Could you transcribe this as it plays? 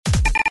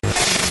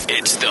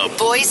It's the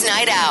Boys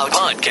Night Out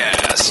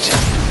podcast.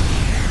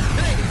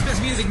 Hey, it's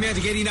Best Music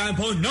Magic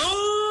 89.9.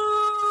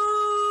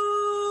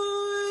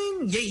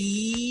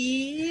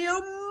 Yeah,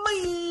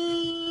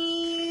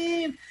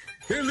 man.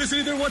 You're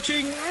listening, they're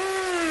watching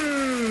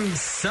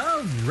Sarab.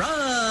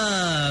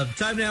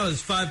 Time now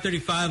is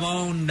 5:35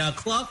 on the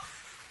clock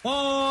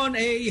on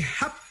a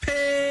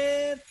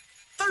happy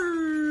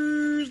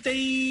Thursday.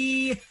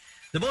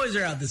 The boys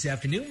are out this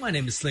afternoon. My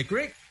name is Slick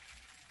Rick.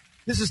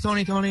 This is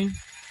Tony.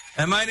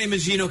 And my name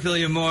is Gino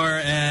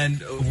Killiamore,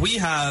 and we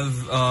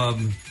have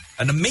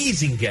an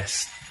amazing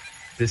guest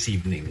this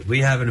evening.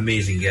 We have an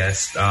amazing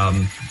guest.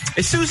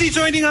 Is Susie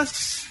joining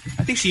us?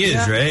 I think she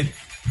is, right?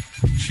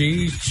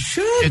 She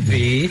should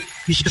be.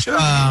 She's just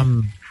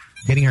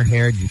getting her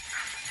hair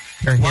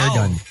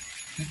done.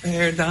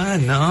 Hair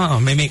done. No,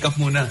 may makeup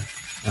muna.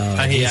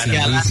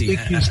 Last week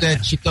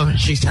she told me,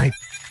 she's like,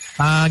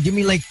 give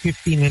me like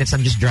 15 minutes,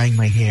 I'm just drying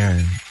my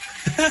hair.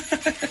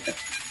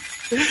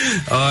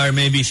 Or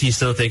maybe she's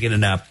still taking a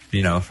nap,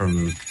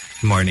 from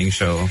morning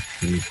show.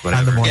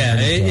 Whatever.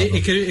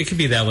 It could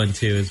be that one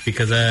too. It's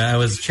because I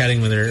was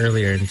chatting with her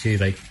earlier, and she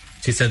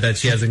said that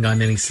she hasn't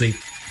gotten any sleep.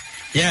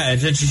 Yeah,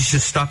 and then she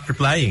just stopped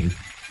replying.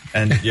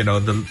 And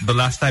the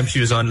last time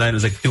she was online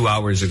was like 2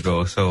 hours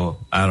ago. So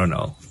I don't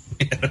know.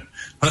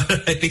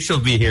 I think she'll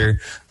be here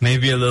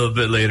maybe a little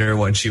bit later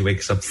when she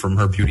wakes up from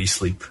her beauty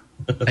sleep.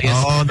 I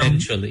guess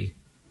eventually.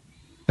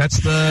 That's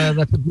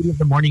the beauty of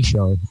the morning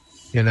show.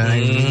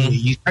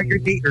 You start your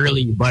day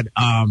early, but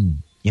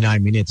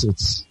it's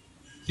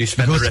you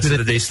spend the rest of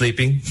the day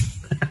sleeping.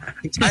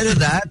 It's either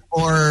that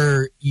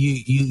or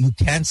you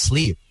can't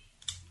sleep.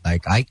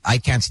 Like I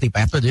can't sleep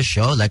after this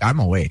show. Like I'm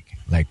awake.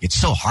 Like it's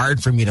so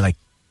hard for me to get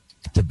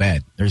to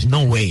bed. There's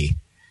no way.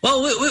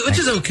 Well, which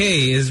is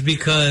okay, is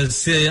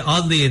because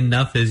oddly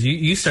enough, is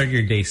you start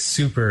your day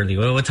super early.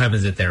 What time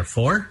is it there?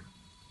 4?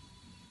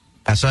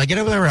 So I get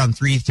up around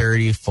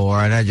 3:30,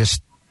 4, and I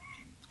just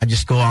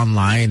go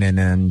online and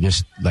then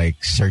just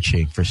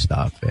searching for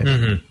stuff.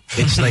 And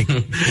it's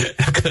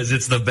because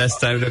it's the best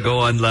time to go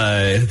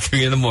online,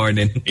 3 in the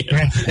morning.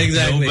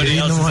 Exactly. Nobody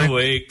else is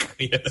awake.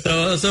 Yeah.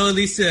 So at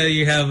least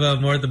you have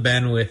more of the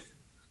bandwidth.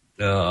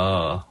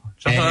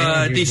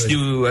 At least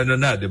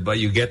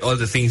you get all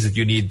the things that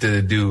you need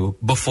to do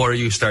before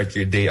you start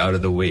your day out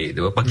of the way.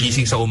 Diba?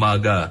 Pagkising sa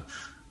umaga,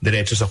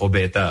 diretso sa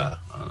kubeta.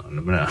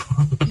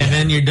 And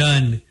then you're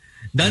done.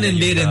 Done and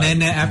did, and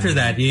then after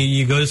that,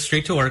 you go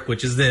straight to work,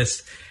 which is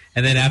this,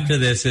 and then after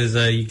this is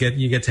you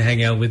get to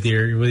hang out with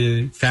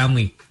your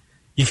family.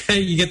 You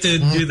get to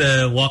do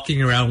the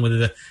walking around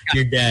with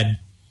your dad.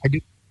 I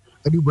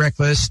do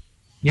breakfast.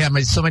 Yeah,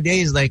 my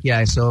day is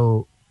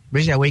so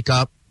basically I wake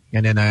up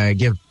and then I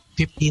give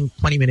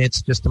 15-20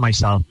 minutes just to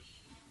myself,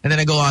 and then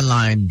I go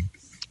online,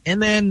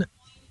 and then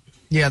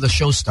the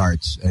show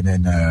starts, and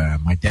then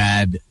my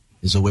dad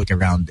is awake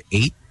around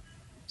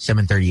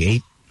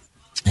 7:38.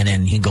 And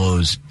then he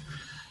goes,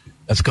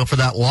 let's go for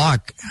that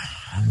walk.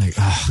 I'm like,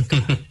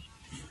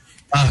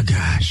 oh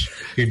gosh.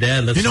 Your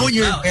dad looks when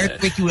your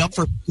parents wake you up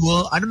for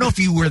school? I don't know if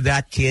you were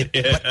that kid,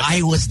 but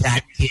I was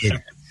that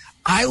kid.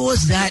 I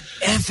was that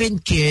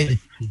effing kid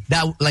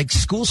that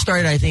school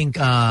started, I think,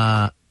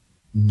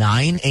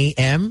 9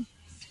 a.m.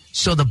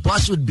 So the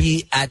bus would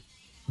be at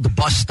the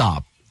bus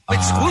stop.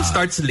 School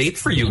starts late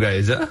for you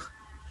guys, huh?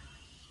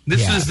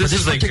 This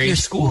is like grade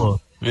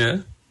school.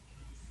 Yeah.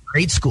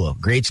 Grade school.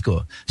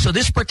 So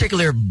this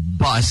particular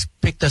bus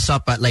picked us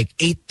up at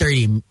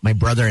 8:30, my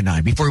brother and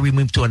I, before we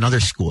moved to another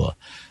school.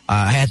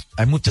 I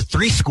moved to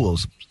 3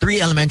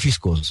 elementary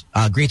schools,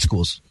 grade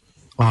schools.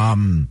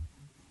 And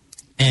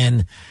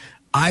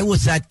I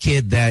was that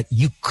kid that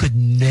you could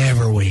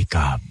never wake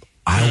up.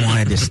 I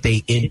wanted to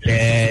stay in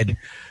bed.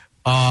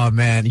 Oh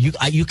man,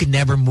 you could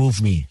never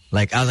move me.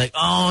 I was like,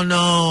 oh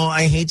no,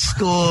 I hate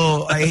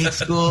school.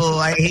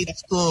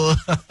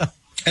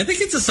 I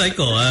think it's a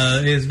cycle.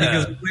 Is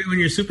because when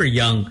you're super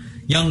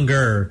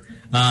younger,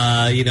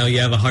 you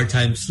have a hard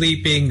time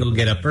sleeping. You'll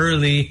get up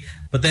early,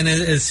 but then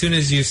as soon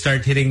as you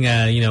start hitting,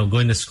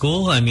 going to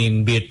school. I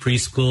mean, be it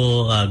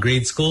preschool,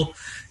 grade school,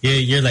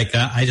 you're like,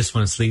 I just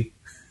want to sleep.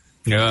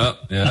 Yeah.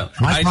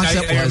 I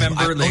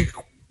remember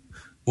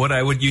what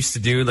I would used to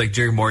do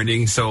during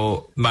morning.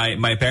 So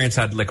my parents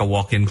had a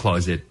walk-in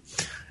closet.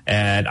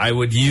 And I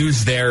would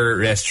use their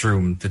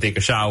restroom to take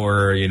a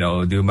shower,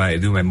 do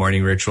my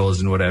morning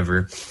rituals and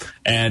whatever.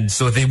 And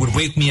so they would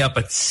wake me up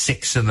at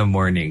 6 in the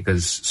morning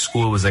because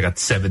school was at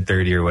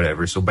 7:30 or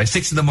whatever. So by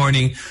 6 in the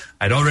morning,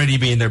 I'd already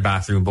be in their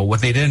bathroom. But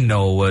what they didn't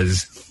know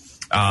was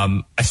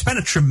I spent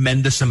a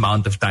tremendous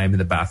amount of time in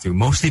the bathroom,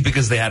 mostly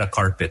because they had a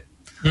carpet.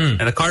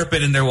 And a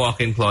carpet in their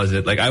walk-in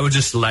closet. I would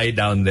just lie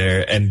down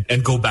there and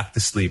go back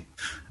to sleep.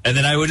 And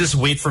then I would just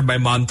wait for my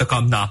mom to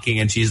come knocking,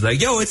 and she's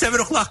like, yo, it's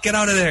 7 o'clock, get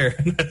out of there.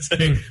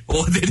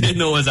 What they didn't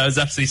know was I was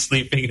actually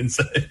sleeping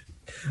inside.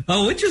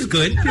 Oh, which is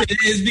good.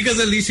 It's because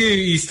at least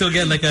you still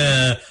get an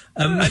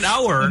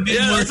hour.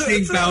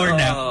 It's power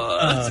nap.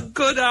 It's a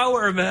good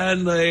hour,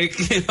 man.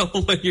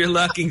 When you're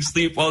lacking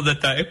sleep all the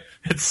time.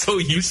 It's so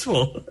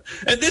useful.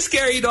 And this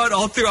carried on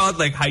all throughout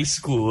like high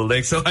school.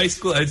 Like, so high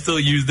school, I'd still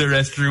use the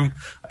restroom.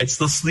 I'd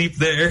still sleep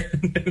there.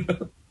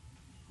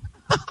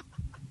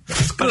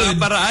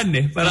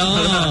 Paraan.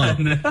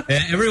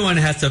 Everyone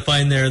has to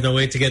find the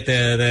way to get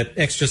that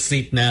extra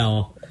sleep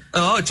now.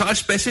 Oh,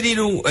 especially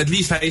at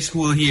least high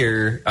school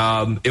here,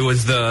 it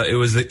was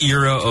the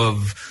era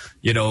of,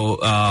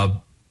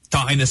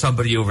 talking to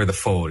somebody over the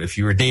phone. If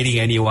you were dating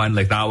anyone,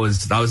 like that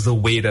was the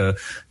way to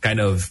kind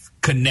of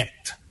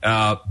connect,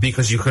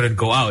 because you couldn't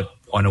go out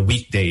on a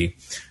weekday.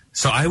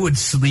 So I would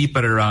sleep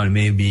at around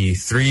maybe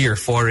 3 or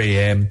 4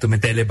 a.m.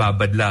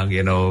 tumetelebabad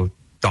lang,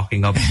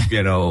 talking up,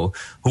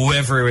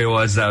 whoever it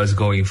was that I was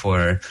going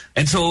for.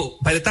 And so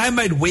by the time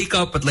I'd wake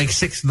up at like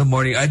 6 in the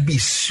morning, I'd be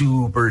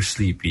super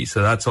sleepy.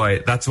 So that's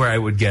where I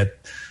would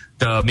get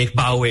the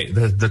mekbawi,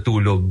 the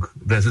tulog,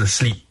 the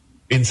sleep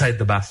inside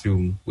the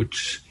bathroom,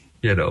 which,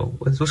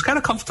 was kind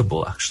of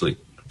comfortable actually.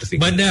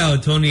 But now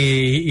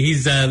Tony,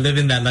 he's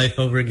living that life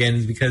over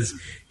again because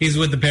he's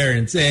with the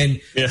parents.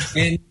 And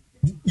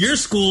your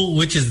school,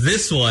 which is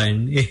this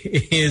one,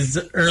 is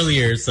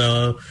earlier,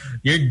 so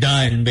you're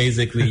done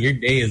basically. Your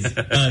day is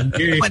done.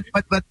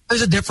 But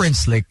there's a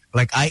difference. Like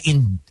I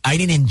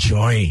didn't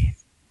enjoy,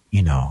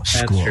 school.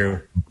 That's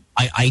true.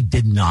 I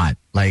did not.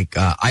 Like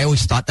I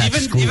always thought that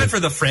even for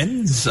the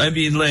friends. I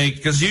mean, like,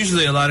 because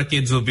usually a lot of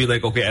kids will be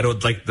like, okay, I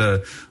don't like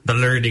the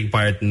learning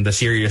part and the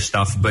serious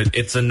stuff, but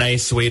it's a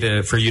nice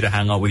way for you to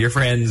hang out with your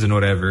friends and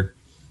whatever.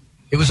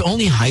 It was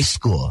only high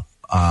school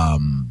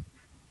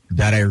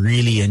that I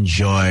really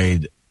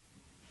enjoyed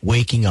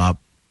waking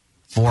up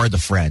for the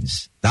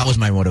friends. That was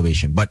my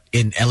motivation. But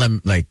in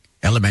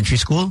elementary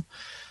school,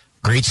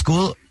 grade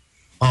school,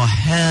 oh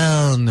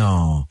hell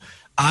no!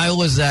 I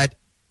was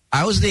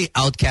the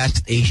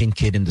outcast Asian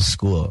kid in the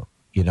school.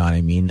 You know what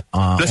I mean?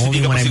 Plus,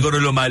 hindi ka pa siguro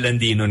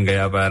lumalandi nun,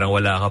 kaya parang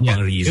wala ka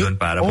pang reason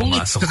para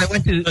pumasok.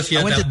 Because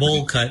I went to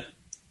bowl cut.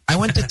 I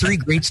went to 3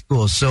 grade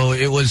schools, so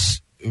it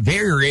was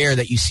very rare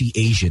that you see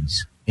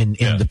Asians in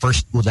the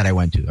first school that I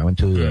went to. I went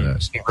to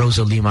St.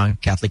 Rosa Lima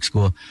Catholic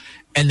school,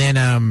 and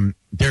then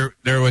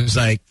there was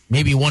like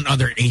maybe one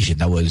other Asian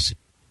that was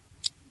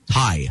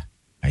Thai,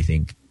 I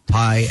think.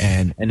 Thai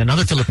and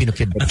another Filipino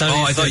kid.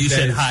 I thought you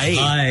said hi.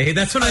 Hi.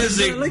 That's what I was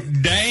like.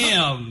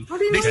 Damn,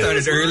 they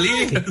started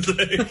early.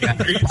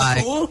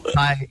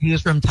 Thai. He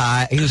was from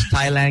Thai. He was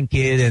Thailand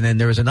kid, and then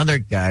there was another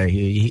guy.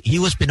 He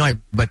was Pinoy,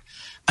 but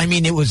I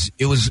mean, it was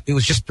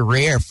just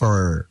rare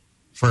for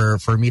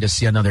me to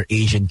see another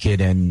Asian kid,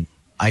 and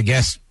I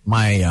guess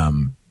my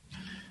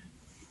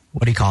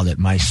what do you call it?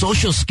 My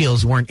social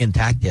skills weren't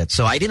intact yet,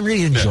 so I didn't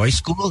really enjoy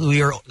school.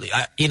 We were,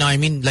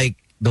 like.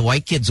 The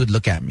white kids would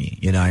look at me,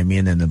 and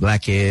the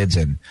black kids.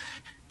 And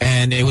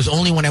it was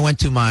only when I went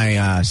to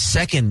my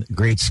second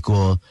grade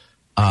school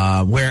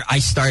where I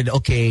started,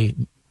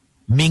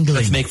 mingling.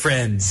 Let's make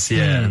friends.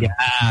 Yeah. Yeah,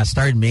 I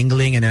started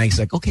mingling. And then I was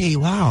like, okay,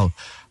 wow,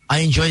 I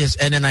enjoy this.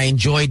 And then I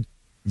enjoyed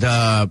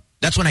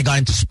that's when I got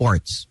into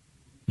sports.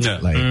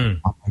 Yeah.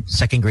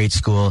 Second grade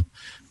school.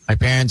 My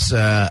parents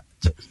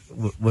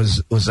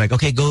was like,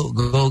 okay, go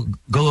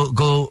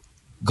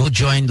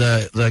join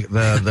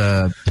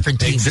the different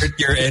teams. Exert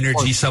your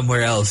energy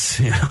somewhere else.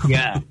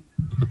 Yeah.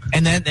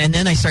 And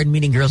then I started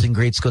meeting girls in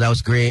grade school. That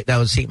was great. That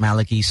was St.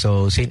 Malachy.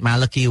 So St.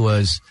 Malachy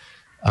was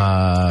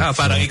parang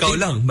ikaw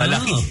lang,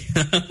 malaki.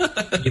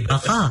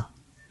 Iba ka.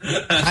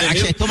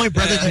 Actually, I told my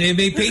brother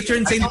may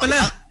patron saint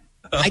pala.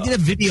 I did a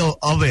video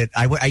of it.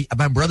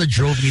 My brother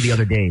drove me the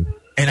other day,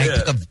 and I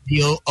took a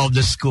video of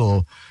the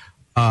school,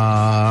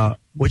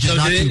 which is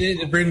not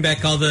did it bring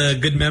back all the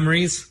good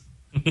memories?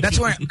 That's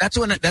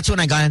when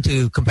I got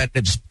into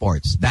competitive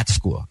sports. That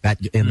school,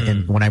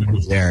 when I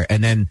moved there,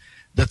 and then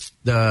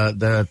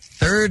the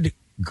third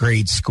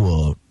grade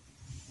school.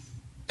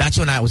 That's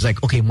when I was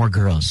like, okay, more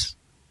girls.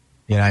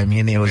 You know what I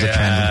mean? It was a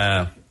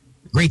transition.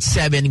 Grade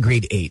 7,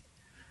 grade 8.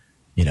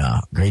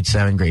 Grade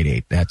 7, grade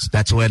 8.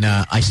 That's when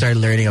I started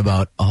learning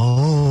about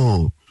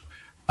the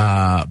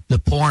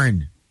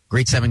porn.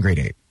 Grade 7, grade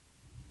 8.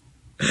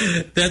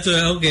 That's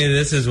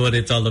this is what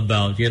it's all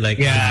about. You're like,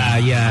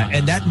 yeah.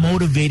 And that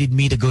motivated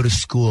me to go to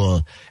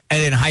school.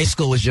 And then high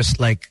school was just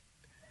like,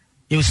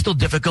 it was still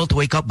difficult to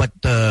wake up, but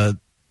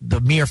the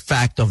mere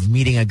fact of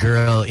meeting a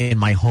girl in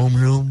my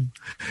homeroom,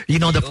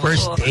 the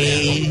first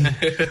day.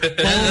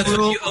 That's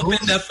when you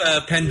opened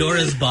up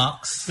Pandora's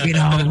box.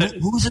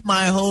 Who's in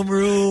my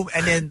homeroom?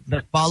 And then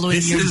the following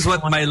This is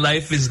what my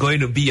life is going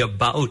to be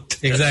about.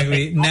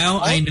 Exactly. Now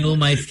I know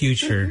my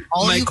future.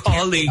 My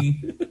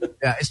calling.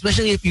 Yeah,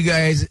 especially if you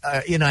guys,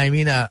 are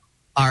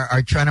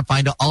trying to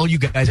find out. All you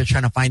guys are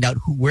trying to find out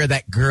where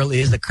that girl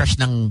is, the crush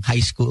ng high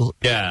school.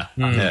 Yeah.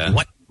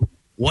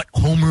 What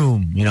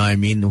homeroom? You know what I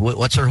mean?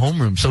 What's her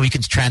homeroom? So we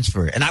can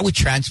transfer. And I would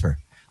transfer.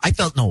 I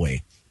felt no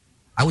way.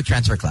 I would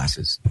transfer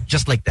classes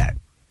just like that.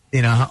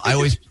 I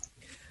always.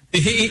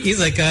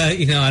 He's like, I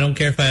don't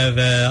care if I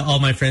have all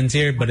my friends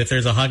here, but if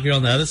there's a hot girl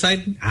on the other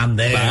side, I'm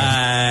there.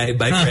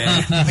 Bye,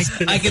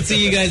 friend. I can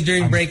see you guys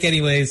during break,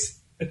 anyways.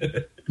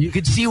 You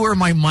could see where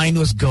my mind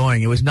was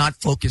going. It was not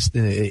focused,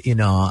 on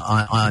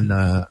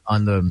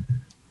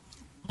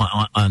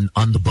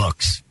on the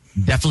books.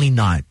 Definitely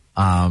not.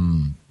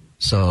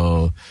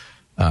 So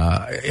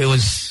it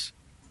was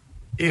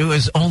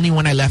only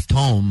when I left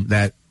home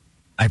that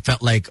I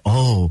felt like,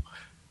 oh,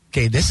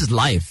 okay, this is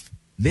life.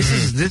 This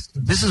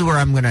is where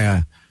I'm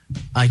gonna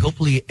I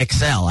hopefully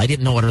excel. I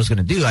didn't know what I was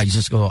gonna do. I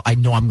just go, I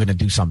know I'm gonna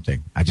do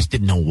something. I just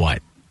didn't know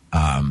what.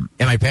 And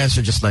my parents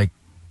are just like,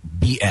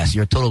 BS.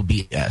 You're a total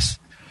BS.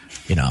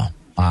 You know.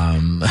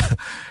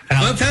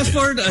 Well, fast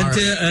forward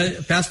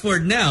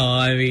now.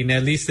 I mean,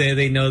 at least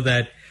they know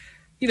that,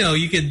 you know,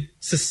 you can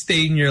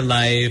sustain your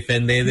life,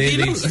 and they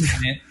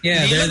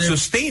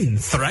sustain,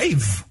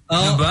 thrive.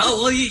 Oh,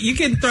 well, you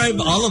can thrive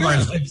all of our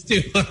lives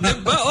too.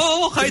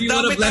 Oo, kahit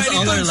dami tayo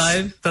all our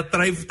lives.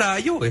 Ta-thrive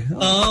tayo eh.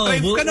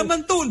 Pa-thrive ka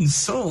naman, Toons.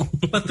 So.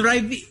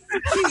 Pa-thrive.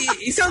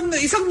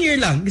 Isang year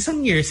lang.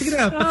 Isang year. Sige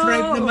na,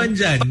 pa-thrive naman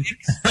dyan.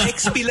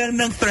 XP lang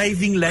ng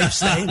thriving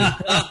lifestyle.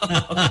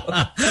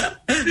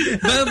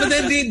 but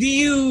then do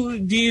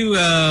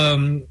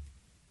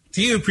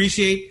you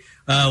appreciate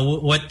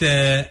what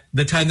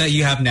the time that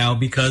you have now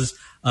because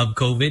of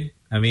COVID?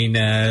 I mean,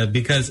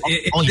 because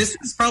this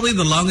is probably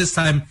the longest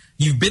time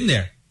you've been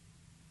there.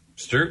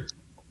 It's true.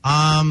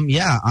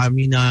 Yeah. I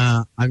mean,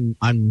 I'm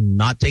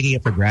not taking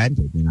it for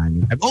granted. You know, I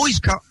mean, I've always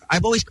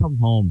come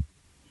home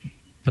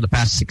for the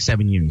past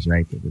 6-7 years,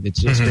 right?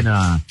 It's been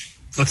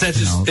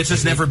it's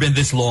just never been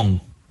this long.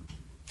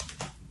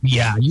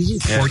 Yeah, usually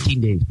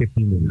 14 days,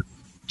 15 days.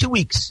 2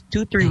 weeks,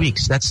 2-3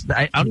 weeks. That's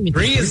I don't even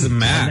 3 is the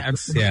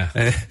max. Yeah.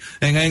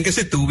 Ngayon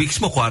kasi 2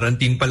 weeks mo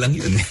quarantine pa lang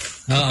yun.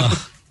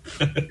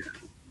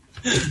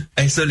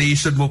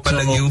 Isolation mo pa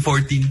lang yung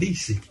 14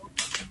 days.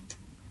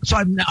 So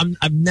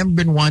I've never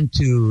been one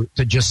to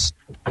just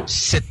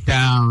sit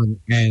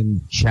down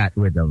and chat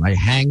with them. I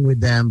hang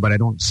with them, but I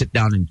don't sit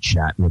down and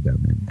chat with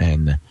them.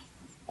 And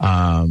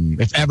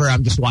if ever,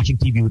 I'm just watching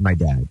TV with my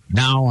dad.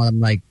 Now I'm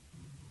like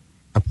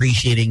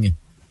appreciating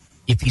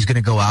if he's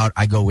gonna go out,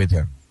 I go with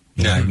him.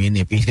 You know what I mean?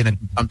 If he's gonna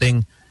do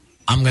something,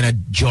 I'm gonna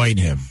join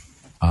him.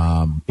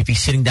 If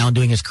he's sitting down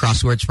doing his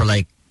crosswords for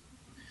like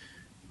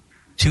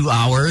 2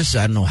 hours,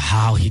 I don't know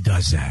how he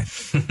does that.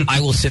 I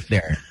will sit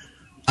there.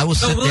 I will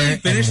sit there.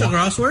 Finish the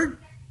crossword?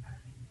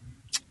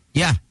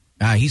 Yeah,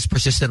 he's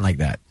persistent like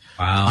that.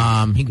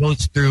 Wow. He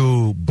goes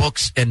through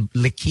books and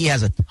like he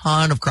has a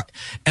ton of.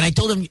 And I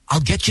told him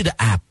I'll get you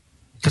the app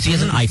because he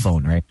has an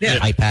iPhone, right? Yeah.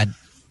 iPad.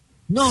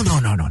 No.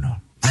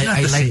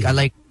 I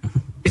like.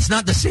 It's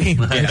not the same.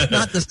 It's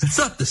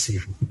not the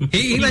same.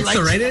 He likes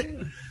to write it?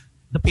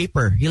 The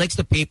paper. He likes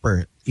the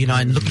paper, you know,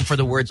 and looking for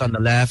the words on the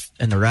left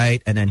and the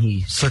right, and then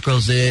he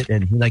circles it,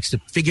 and he likes to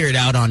figure it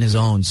out on his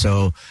own.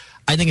 So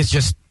I think it's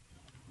just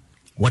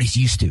what he's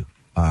used to.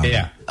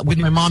 With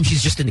my mom,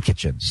 she's just in the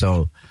kitchen.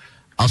 So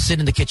I'll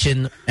sit in the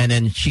kitchen, and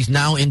then she's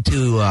now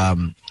into,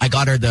 I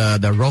got her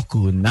the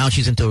Roku, and now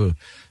she's into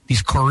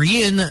these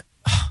Korean,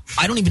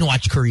 I don't even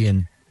watch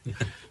Korean.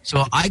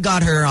 So I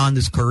got her on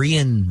this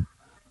Korean,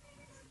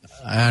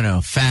 I don't know,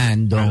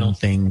 fandom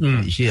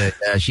thing.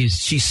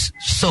 She's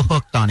so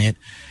hooked on it,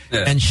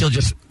 and she'll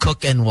just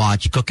cook and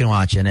watch,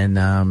 and then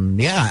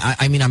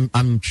I mean,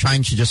 I'm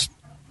trying to just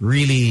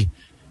really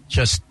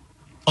just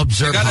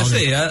observe. I gotta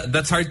say,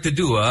 that's hard to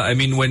do. I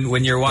mean,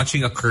 when you're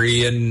watching a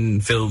Korean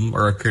film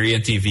or a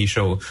Korean TV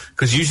show,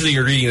 because usually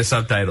you're reading the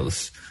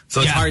subtitles. So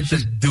it's hard to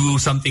do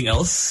something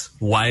else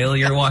while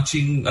you're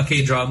watching a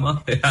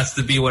K-drama. It has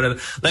to be one of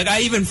the, like,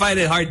 I even find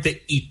it hard to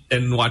eat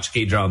and watch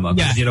K-drama.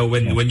 Because, you know,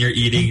 when you're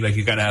eating, like,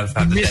 you gotta have the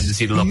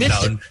tendency to look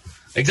down.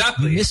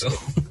 Exactly. So,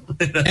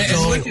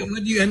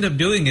 what you end up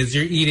doing is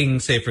you're eating,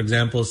 say, for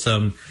example,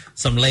 some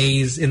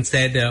Lay's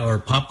instead or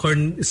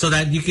popcorn so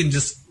that you can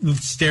just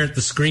stare at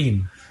the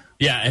screen.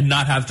 Yeah, and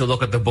not have to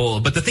look at the bowl.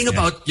 But the thing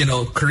about, you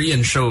know,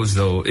 Korean shows,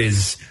 though,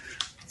 is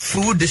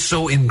food is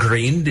so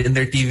ingrained in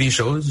their TV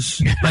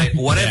shows. Like,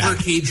 whatever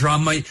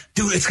K-drama,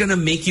 dude, it's going to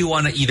make you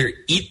want to either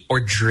eat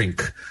or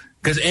drink.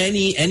 Because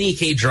any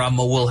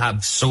K-drama will have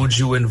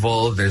soju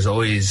involved. There's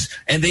always,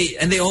 and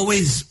they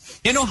always,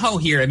 you know how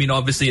here, I mean,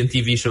 obviously in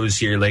TV shows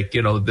here, like,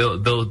 you know,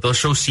 they'll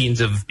show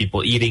scenes of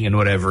people eating and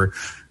whatever.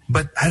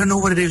 But I don't know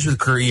what it is with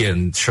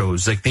Korean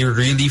shows. Like, they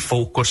really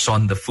focus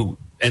on the food.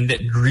 And that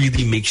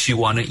really makes you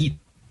want to eat.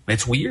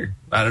 It's weird.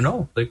 I don't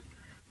know. Like,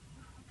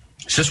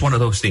 it's just one of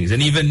those things.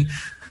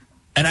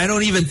 And I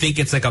don't even think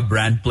it's like a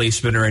brand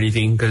placement or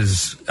anything,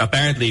 because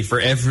apparently for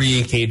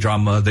every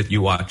K-drama that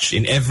you watch,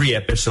 in every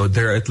episode,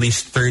 there are at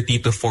least 30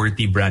 to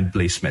 40 brand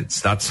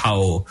placements. That's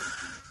how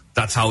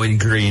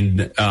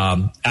ingrained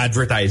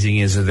advertising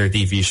is in their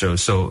TV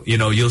shows. So, you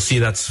know, you'll see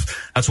that's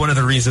one of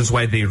the reasons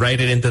why they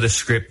write it into the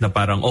script na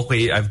parang,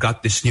 okay, I've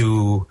got this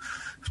new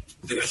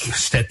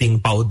setting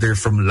powder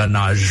from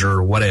Laneige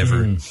or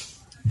whatever.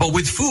 But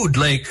with food,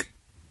 like,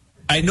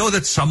 I know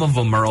that some of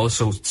them are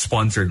also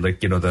sponsored,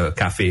 like, you know, the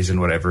cafes and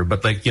whatever.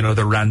 But, like, you know,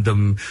 the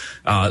random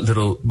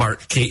little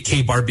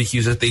K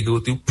barbecues that they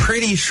go to,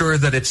 pretty sure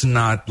that it's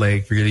not,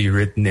 like, really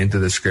written into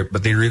the script.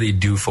 But they really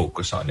do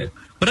focus on it.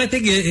 But I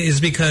think it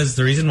is because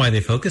the reason why they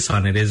focus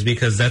on it is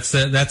because that's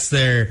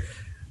their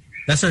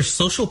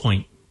social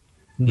point.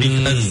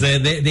 because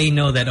they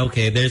know that,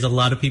 okay, there's a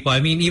lot of people. I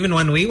mean, even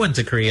when we went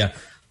to Korea,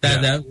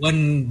 that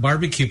one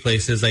barbecue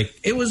place is like,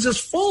 it was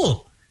just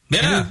full.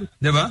 Yeah.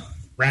 Diba?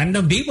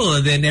 Random people.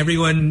 And then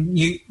everyone,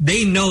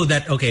 they know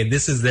that, okay,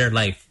 this is their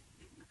life.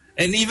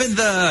 And even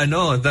the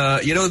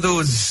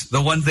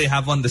ones they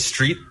have on the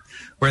street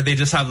where they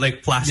just have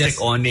like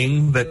plastic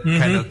awning that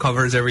kind of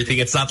covers everything.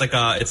 It's not like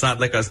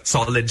a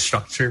solid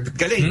structure. But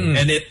galing.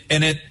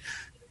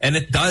 And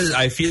it does,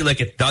 I feel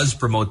like it does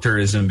promote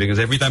tourism, because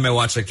every time I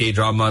watch a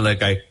K-drama,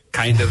 like I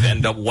kind of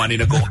end up wanting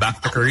to go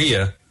back to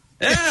Korea.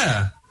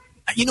 Yeah.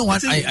 You know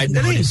what? I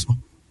noticed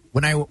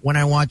when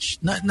I watch,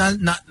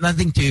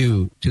 nothing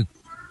to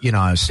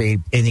say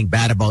anything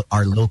bad about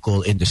our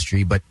local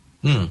industry, but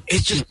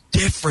it's just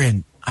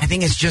different. I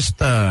think it's just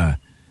the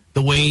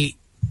way,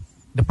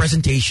 the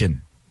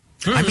presentation.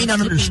 I may not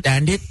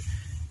understand it,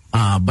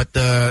 but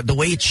the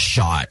way it's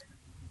shot,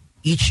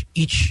 each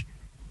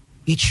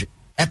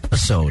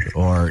episode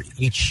or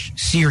each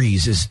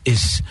series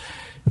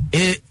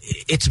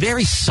it's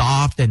very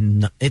soft,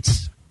 and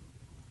it's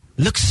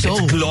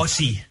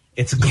glossy.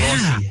 It's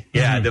glossy.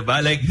 Yeah,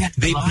 diba? Like,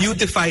 they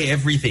beautify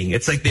everything.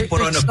 It's like they put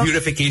on a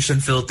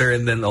beautification filter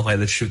and then, okay,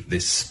 let's shoot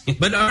this.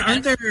 But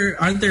aren't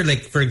there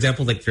like, for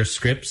example, like their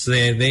scripts,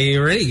 they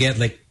already get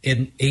like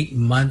in 8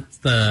 months,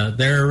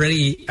 they're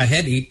already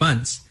ahead 8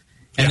 months.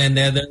 And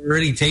then they're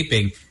already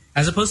taping.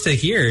 As opposed to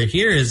here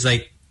is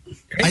like,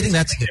 I think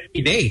that's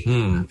every day.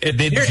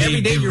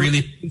 Every day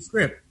really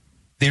script.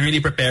 They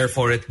really prepare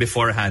for it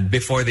beforehand,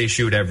 before they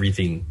shoot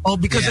everything. Oh,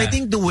 because I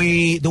think the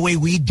way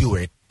we do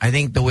it, I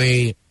think the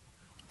way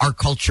our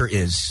culture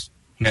is,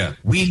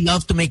 we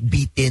love to make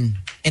beat-in.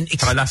 And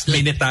last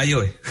minute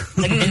tayo eh.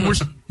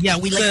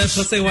 We like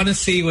plus they want to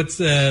see what's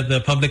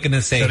the public going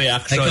to say. The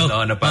reaction.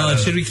 Like,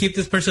 should we keep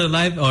this person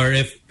alive? Or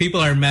if people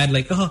are mad,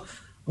 like, well,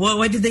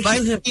 why did they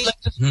kill him? We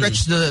like to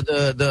stretch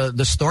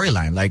the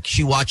storyline. Like,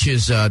 she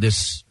watches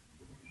this...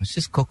 What's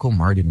this Coco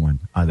Martin one?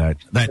 That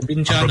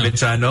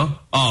Provinciano?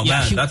 Oh,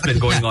 man, that's been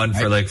going on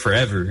for like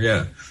forever.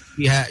 Yeah.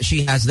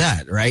 She has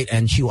that, right?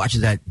 And she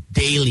watches that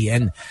daily.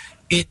 And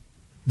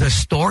the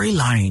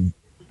storyline,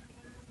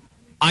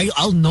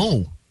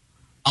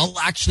 I'll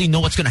actually know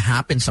what's going to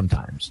happen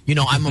sometimes.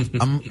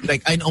 I'm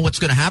like, I know what's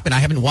going to happen. I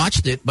haven't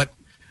watched it, but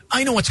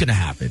I know what's going to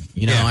happen.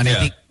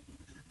 I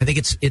think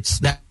it's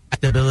that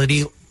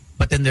ability,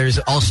 but then there's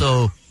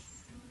also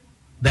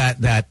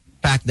that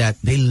fact that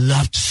they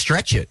love to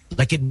stretch it.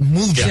 Like, it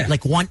moves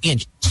like 1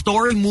 inch.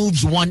 Story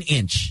moves 1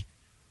 inch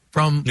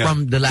from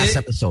the last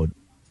episode.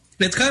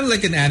 It's kind of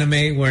like an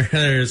anime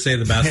where, say,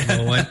 the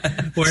basketball one,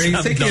 where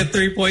he's taking a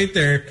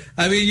three-pointer.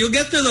 I mean, you'll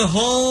get through the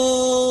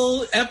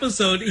whole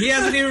episode. He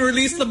hasn't even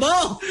released the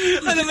ball.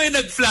 Alam mo,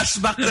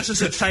 nag-flashback na siya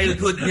sa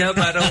childhood niya.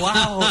 Para,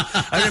 wow,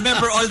 I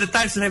remember all the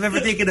times that I've ever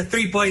taken a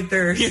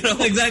three-pointer.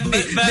 Exactly.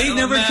 They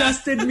never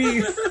trusted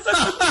me.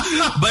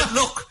 But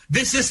look,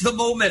 this is the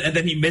moment. And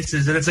then he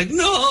misses, and it's like,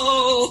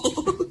 no!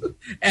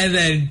 And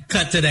then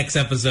cut to next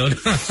episode.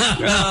 But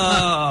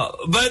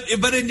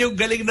in yung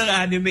galing ng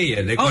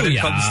anime, like, when it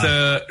comes to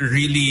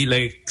really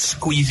like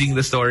squeezing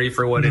the story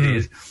for what it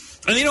is.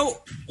 And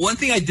one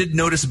thing I did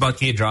notice about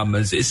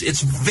K-dramas is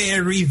it's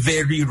very,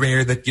 very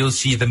rare that you'll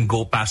see them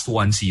go past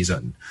one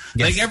season.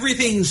 Yes. Like,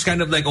 everything's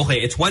kind of like, okay,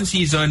 it's one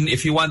season.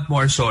 If you want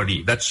more,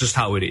 sorry. That's just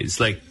how it is.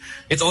 Like,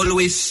 it's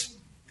always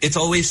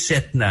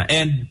set na.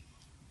 And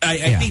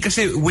I think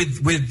kasi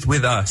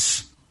with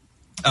us,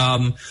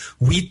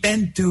 we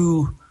tend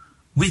to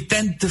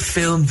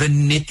film the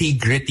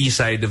nitty-gritty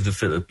side of the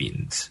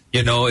Philippines.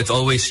 It's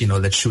always,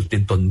 let's shoot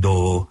in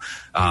Tondo,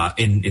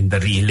 in the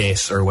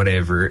Riles or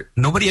whatever.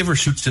 Nobody ever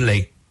shoots in,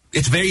 like,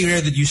 it's very rare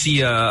that you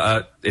see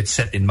it's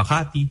set in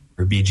Makati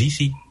or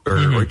BGC or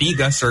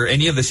Ortigas or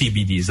any of the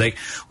CBDs. Like,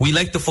 we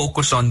like to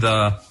focus on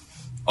the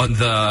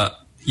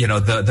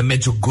the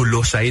medyo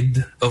gulo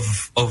side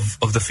of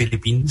the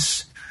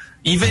Philippines.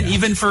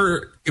 Even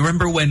for,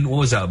 remember when, what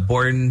was that,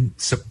 Born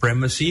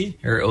Supremacy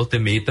or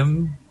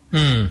Ultimatum?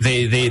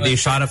 They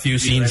shot a few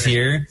scenes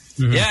here.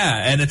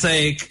 Yeah, and it's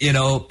like,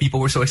 people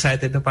were so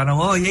excited. Parang,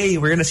 oh, yay,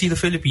 we're going to see the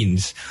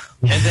Philippines.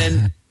 And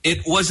then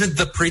it wasn't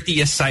the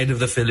prettiest side of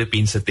the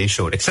Philippines that they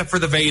showed, except for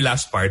the very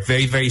last part,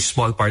 very, very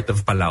small part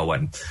of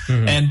Palawan.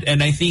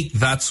 And I think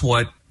that's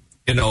what,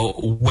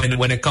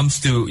 when it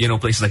comes to,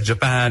 places like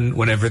Japan,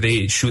 whenever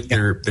they shoot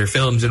their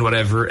films and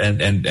whatever,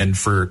 and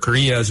for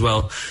Korea as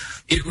well,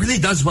 it really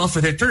does well for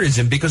their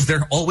tourism, because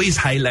they're always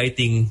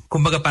highlighting,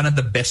 kumbaga, parang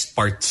the best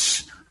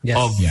parts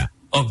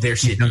of their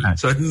city.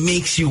 So it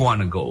makes you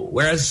want to go.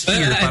 Whereas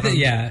here,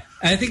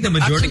 I think the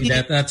majority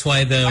of that's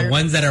why the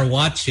ones that are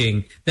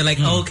watching, they're like,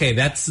 oh, okay,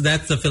 that's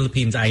the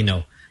Philippines I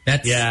know.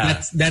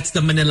 That's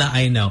the Manila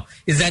I know.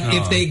 Is that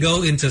if they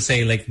go into,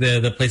 say, like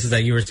the places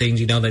that you were saying,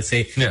 let's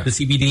say the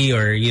CBD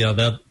or,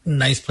 the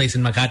nice place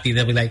in Makati,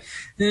 they'll be like,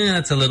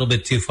 that's a little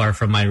bit too far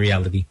from my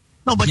reality.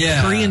 No, but the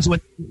Koreans, when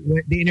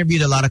they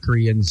interviewed a lot of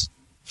Koreans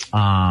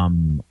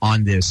on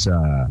this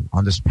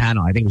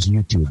panel. I think it was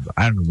YouTube.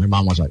 I don't know. My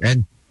mom was like,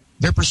 and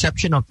their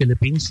perception of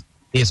Philippines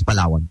is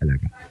Palawan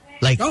talaga.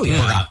 Like,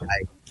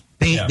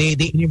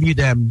 they interview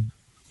them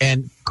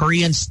And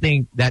Koreans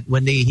think that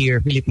when they hear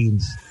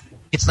Philippines,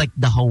 it's like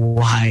the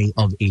Hawaii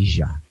of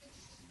Asia.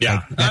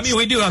 Yeah. Like, I mean,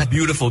 we do have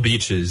beautiful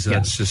beaches.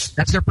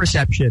 That's their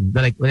perception.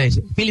 They're like, when they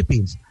say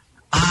Philippines,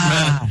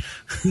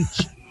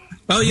 beach.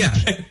 Oh, yeah.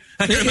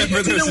 I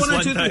remember there was this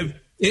one time.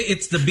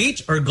 It's the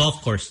beach or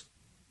golf course?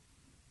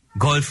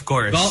 Golf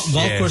course. Golf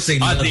course.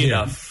 Oddly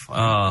enough.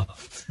 But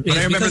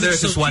I remember there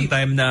was this one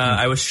time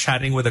I was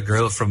chatting with a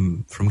girl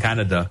from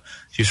Canada.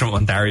 She's from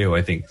Ontario,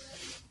 I think.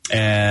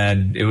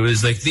 And it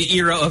was like the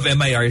era of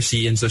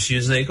MIRC. And so she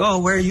was like, oh,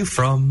 where are you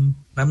from?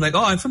 I'm like,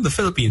 oh, I'm from the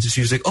Philippines. And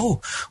she was like,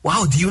 oh,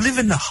 wow, do you live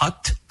in a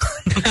hut?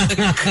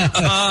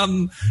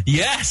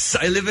 Yes,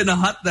 I live in a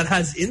hut that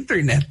has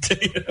internet.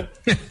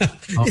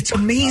 It's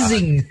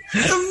amazing.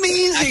 It's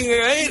amazing,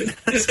 right?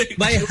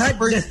 My hut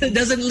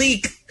doesn't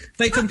leak.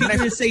 My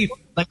computer is safe.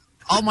 Like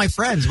all my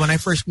friends, when I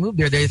first moved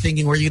there, they're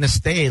thinking, where are you going to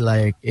stay?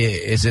 Like,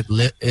 is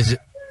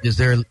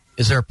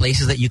there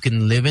places that you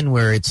can live in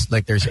where it's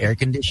like there's air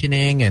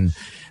conditioning? And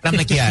I'm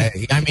like, yeah,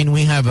 I mean,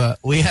 we have a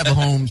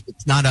home.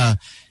 It's not a,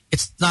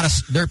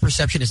 their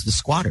perception is the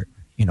squatter,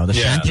 the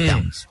shanty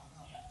towns.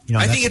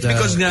 I think it's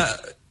because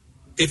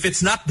if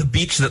it's not the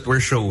beach that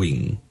we're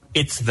showing,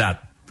 it's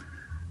that.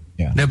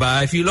 Yeah.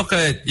 Diba? If you look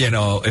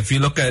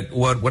at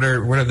what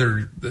are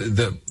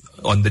the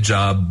on the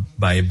job,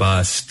 by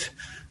bust,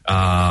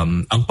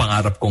 ang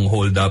pangarap kong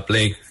hold up,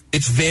 like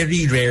it's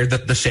very rare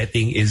that the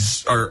setting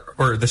is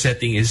or the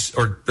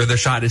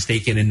shot is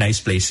taken in nice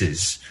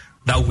places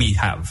that we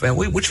have, and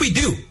which we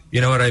do.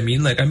 You know what I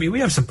mean? Like, I mean, we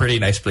have some pretty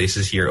nice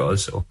places here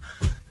also.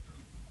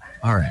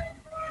 All right.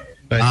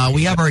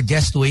 We have our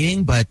guest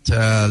waiting, but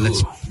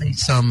let's play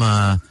some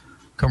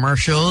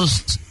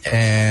commercials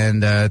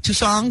and 2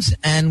 songs,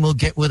 and we'll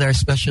get with our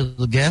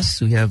special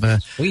guest. We have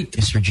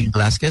Mr. Regine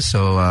Velasquez.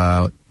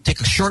 So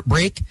take a short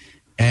break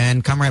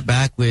and come right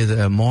back with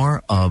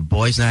more of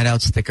Boys Night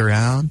Out. Stick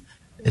around.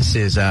 This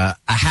is a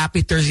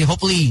happy Thursday.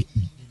 Hopefully,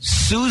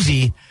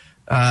 Susie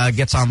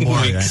gets on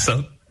board.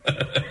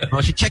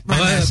 Well, she checked my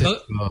message.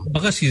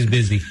 Because she's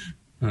busy.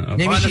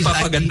 Maybe she's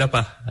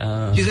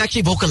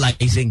actually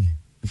vocalizing.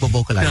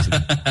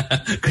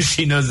 Because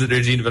she knows that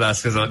Regine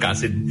Velasquez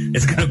Alcacid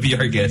is going to be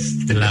our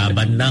guest.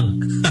 Laban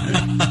lang.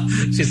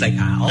 She's like,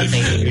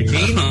 okay,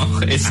 Regine.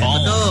 It's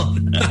all.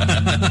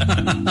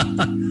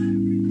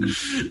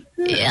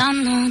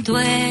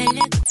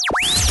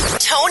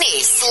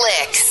 Tony,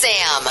 Slick,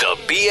 Sam. The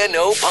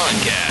BNO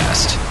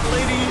Podcast.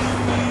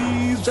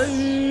 Ladies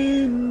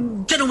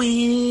and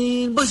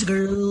gentlemen, boys and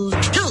girls,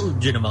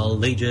 children of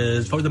all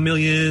ages, for the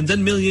millions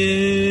and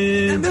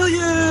millions and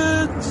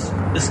millions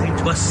listening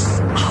to us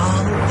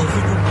all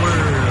over the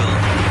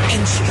world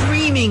and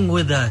streaming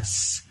with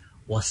us.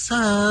 What's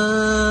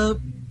up?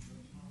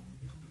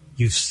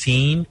 You've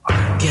seen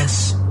our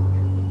guests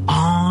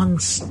on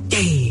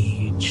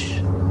stage.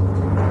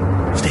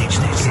 Stage.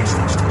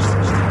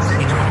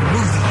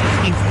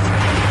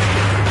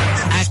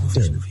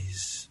 Actor.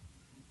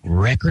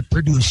 Record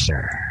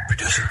producer.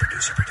 Producer.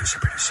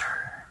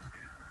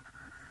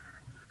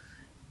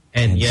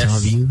 And yes, some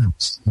of you have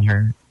seen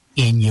her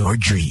in your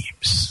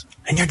dreams.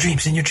 In your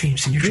dreams.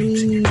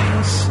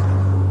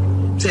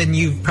 And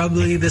you've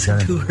probably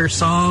listened to her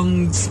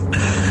songs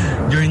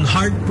during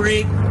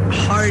heartbreak,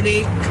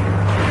 heartache,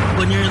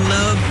 when you're in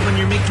love, when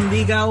you're making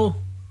ligaw.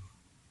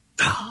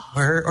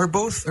 Or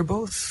both.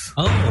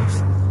 Oh.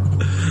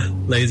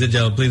 Ladies and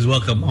gentlemen, please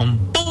welcome on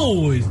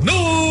Boys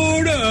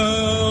Night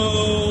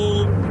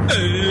Out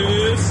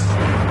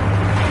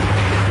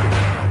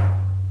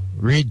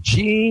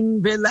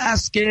Regine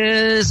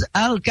Velasquez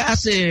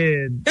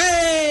Alcacid.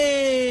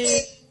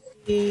 Hey!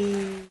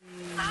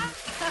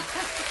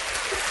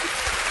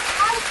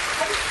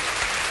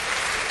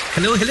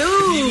 Hello. Good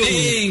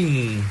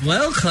evening.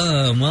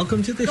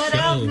 Welcome to the show.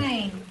 Good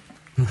evening.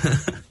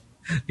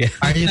 Yeah.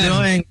 How are you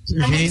doing,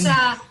 Regine?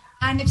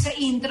 Hanip sa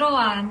intro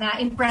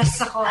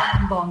na-impress ako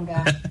ng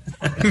bongga.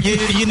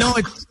 you know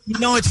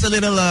it's a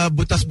little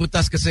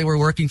butas-butas kasi we're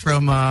working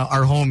from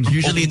our homes.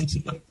 Usually it's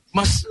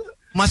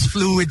mas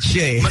fluid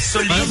siya eh. Mas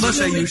solido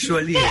siya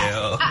usually.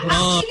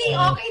 Actually,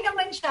 okay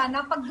naman siya.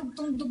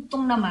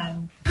 Napagdugtong-dugtong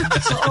naman.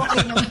 So,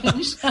 okay naman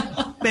siya.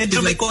 Medyo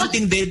may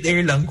konting dead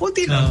air lang.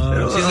 Konti lang.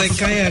 She's like,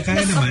 kaya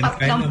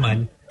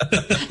naman.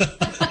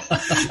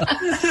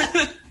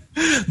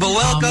 But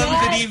welcome.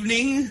 Good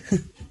evening.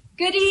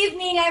 Good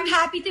evening. I'm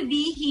happy to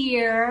be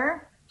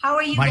here. How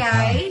are you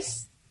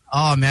guys?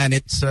 Oh, man.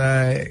 It's,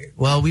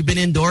 we've been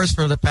indoors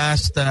for the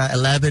past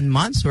 11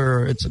 months,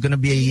 or it's going to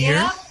be a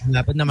year.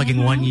 Dapat na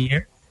maging 1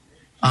 year.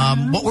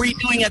 What were you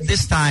doing at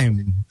this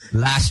time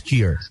last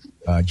year,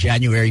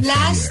 January?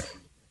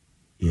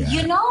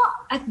 You know,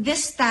 at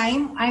this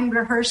time, I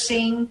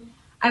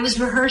was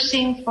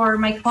rehearsing for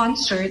my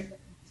concert.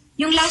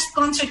 Yung last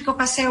concert ko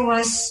kasi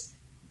was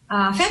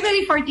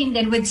February 14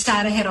 then with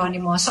Sarah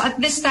Geronimo. So at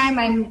this time,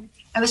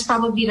 I was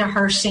probably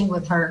rehearsing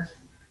with her.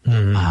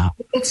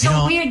 It's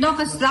so weird, no?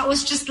 Because that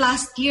was just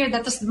last year.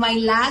 That was my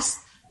last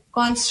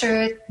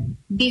concert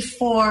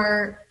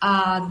before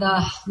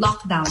the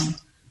lockdown.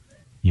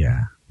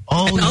 Yeah.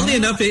 Oh, and oddly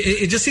enough,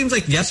 it just seems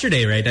like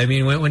yesterday, right? I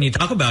mean, when you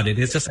talk about it,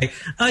 it's just like,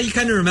 you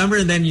kind of remember,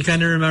 and then you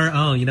kind of remember,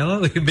 oh, you know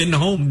what? We've been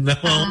home the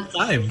whole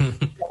time.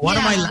 One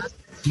of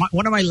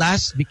my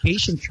last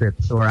vacation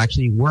trips, or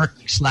actually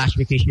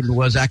work/vacation,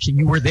 was actually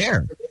you were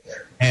there,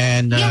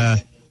 and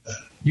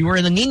you were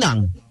in the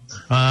Ninang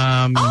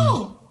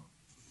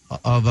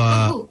of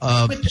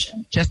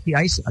Chesty.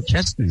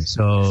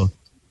 So,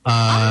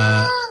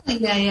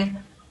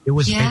 it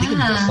was, I think, in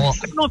Bohol.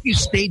 I don't know if you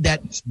stayed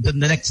the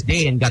next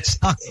day and got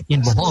stuck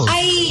in Bohol.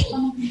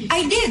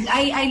 I did.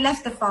 I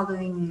left the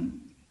following.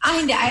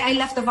 I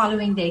left the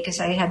following day because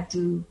I had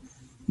to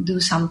do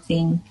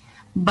something.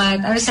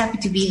 But I was happy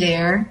to be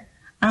there.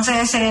 Ang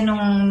saya-saya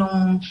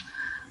nung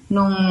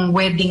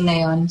wedding na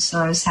yon,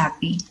 so I was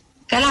happy.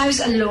 Kaya I was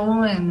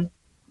alone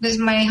because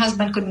my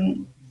husband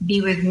couldn't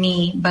be with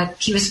me, but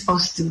he was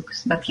supposed to,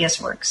 but he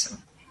has work, so.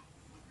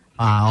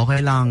 Okay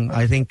lang.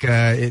 I think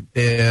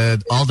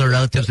all the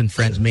relatives and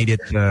friends made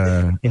it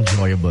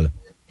enjoyable.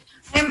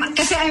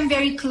 Kasi I'm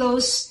very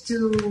close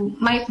to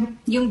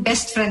yung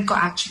best friend ko,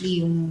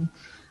 actually, yung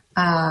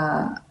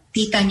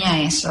tita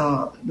niya eh.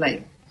 So,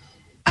 like,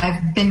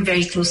 I've been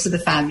very close to the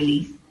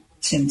family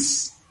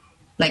since,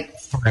 like...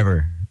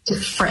 Forever.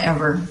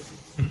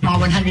 Mga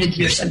 100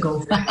 years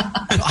ago.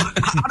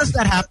 How does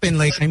that happen?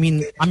 Like, I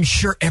mean, I'm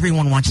sure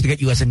everyone wants to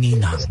get you as a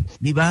ninang.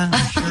 Diba?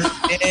 I'm sure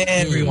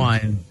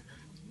everyone...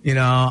 You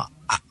know,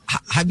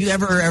 have you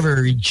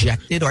ever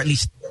rejected, or at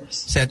least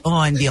said, "Oh,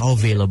 hindi ako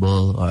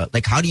available"?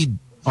 Like, how do you,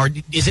 or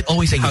is it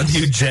always a yes? How do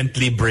you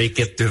gently break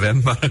it to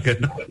them?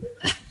 Actually,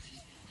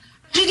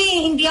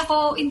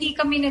 hindi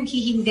kami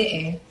naghihindi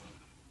eh.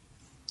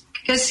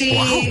 Kasi,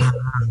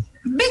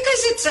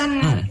 because it's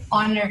an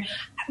honor.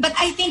 But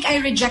I think I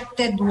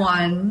rejected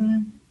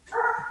one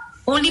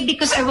only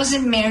because I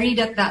wasn't married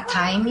at that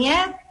time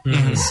yet.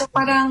 Mm-hmm. So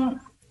parang,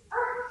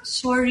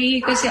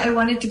 sorry, kasi I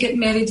wanted to get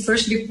married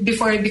first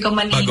before I become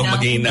a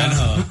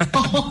ninang.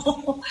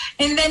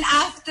 And then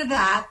after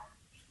that,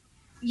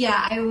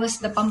 I was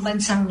the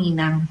pambansang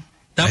ninang.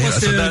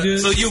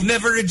 So you've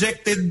never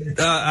rejected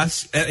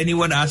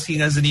anyone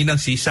asking as a ninang,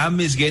 si Sam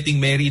is getting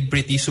married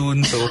pretty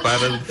soon, so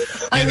parang,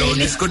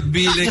 this could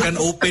be like an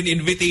open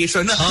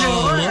invitation.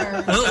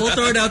 We'll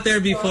throw it out there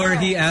before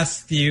he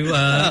asked you.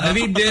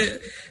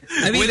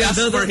 We'll ask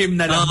for him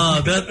na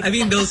lang.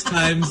 Those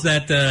times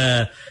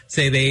that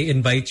say they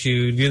invite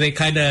you, do they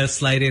kind of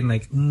slide in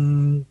like,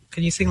 can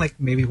you sing like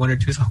maybe one or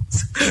two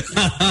songs?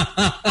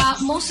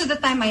 Most of the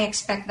time I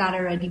expect that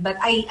already, but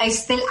I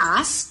still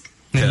ask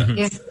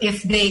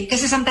if they,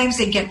 because sometimes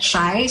they get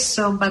shy.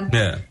 So, but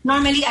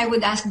normally I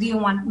would ask, do you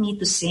want me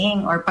to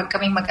sing? Or pag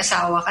kaming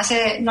mag-asawa,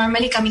 kasi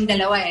normally kaming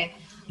dalawa eh.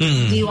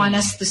 Do you want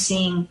us to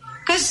sing?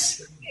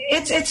 Because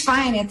it's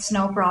fine, it's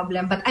no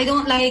problem. But I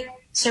don't like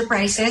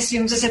surprises,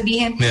 yung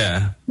sasabihin,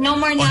 no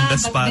more na,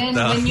 but then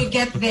when you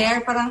get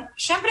there, parang,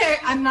 syempre,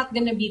 I'm not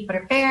gonna be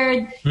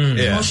prepared.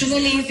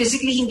 Emotionally,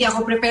 physically, hindi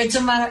ako prepared.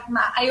 So,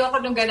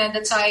 ayoko nung ganun.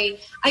 That's why,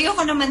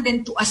 ayoko naman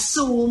din to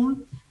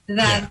assume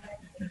that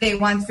they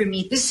want for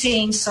me to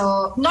sing.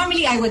 So,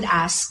 normally, I would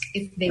ask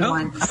if they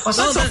want. That's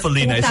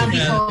awfully nice of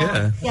you.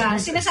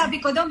 Sinasabi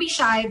ko, don't be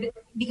shy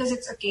because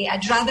it's okay.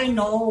 I'd rather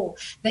know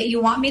that you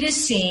want me to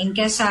sing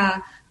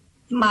kesa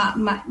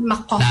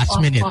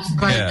off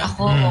guard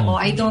ako.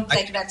 I don't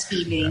like that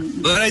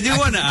feeling. But I do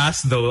want to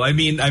ask though, I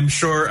mean, I'm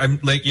sure, I'm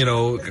like,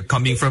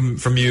 coming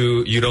from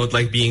you, you don't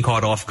like being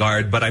caught off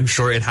guard, but I'm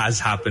sure it has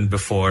happened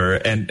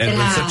before. And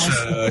with such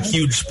a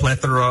huge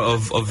plethora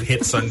of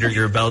hits under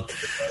your belt,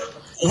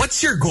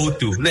 what's your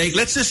go-to? Like,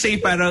 let's just say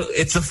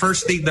it's the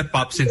first thing that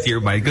pops into your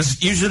mind.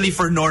 Because usually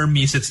for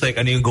normies, it's like,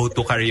 ano yung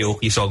go-to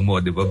karaoke song mo,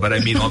 diba? But I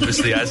mean,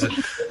 obviously, as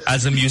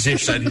a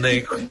musician,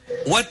 like,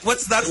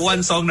 what's that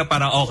one song na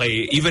parang,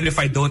 okay, even if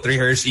I don't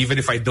rehearse, even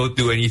if I don't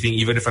do anything,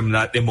 even if I'm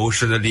not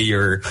emotionally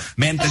or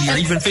mentally or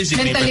even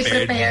physically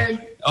prepared.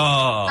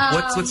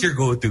 What's your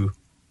go-to?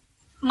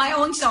 My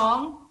own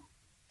song?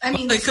 I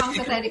mean, the songs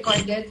that I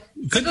recorded.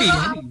 Could be.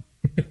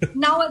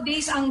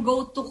 Nowadays, ang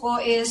go-to ko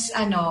is,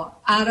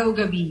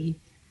 Araw-Gabi.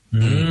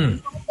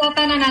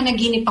 Data na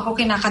nanaginip ako,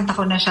 kinakanta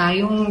ko na siya,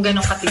 yung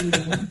ganong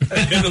katindi.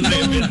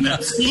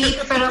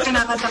 Sleep, pero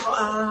kinakanta ko,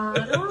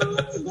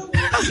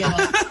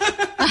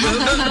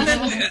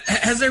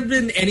 Has there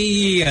been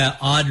any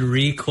odd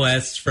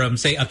requests from,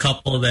 say, a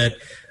couple that's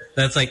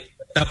like,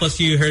 tapos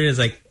you heard is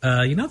like,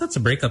 that's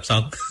a breakup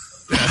song?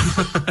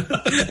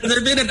 Has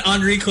there been an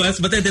on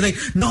request, but then they're like,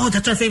 no,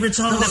 that's our favorite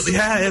song.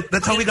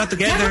 That's how we got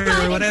together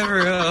or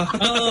whatever.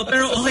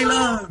 Pero okay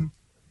lang.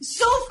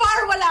 So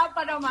far, wala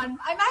pa naman.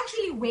 I'm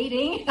actually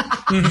waiting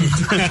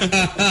for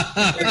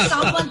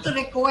someone to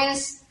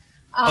request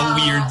a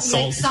weird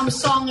song. Like some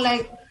song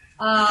like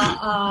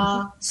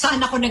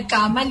Saan Ako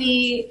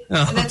Nagkamali.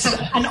 That's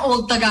an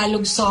old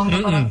Tagalog song.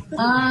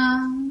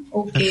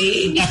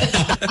 Okay.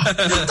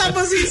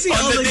 Tapos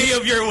on the day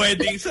of your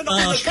wedding, Saan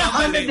Ako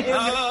Nagkamali.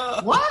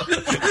 What?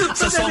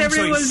 So then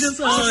everyone's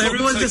just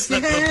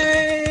like,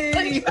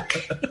 hey!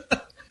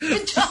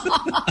 Good job.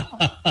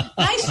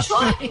 Nice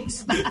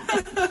choice.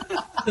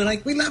 They're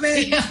like, we love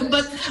it. Yeah,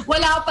 but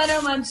wala pa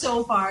naman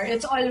so far.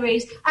 It's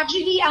always,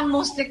 actually, ang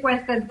most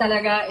requested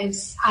talaga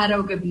is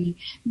Araw Gabi.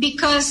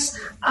 Because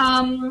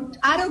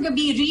Araw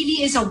Gabi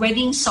really is a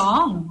wedding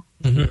song.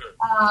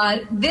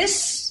 Mm-hmm.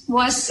 This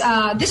was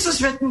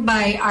written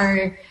by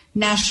our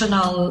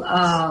national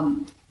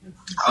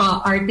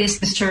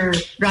artist, Mr.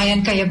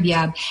 Ryan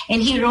Cayabyab,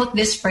 and he wrote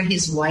this for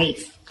his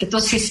wife. It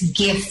was his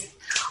gift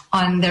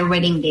on their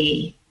wedding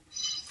day.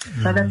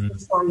 So that's the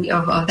story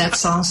of that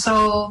song.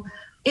 So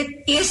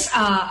it is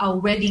a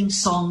wedding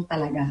song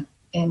talaga.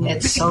 And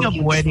it's Speaking of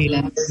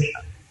wedding,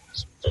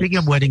 speaking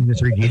of weddings,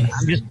 Ms. Regine,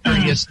 I'm just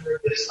curious,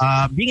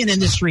 being in the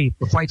industry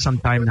for quite some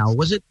time now,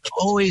 was it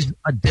always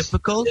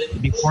difficult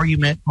before you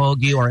met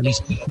Ogie, or at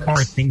least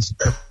before things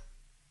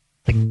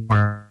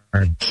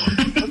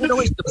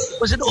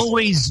was it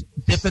always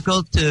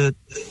difficult to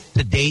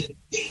date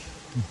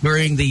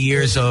during the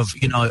years of,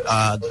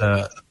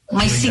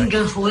 my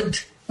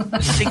singlehood?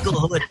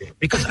 Singlehood,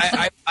 because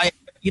I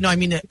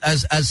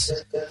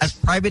as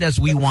private as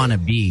we want to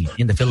be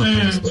in the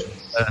Philippines,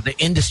 the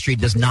industry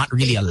does not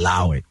really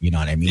allow it. You know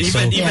what I mean?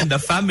 Even the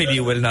family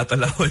will not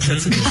allow it.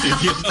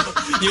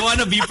 You want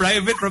to be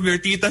private from your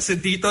titas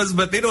and titos,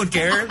 but they don't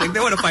care. Like, they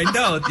want to find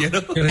out. You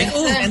know?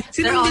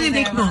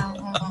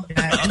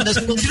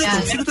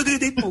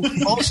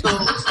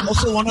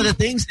 Also, one of the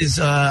things is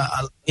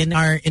in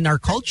our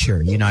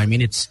culture. You know, I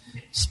mean, it's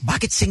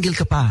bakit single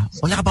ka pa?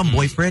 Wala ka bang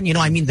boyfriend? You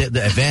know, I mean, the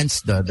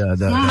events, the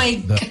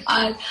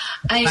God,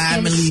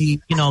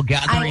 family,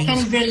 gatherings. I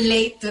can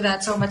relate to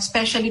that so much,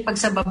 especially pag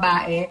sa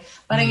babae.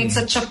 Parang it's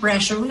such a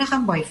pressure. Wala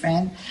kang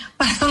boyfriend.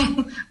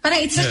 Parang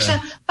it's such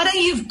a, parang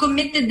you've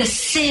committed the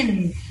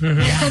sin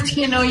that,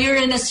 you're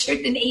in a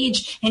certain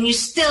age and you're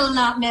still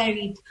not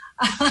married.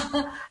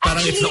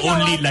 Parang it's the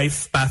only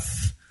life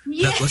path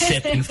that was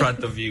set in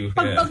front of you.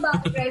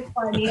 Right,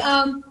 funny.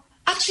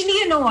 Actually,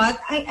 you know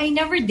what? I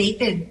never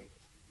dated.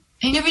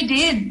 I never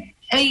did.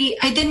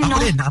 I didn't know.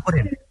 Ako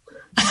rin.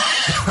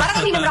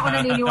 Parang hindi naman ako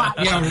naniniwala.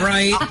 Yeah,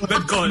 right.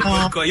 Good call.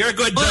 You're a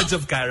good judge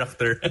of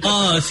character.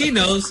 Oh, she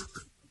knows.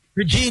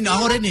 Regine,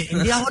 ako rin eh.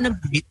 Hindi ako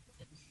nag-date.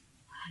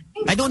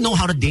 I don't know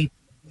how to date.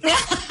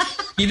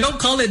 You don't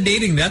call it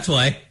dating, that's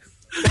why.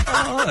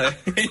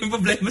 Yung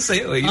problema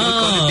sa'yo. You don't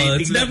call it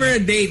dating. It's never a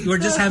date. We're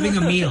just having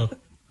a meal.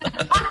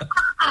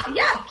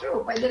 Yeah,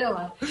 true. Pwede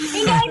naman.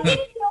 I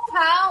didn't know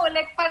how.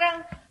 Like,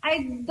 parang,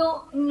 I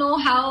don't know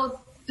how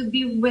to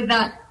be with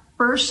that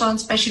person,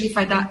 especially if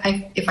I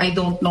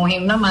don't know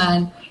him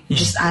naman. You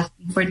just ask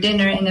me for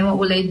dinner, and then what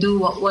will I do?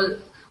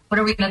 What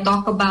are we gonna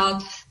talk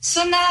about?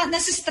 So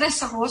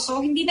nasistress ako,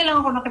 so hindi na lang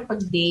ako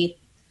nakipag-date.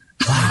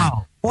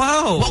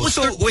 Wow.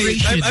 So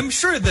wait, I'm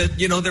sure that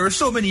there were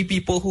so many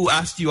people who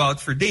asked you out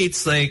for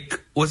dates.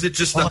 Like, was it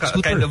just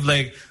kind of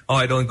like, oh,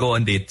 I don't go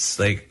on dates?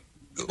 Like,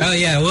 oh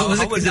yeah,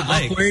 what was it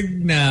like?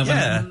 Awkward?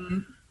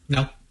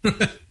 No.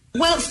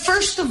 Well,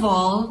 first of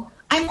all,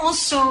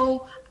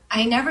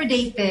 I never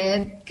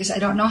dated because I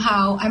don't know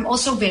how. I'm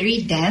also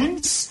very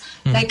dense.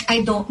 Like,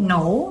 I don't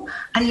know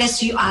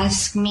unless you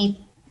ask me.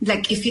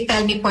 Like, if you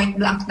tell me point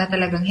blank na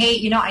talagang,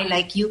 hey, I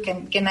like you.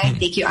 Can I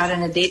take you out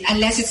on a date?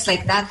 Unless it's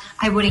like that,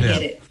 I wouldn't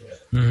get it.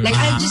 Like,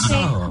 I'll just say,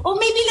 oh,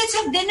 maybe let's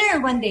have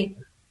dinner one day.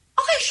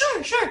 Okay,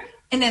 sure.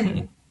 And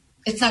then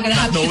it's not gonna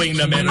happen. Knowing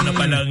na meron na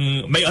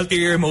palang, may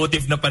ulterior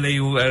motive na pala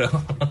yung...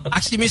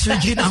 Actually, Miss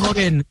Regine, ako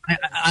rin,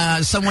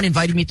 someone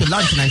invited me to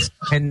lunch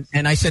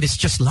and I said, it's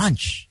just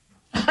lunch.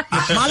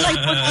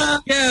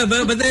 Yeah,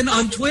 but then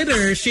on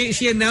Twitter,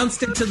 she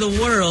announced it to the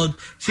world.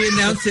 She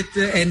announced it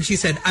and she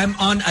said, I'm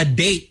on a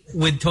date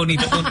with Tony.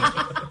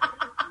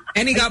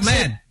 And he got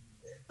mad.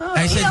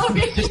 I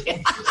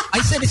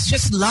said, it's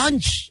just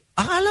lunch.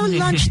 Akala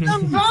lunch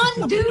lang.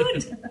 Ron,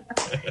 dude.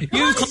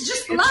 It's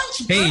just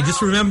lunch, bro. Hey,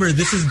 just remember,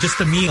 this is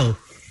just a meal.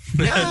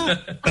 Yeah.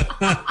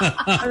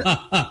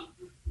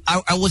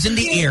 I was in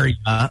the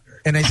area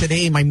and I said,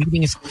 hey, my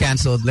meeting is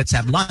canceled. Let's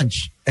have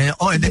lunch. And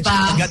then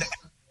she got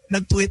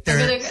on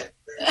Twitter,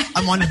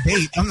 I'm on a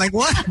date. I'm like,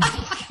 what?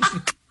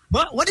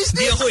 What is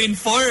this? Hindi ako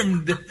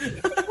informed.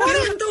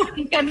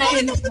 Hindi ka na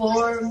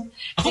informed.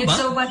 It's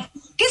so bad.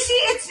 Kasi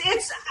it's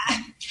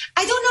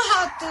I don't know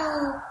how to,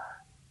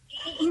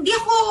 hindi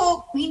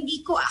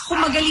ko ako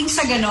magaling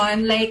sa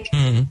ganon. Like,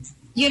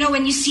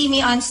 when you see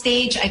me on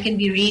stage, I can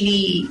be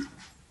really,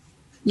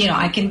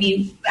 I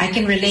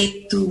can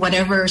relate to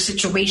whatever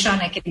situation.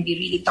 I can be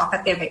really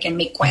talkative. I can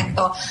make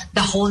cuento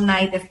the whole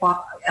night if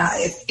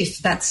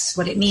that's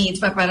what it needs.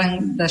 But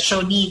parang the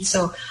show needs.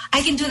 So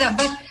I can do that.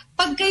 But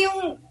pag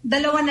kayong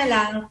dalawa na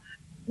lang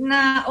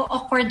na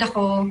awkward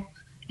ako,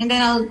 and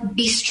then I'll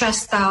be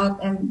stressed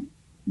out, and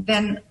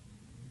then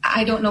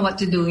I don't know what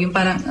to do. Yung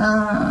parang,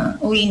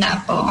 uwi na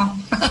ako.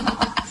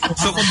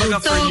 So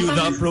kumbaga for you,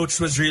 the approach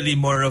was really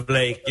more of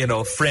like,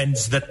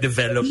 friends that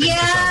develop. Yeah,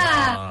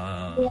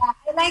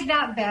 I like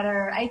that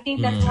better. I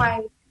think that's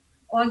why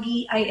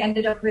I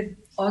ended up with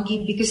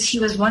Ogie, because he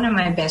was one of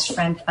my best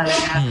friends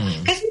talaga.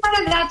 Kasi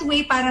parang that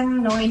way,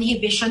 parang no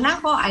inhibition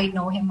ako. I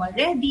know him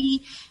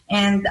already.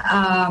 And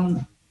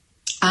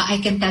I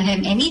can tell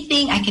him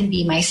anything. I can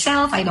be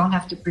myself. I don't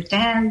have to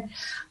pretend.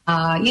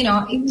 You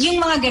know,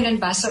 yung mga ganun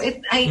ba. So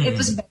it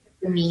was better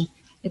for me.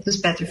 It was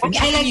better for me.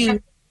 I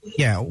like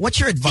what's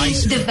your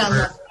advice?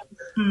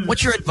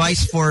 What's your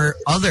advice for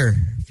other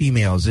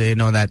females, you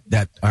know,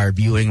 that are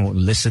viewing,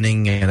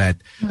 listening, and that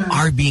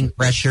are being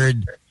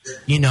pressured,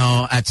 you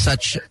know, at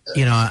such,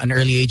 you know, an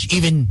early age,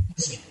 even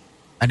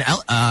an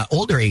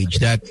older age,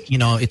 that, you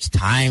know, it's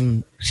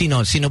time.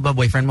 Sino ba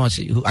boyfriend mo?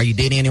 Are you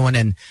dating anyone?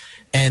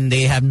 And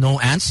they have no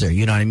answer.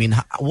 You know what I mean?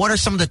 What are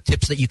some of the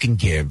tips that you can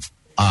give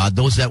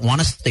those that want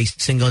to stay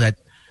single, that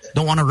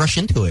don't want to rush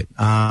into it?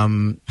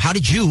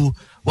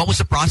 What was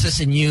the process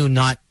in you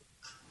not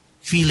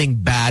feeling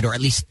bad, or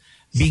at least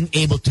being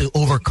able to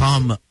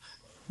overcome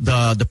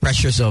the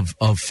pressures of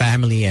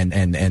family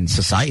and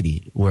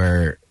society,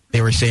 where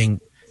they were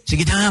saying,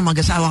 sige na,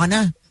 mag-asawa ka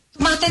na.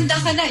 Matanda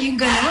ka na, yung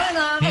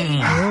gano'n.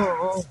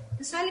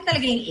 Kasali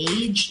talaga yung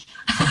age.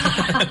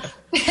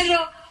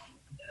 Pero,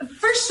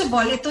 first of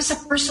all, it was a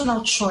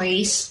personal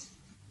choice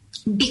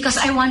because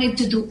I wanted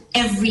to do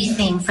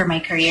everything for my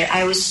career.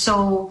 I was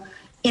so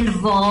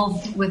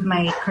involved with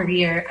my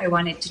career. I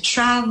wanted to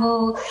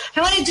travel.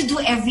 I wanted to do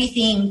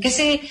everything.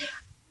 Kasi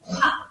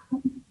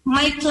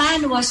my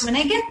plan was, when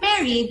I get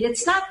married,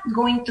 it's not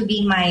going to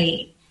be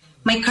my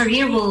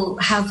career will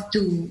have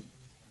to,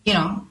 you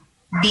know,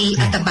 be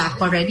at the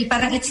back already.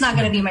 Parang it's not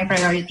going to be my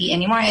priority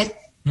anymore.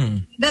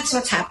 That's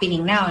what's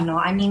happening now. No,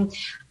 I mean,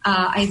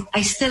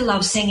 I still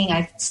love singing.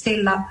 I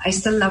still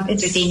love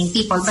entertaining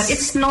people, but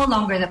it's no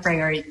longer the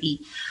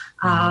priority.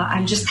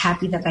 I'm just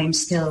happy that I'm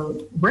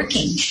still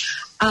working.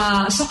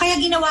 So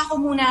kaya ginawa ko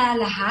muna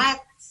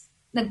lahat.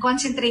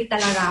 Nag-concentrate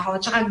talaga ako.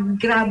 Tsaka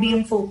grabe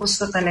yung focus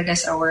ko talaga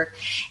sa work.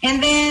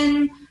 And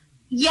then,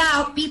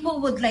 yeah,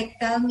 people would like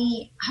tell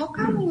me, how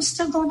come you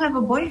still don't have a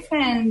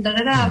boyfriend? Da,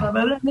 da, da, blah,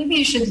 blah, blah. Maybe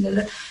you should. Da,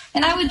 da.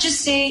 And I would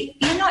just say,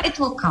 you know, it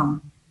will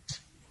come.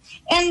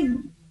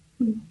 And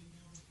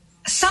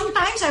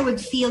sometimes I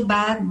would feel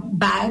bad.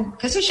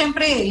 Kasi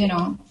syempre, you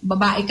know,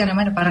 babae ka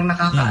naman, parang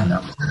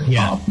nakakaano.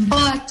 Yeah.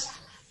 But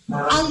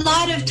a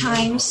lot of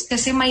times,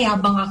 kasi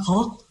mayabang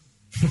ako,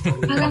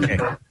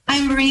 parang,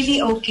 I'm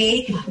really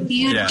okay.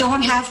 You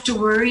don't have to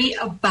worry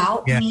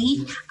about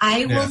me.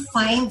 I will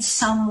find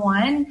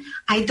someone.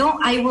 I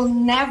will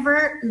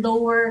never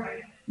lower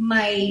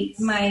my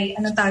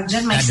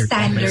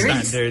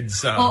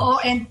standards. Oo,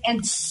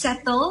 and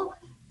settle.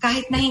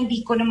 Kahit na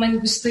hindi ko naman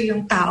gusto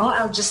yung tao,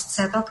 I'll just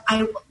settle.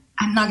 I'm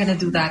not gonna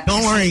do that.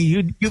 Don't worry,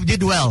 you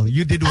did well.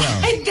 You did well.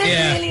 I did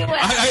really well.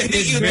 I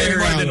think you did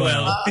more than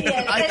well.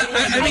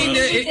 I mean,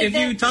 if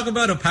you talk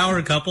about a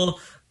power couple,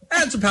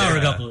 that's a power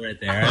couple right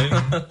there.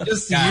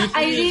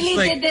 I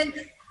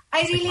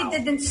really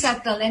didn't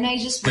settle, and I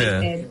just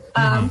waited.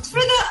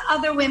 For the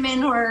other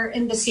women who are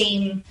in the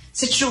same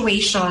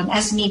situation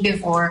as me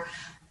before,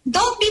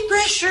 don't be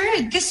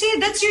pressured. Kasi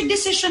that's your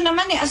decision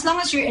naman eh. As long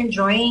as you're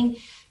enjoying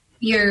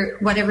your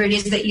whatever it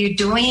is that you're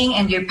doing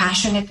and you're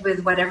passionate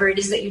with whatever it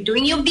is that you're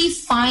doing, you'll be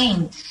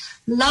fine.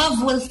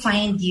 Love will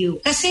find you.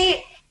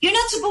 Kasi you're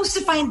not supposed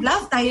to find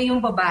love. Tayo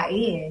yung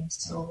babae eh.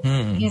 So,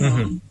 you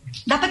know,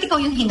 dapat ikaw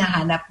yung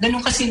hinahanap.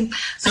 Ganun kasi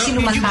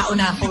naman tao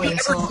na ako eh.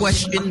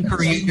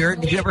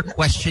 Did you ever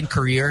question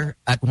career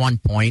at one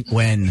point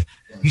when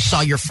you saw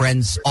your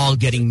friends all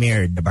getting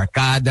married? The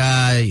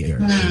barkada,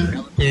 your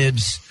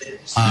relatives.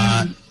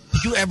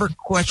 Did you ever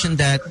question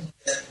that?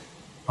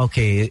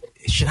 Okay,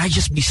 should I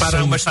just be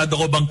parang masyado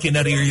ko bang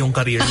kinareer yung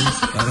career?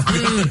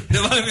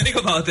 Diba? I think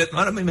about it.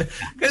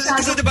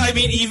 Kasi diba, I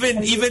mean,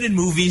 even in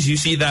movies, you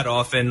see that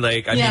often.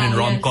 Like, I mean, in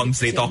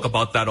rom-coms, they talk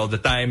about that all the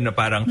time. Na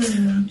parang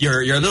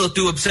you're a little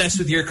too obsessed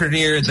with your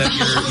career that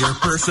your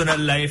personal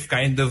life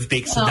kind of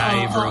takes a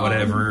dive or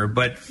whatever.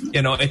 But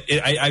you know,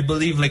 I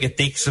believe like it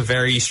takes a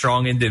very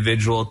strong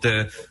individual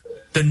to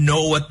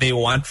know what they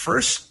want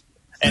first.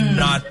 And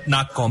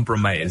not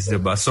compromise,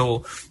 diba?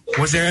 So,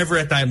 was there ever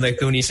a time, like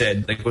Tony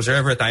said, like was there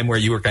ever a time where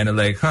you were kind of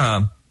like,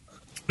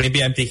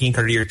 maybe I'm taking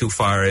career too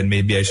far and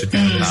maybe I should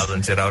kind of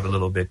balance it out a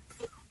little bit?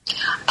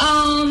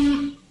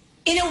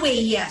 In a way,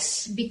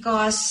 yes.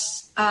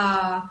 Because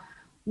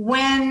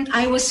when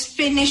I was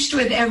finished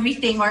with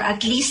everything, or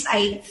at least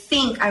I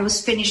think I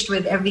was finished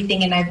with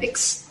everything, and I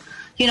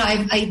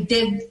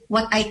did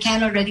what I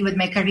can already with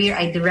my career.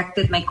 I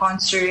directed my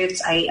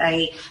concerts.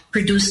 I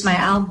produced my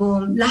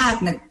album.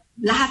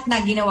 Lahat na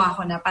ginawa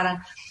ko na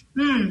parang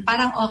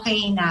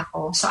okay na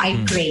ako. So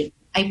I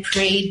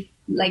prayed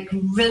like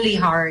really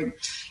hard.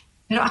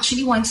 Pero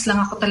actually once lang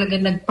ako talaga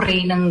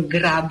nagpray ng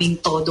grabing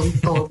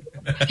todong-todo.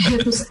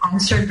 It was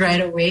answered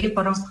right away.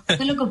 Parang,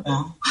 talaga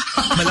ba?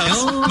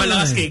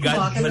 Malakas kay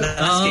God.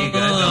 Malakas kay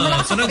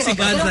God. So si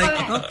God's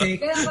like,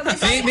 okay.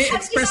 May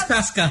express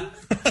pass ka.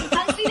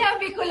 Ang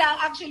sinabi ko lang,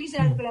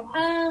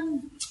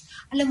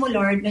 alam mo,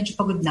 Lord, medyo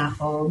pagod na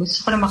ako.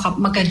 Gusto ko na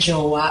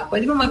magka-jowa.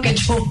 Pwede mo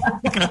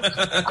magka-jowa?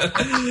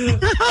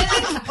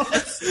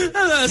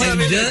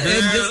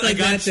 and just like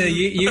that,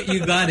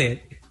 you got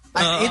it.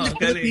 In the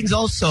Philippines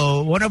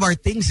also, one of our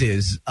things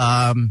is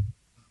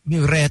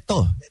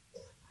reto.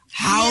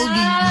 How do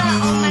you...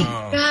 Oh my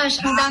gosh,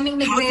 ang daming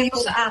nagreto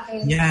sa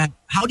akin. Yeah.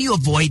 How do you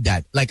avoid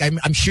that? Like,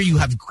 I'm sure you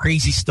have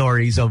crazy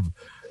stories of,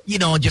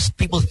 just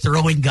people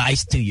throwing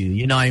guys to you.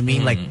 You know what I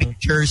mean? Like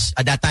pictures.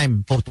 At that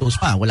time, photos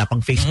pa. Wala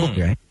pang Facebook,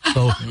 right?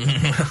 So,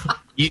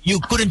 you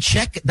couldn't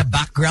check the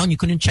background. You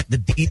couldn't check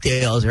the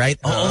details, right?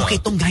 Oh, okay,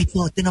 tong guy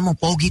to. Tinan mo,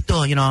 pogi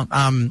to.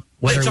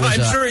 Whether Tsaka it was,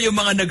 I'm sure yung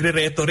mga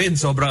nagre-reto rin,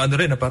 sobrang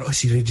na parang,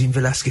 si Regine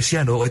Velasquez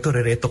yan, ito,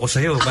 re-reto ko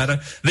sa'yo. Parang,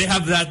 they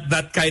have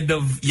that kind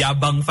of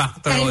yabang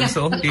factor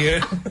also.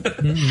 Yeah.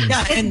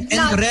 Yeah, and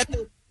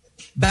reto,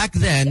 back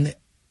then,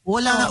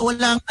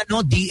 walang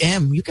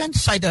DM. You can't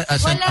send a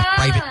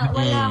private.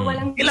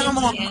 Walang kailangan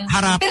mo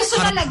harap.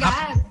 Personal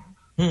agad.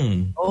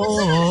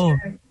 Oh.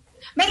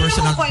 Meron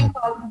akong kwento.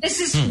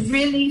 This is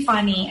really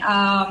funny.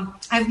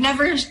 I've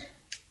never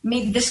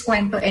made this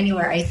kwento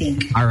anywhere, I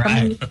think. All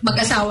right.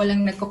 Mag-asawa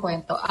lang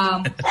nagkukwento.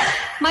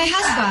 My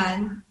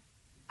husband,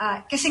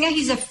 kasi nga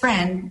he's a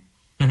friend,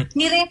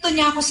 nireto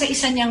niya ako sa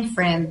isa niyang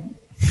friend.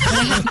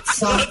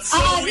 So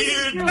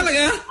weird.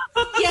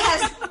 Yes.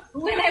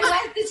 When I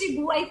went to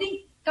Cebu, I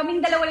think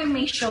kaming dalawa yung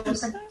may show.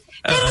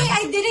 Pero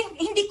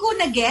hindi ko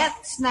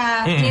na-gets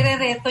na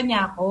nirereto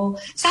niya ako.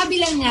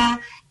 Sabi lang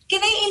niya, can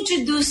I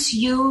introduce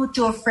you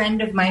to a friend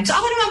of mine? So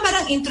ako naman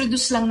parang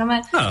introduce lang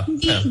naman.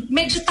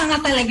 Medyo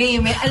tanga talaga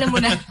yun. Alam mo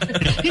na,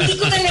 hindi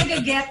ko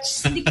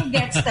gets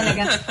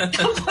talaga.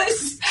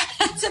 Tapos,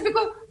 sabi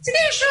ko, sige,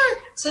 sure.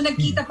 So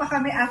nagkita pa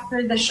kami after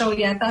the show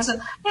yata. So,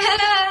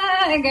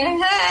 ganun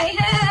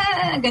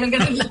lang.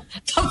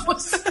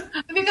 Tapos,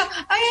 sabi ko,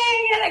 I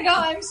gotta go.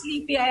 I'm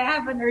sleepy. I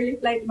have an early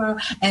flight tomorrow.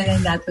 And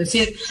then that was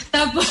it.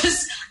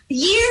 Tapos,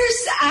 years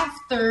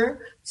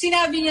after,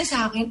 sinabi niya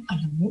sa akin,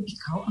 alam mo,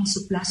 ikaw ang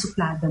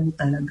supla-suplada mo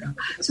talaga.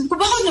 Sabi ko,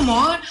 baka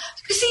naman?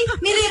 Kasi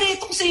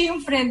nirereto ko sa'yo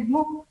yung friend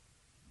mo.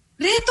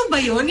 Reto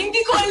ba yun?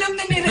 Hindi ko alam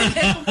na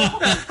nirereto ko.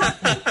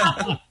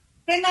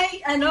 Can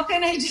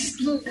I just,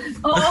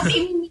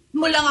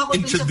 mo lang ako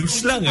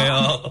introduce lang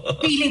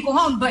Feeling ko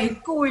ang bait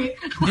ko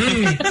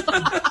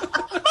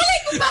Malay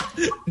ko ba?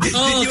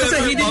 Did you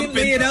ever he didn't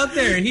lay it out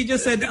there. He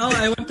just said,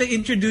 I want to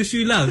introduce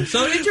you lang.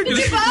 So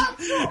introduce you.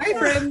 Hi,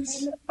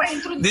 friends.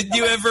 Did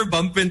you ever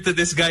bump into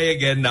this guy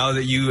again now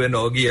that you and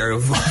Ogie are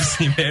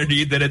obviously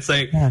married? That it's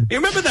like, you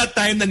remember that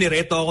time na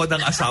nireto ako ng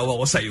asawa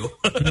ko sa'yo?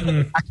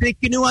 Actually,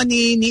 kinuha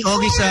ni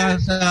Ogie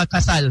sa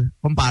kasal,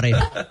 kumpare.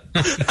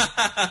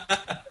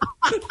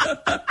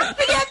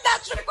 Kaya I'm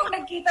not sure kung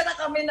nagkita na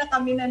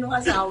kami na nung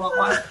asawa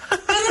ko.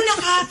 Pero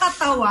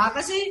nakakatawa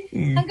kasi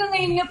hanggang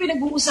ngayon nga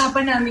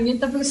pinag-uusapan namin yun.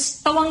 Tapos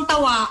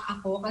tawang-tawa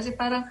ako kasi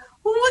parang,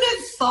 who would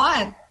have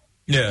thought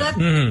that,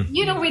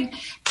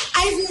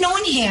 I've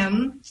known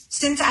him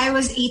since I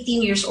was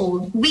 18 years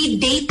old.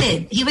 We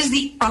dated. He was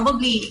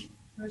probably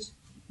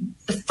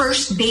the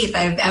first date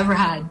I've ever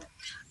had.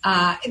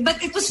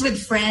 But it was with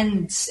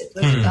friends. It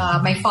was,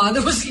 my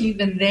father was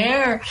even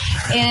there.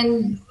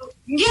 And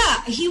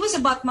yeah, he was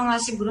about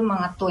siguro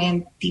mga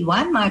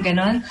 21, mga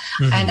ganon.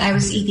 And I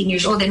was 18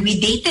 years old and we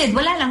dated.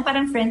 Wala lang,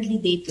 parang friendly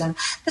date lang.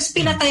 Tapos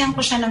pinatayan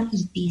ko siya ng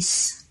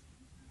ipis.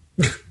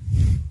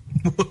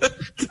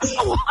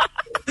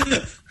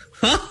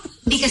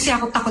 Hindi kasi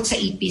ako takot sa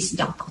ipis.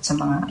 Hindi ako takot sa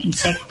mga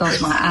insektos,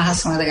 mga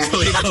ahas, mga daga.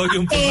 So ikaw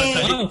yung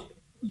pumatay.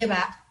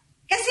 Diba?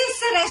 Kasi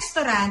sa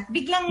restaurant,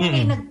 biglang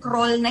may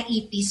nag-crawl na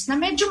ipis na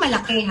medyo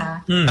malaki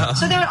ha.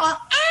 So they were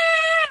all,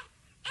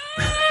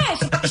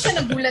 So tapos siya,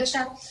 nagulat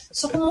siya.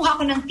 So kumuha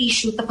ko ng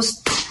tissue,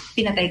 tapos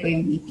pinatay ko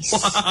yung ipis.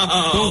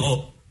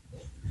 Wow!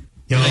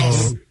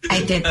 I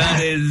did that.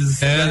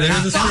 There's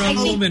a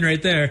strong woman right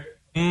there.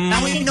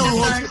 Now we know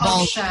who holds the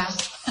balls.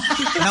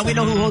 Now we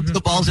know who holds the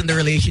balls in the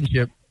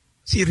relationship.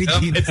 Si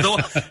Regine.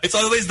 It's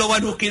always the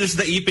one who kills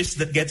the ipis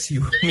that gets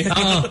you.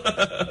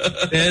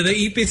 The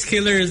ipis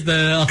killer is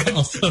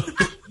also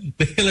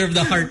the killer of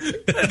the heart.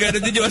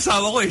 Ganun din yung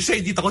asawa ko Siya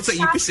hindi takot sa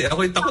ipis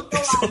Ako yung takot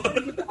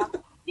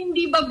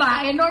Hindi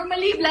babae.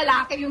 Normally,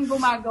 lalaki yung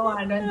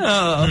gumagawa nun.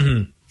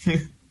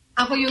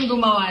 Ako yung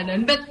gumawa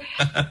nun. But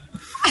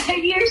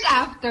years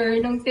after,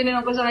 nung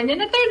tinanong ko sa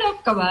kanya, na-turn off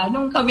ka ba?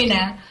 Nung kami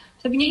na,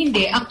 sabi niya,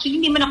 hindi. Actually,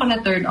 hindi man ako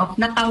na-turn off.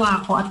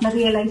 Natawa ko at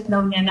na-realize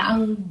daw niya na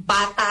ang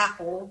bata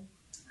ko,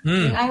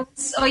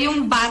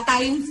 yung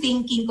bata, yung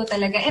thinking ko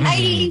talaga. And I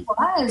really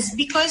was.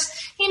 Because,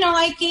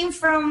 I came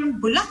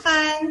from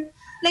Bulacan,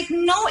 like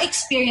no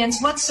experience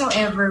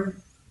whatsoever.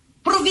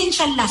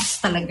 Provincial last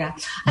talaga.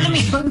 Alam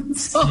mo yun?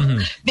 So,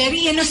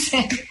 very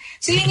innocent.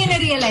 So, yun yung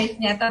na-realize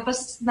niya.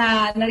 Tapos,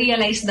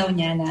 na-realize daw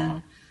niya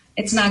na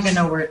it's not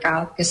gonna work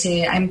out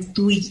kasi I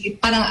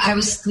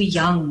was too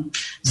young.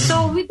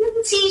 So, we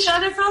didn't see each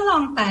other for a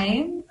long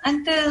time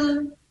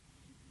until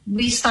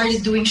we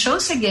started doing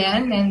shows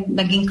again and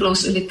naging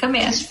close ulit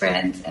kami as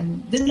friends.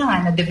 And dun na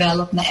nga,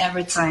 na-develop na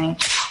every time.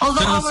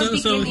 Although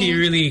so he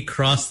really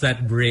crossed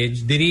that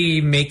bridge. Did he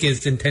make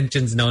his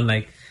intentions known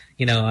like,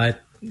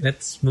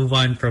 let's move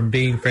on from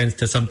being friends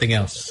to something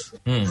else?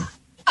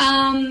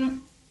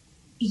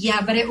 Yeah,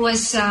 but it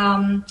was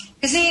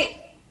kasi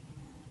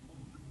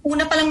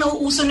una pa lang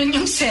nauuso nun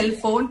yung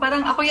cellphone.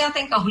 Parang ako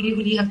yata yung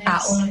kahuli-hulihang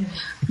taong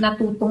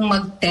natutong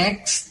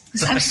mag-text.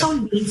 Because I'm so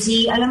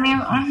lazy. Alam mo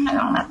yung,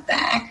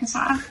 na-text.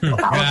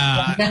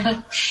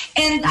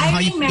 And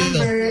I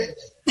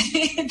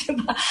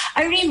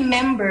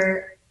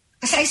remember,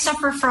 kasi I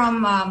suffer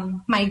from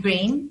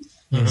migraine.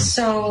 Mm-hmm.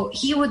 So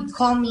he would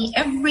call me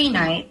every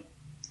night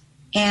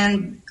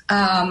and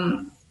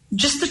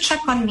just to check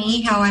on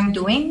me, how I'm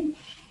doing.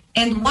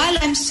 And while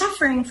I'm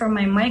suffering from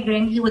my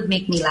migraine, he would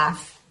make me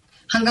laugh.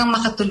 Hanggang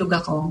makatulog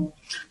ako.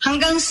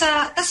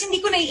 Kasi hindi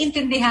ko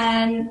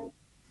naiintindihan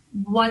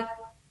what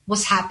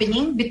was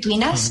happening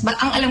between us. But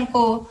ang alam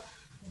ko,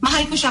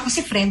 mahal ko siya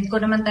kasi friend ko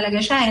naman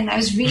talaga siya. And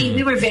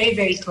we were very,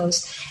 very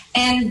close.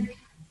 And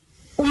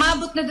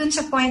umabot na dun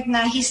sa point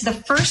na he's the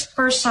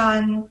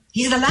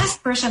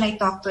last person I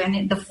talked to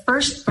and the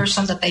first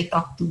person that I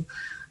talked to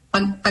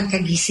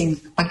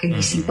pagkagising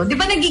ko. Di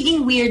ba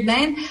nagiging weird na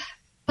yun?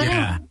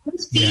 Parang I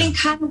was feeling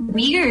kind of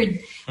weird.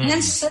 And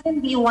then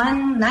suddenly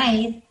one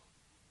night,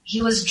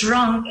 he was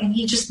drunk and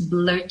he just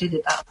blurted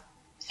it out.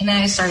 And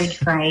I started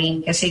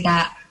crying kasi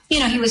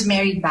he was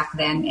married back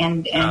then.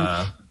 And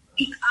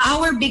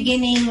our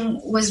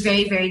beginning was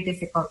very, very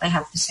difficult, I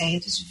have to say.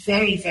 It was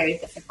very, very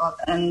difficult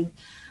and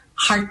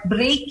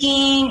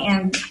heartbreaking.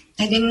 And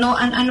I didn't know,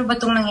 ano ba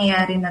itong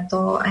nangyayari na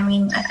to? I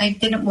mean, I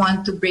didn't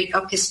want to break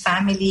up his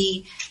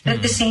family.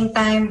 At the same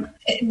time,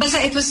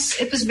 it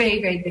was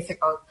very, very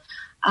difficult.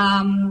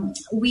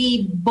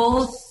 We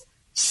both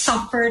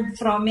suffered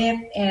from it,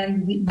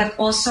 but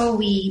also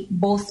we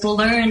both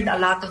learned a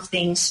lot of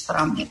things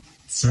from it.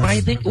 So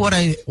I think what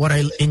I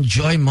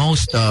enjoy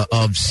most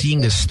of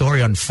seeing this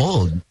story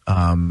unfold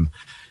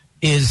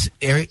is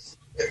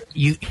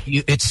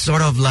it's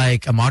sort of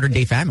like a modern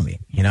day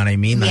family. You know what I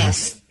mean?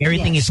 Yes.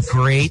 Everything is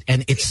great,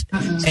 and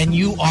and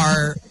you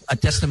are a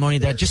testimony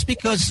that just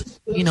because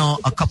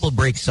a couple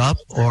breaks up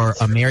or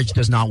a marriage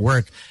does not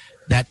work,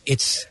 that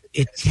it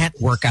can't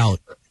work out.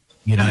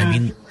 You know what I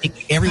mean?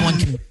 Everyone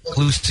can be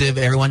inclusive.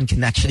 Everyone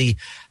can actually.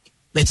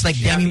 It's like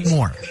Demi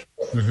Moore.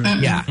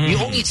 Mm-hmm. Yeah, you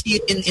only see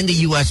it in the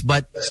U.S.,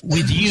 but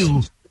with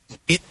you,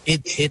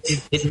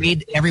 it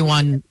made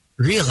everyone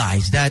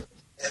realize that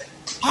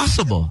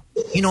possible.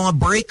 A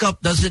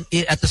breakup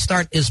at the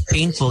start is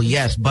painful,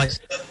 yes, but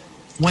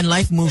when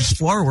life moves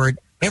forward,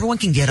 everyone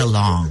can get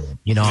along.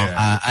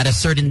 At a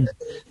certain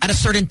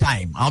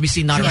time.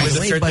 Obviously, not right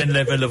away, with a certain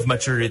level of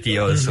maturity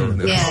also.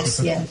 Yes.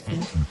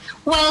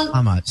 Well,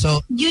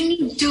 so you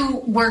need to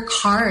work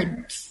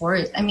hard for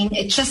it. I mean,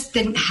 it just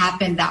didn't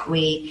happen that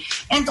way.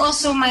 And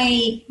also,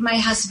 my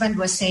husband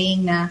was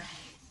saying that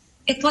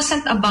it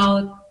wasn't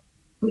about,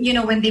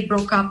 when they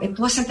broke up, it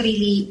wasn't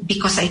really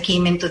because I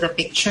came into the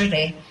picture.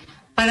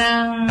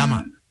 Parang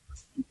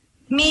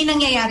may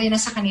nangyayari na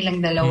sa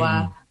kanilang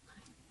dalawa.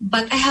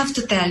 But I have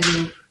to tell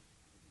you,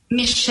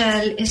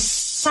 Michelle is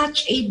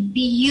such a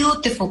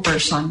beautiful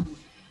person.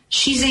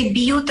 She's a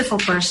beautiful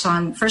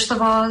person. First of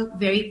all,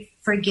 very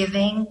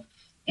forgiving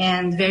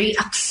and very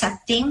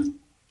accepting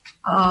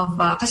of...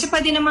 kasi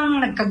pwede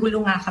namang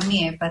nagkagulo nga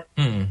kami but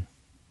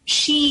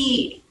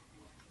she...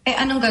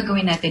 anong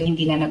gagawin natin?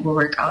 Hindi na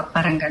nag-work out.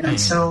 Parang ganun.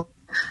 So,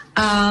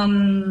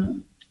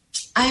 I'm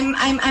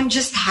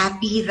just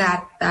happy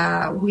that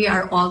we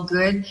are all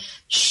good.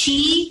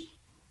 She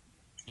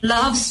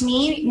loves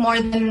me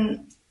more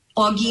than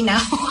Augie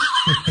now.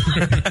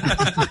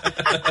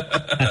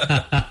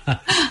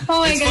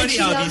 Oh my God! It's funny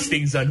how these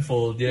things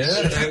unfold. Yeah.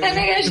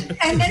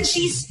 And then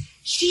she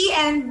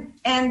and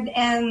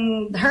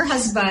her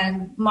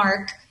husband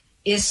Mark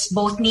is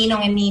both Ninong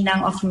and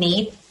Ninang of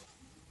Nate.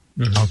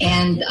 Okay.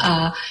 And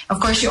of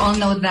course, you all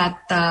know that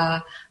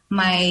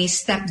my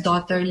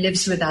stepdaughter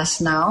lives with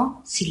us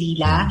now, si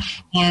Lila,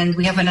 and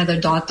we have another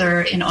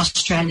daughter in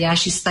Australia.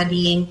 She's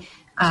studying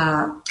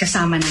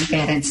kasama ng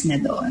parents na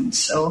doon.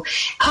 So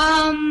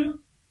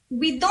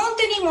we don't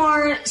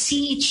anymore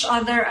see each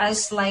other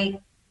as like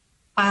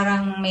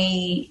parang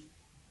may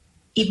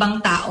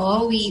ibang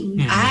tao.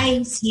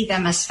 I see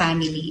them as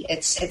family.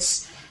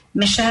 It's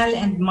Michelle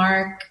and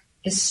Mark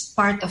is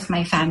part of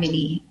my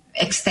family,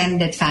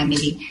 extended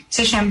family.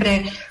 So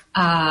syempre,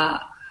 ang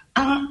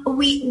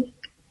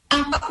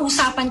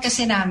pag-usapan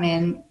kasi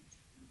namin,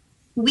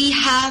 we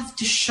have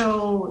to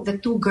show the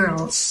two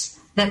girls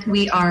that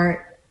we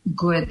are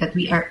good, that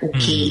we are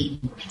okay,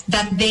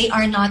 that they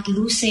are not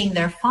losing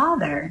their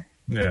father.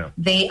 Yeah.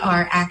 They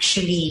are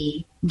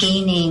actually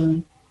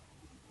gaining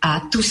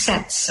two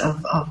sets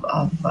of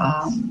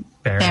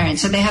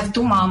parents. So they have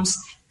two moms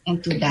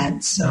and two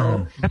dads.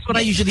 So that's what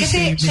I usually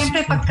say.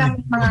 Siyempre pagka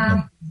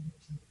mga...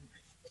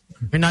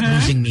 You're not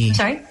losing me.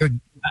 Sorry?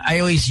 I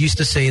always used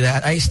to say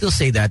that. I still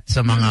say that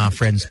to mga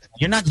friends.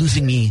 You're not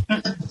losing me.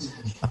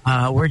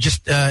 We're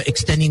just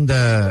extending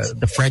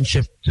the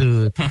friendship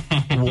to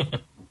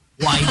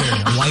wider.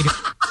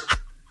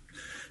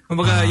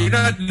 You're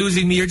not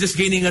losing me. You're just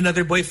gaining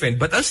another boyfriend.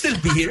 But I'll still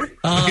be here.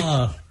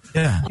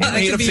 Yeah.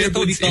 That's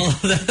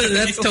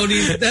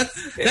Tony's.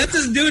 That's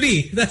his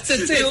duty. That's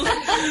it too.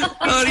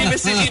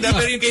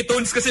 Pero yung kay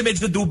Tones kasi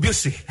medyo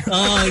dubious eh.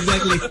 Oh,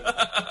 exactly.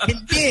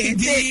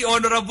 Hindi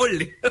honorable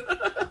eh.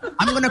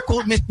 I'm going to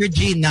quote Mr.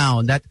 G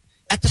now that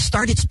at the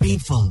start it's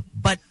painful,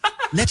 but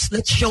let's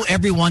show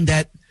everyone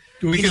that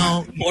we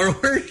can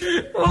forward.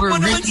 Huwag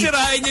mo naman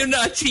sirain yung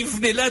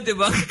na-achieve nila, di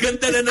ba?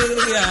 Ganda na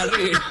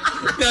nangyari.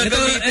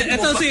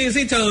 Ito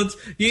si Toads.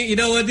 You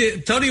know what?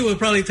 Tony would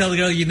probably tell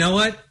the girl, you know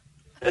what?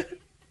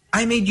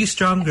 I made you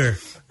stronger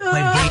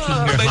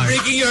by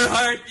breaking your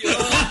heart.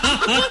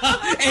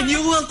 And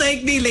you will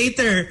thank me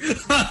later.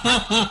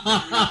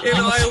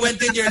 I went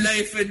in your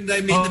life and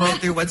I made the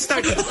better one.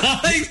 Start.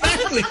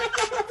 Exactly.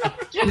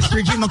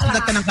 Mr. G,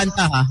 magsulat ka ng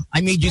kanta, ha?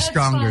 I made you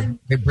stronger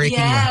by breaking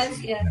your heart.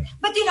 Yes.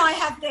 But, I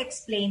have to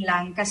explain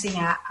lang kasi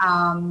nga,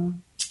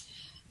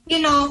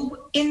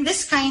 in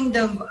this kind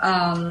of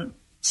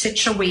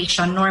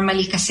situation,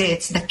 normally kasi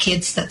it's the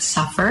kids that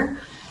suffer.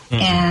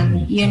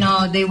 And,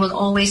 they will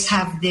always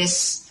have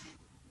this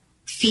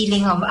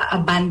feeling of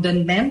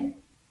abandonment.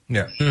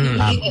 Yeah.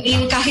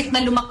 Kahit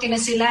na lumaki na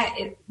sila,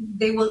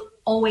 they will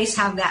always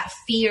have that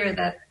fear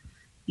that,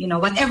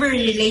 whatever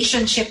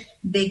relationship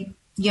they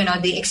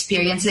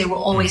experience, they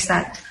will always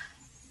that,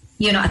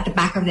 at the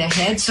back of their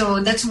head.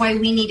 So that's why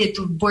we needed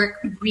to work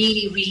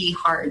really, really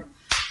hard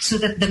so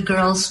that the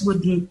girls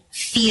wouldn't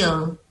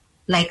feel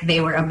like they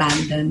were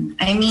abandoned.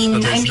 I mean, so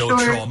there's I'm no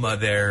sure trauma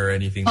there or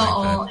anything like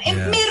that. And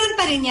meron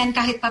pa rin yan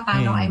kahit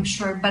papano, I'm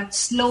sure. But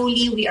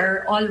slowly, we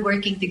are all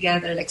working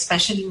together, like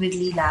especially with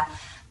Lila.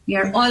 We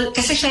are all,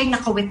 kasi siya yung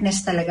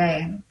naka-witness talaga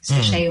eh.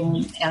 Kasi siya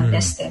yung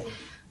eldest eh.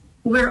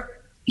 We're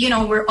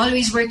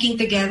always working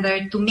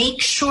together to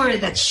make sure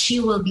that she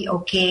will be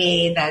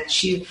okay, that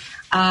she,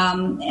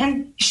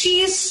 and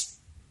she's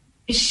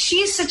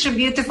such a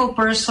beautiful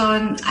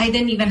person. I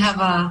didn't even have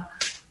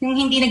yung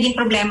hindi naging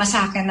problema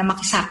sa akin na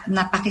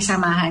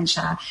pakisamahan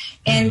siya.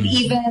 And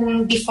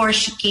even before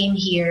she came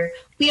here,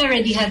 we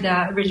already had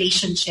a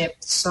relationship.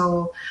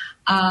 So,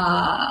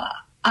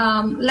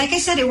 like I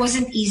said, it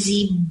wasn't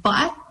easy,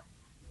 but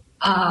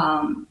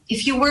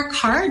if you work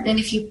hard and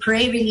if you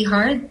pray really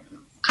hard,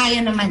 kaya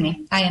naman eh.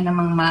 Kaya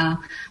namang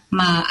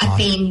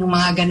ma-attain yung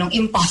mga ganong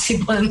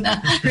impossible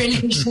na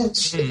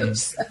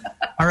relationships.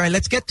 All right,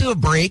 let's get to a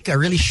break, a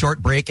really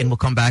short break, and we'll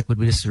come back with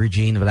Ms.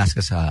 Regine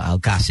Velasquez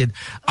Alcacid.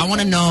 I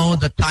want to know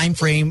the time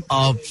frame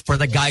for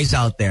the guys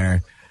out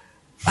there.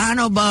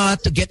 Paano ba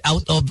to get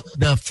out of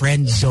the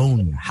friend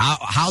zone?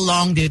 How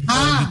long did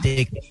you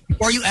take?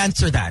 Before you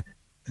answer that,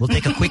 we'll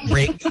take a quick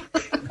break.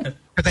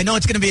 Because I know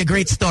it's going to be a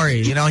great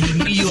story. He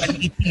knew you at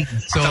 18.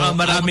 So,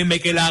 maraming may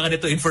kailangan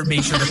ito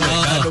information.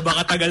 Gaano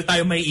ba katagal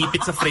tayo may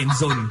ipit sa friend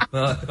zone?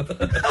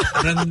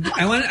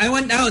 I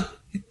want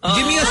out.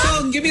 Give me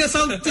a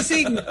song to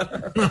sing. To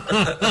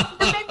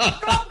make me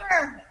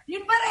stronger.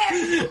 Yun pa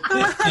rin.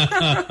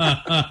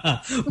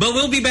 But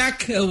we'll be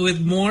back with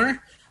more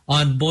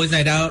on Boys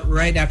Night Out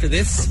right after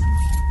this.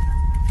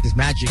 It's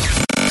magic.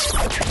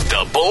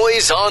 The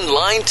Boys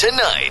Online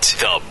Tonight.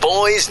 The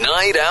Boys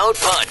Night Out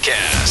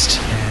Podcast.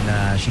 And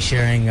she's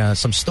sharing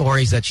some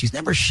stories that she's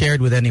never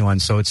shared with anyone.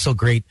 So it's so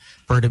great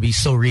for her to be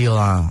so real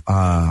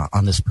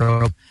on this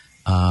program.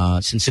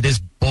 Since it is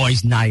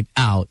Boys Night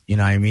Out, we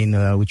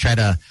try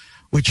to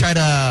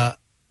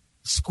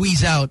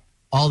squeeze out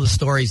all the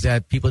stories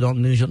that people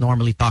don't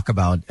normally talk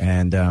about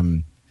and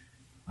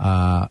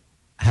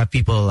have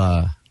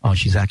people.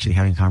 She's actually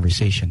having a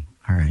conversation.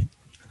 All right.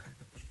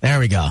 There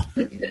we go.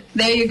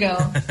 There you go.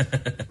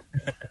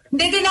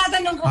 Hindi,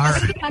 tinatanong ko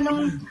kasi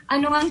anong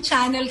ang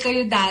channel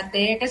kayo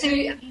dati?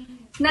 Kasi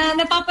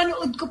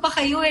napapanood ko pa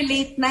kayo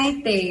late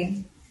night eh.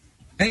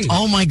 Hey.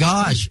 Oh my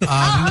gosh. We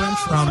went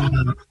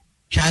from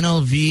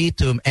Channel V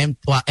to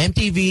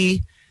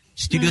MTV,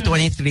 Studio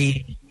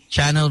 23,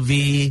 Channel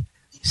V,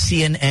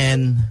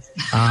 CNN.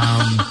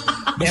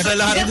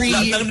 Lahat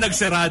ng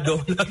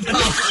nagsarado.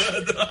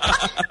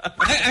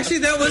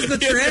 Actually, that was the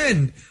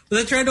trend.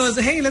 The trend was,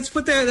 hey, let's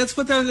give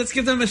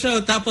them a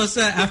show. Tapos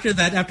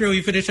after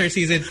we finish our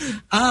season,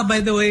 by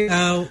the way,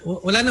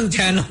 wala nang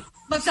channel.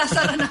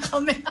 Magsasara na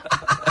kami.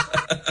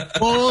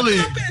 Holy.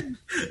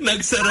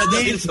 Nagsara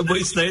dahil sa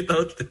Boys Night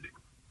Out.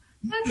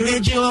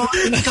 Medyo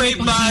may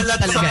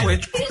balat sa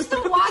kwet. I used to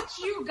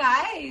watch you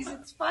guys.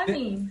 It's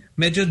funny.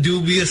 Medyo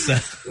dubious.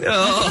 There's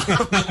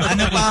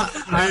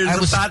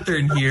a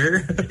pattern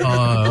here.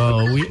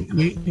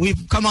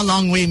 We've come a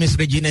long way, Miss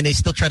Regina, and they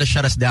still try to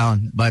shut us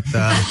down. But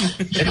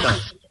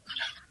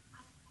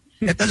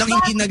ito lang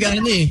yung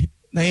ginagano eh.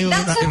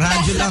 That's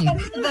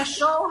the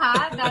show,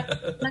 that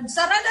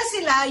nagsara na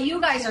sila,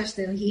 you guys are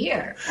still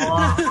here.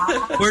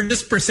 Oh. We're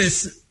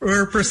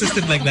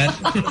persistent like that.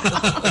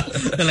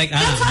 They're like,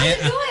 that's how you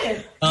do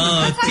it.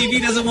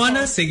 TV doesn't want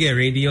us? Sige,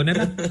 radio na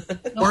lang.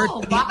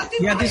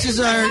 This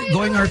is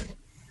going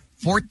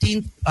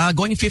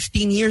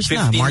 15 years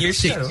now. March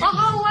 6th.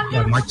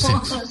 March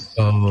 6th.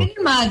 So, can you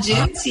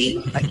imagine?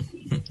 See?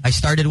 I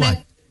started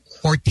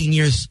 14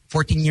 years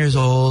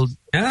old.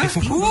 Yeah.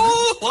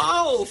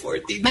 Wow,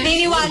 14 years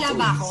Maniniwala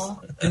ba ako?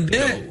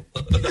 Hindi.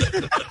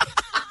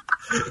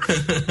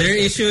 They're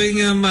issuing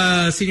him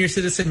a senior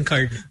citizen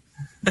card.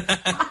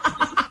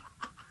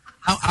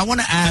 I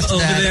want to ask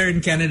over there in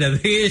Canada.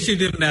 They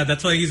issued him now.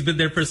 That's why he's been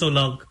there for so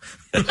long.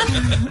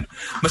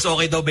 Mas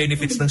okay daw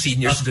benefits ng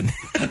seniors dun.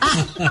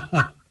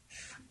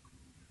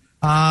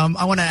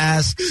 I want to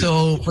ask,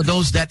 so for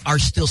those that are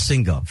still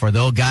single, for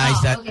those guys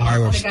that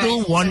are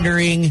still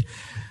wondering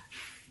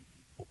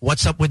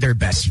what's up with their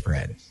best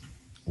friend.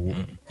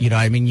 You know,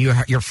 I mean,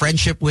 your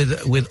friendship with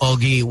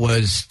Ogie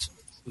was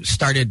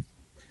started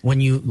when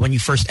you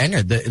first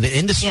entered the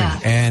industry,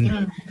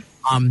 and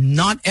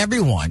not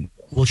everyone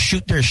will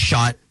shoot their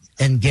shot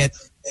and get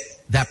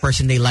that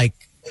person they like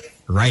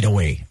right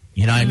away.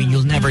 You know, I mean,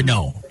 you'll never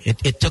know.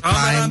 It took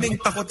time. Maraming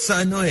takot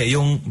sa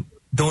yung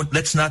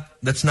let's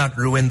not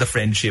ruin the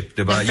friendship,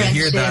 diba?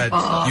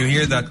 You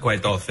hear that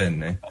quite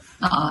often. Eh?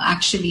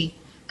 Actually,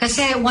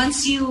 kasi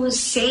once you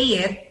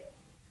say it,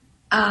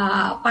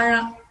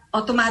 parang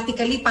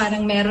automatically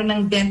parang meron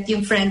ng dent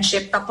yung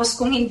friendship. Tapos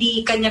kung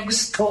hindi kanya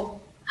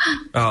gusto,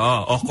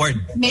 awkward.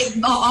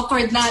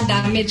 Awkward na,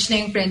 damage na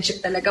yung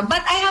friendship talaga.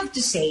 But I have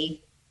to say,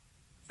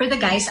 for the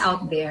guys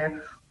out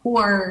there who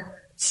are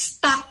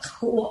stuck,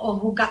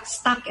 who got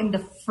stuck in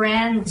the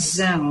friend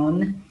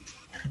zone,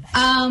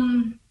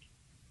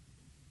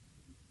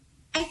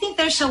 I think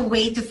there's a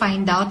way to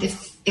find out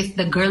if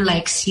the girl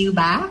likes you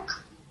back.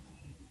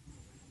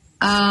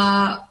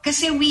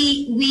 Kasi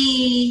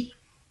we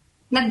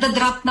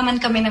nagda-drop naman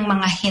kami ng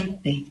mga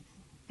hint eh.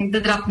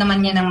 Nagda-drop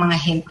naman yan ng mga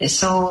hint eh.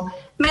 So,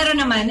 meron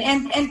naman.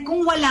 And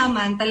kung wala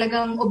man,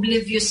 talagang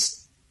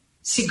oblivious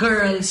si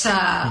girl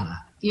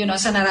sa,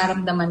 sa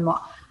nararamdaman mo.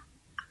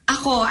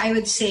 Ako, I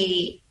would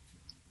say,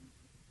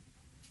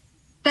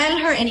 tell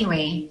her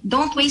anyway.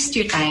 Don't waste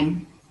your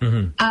time.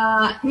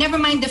 Never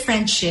mind the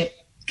friendship.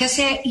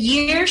 Kasi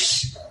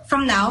years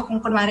from now, kung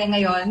kunwari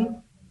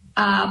ngayon,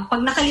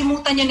 pag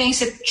nakalimutan nyo na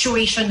yung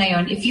situation na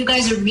yun, if you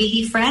guys are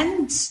really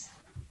friends,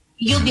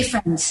 you'll be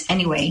friends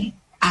anyway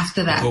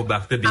after that. Go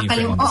back to being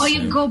friends.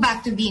 You go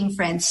back to being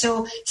friends.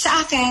 So,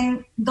 sa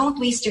akin, don't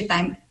waste your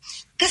time.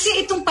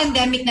 Kasi itong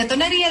pandemic na to,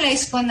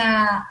 na-realize ko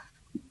na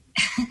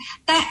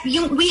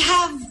we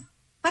have,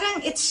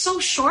 parang it's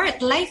so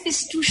short. Life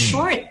is too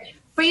short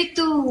for you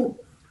to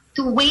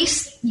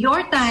waste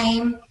your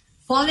time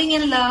falling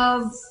in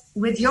love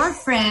with your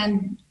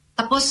friend,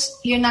 tapos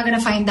you're not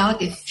gonna find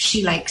out if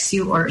she likes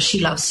you or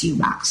she loves you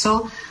back.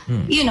 So,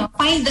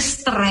 find the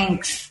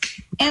strength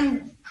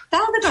and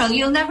tell the girl,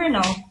 you'll never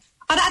know.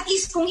 Para at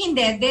least kung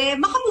hindi,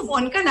 maka-move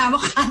on ka na,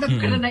 makahanap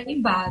ka na ng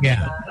iba.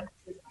 Yeah. Diba?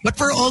 But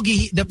for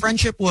Ogie, the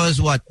friendship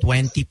was what,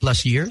 20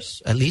 plus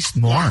years? At least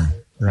more,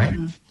 right?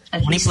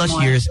 20 plus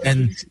more. Years.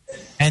 And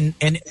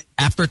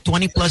after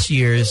 20 plus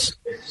years,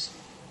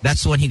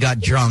 that's when he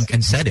got drunk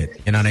and said it.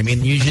 You know what I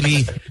mean?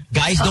 Usually,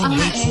 guys don't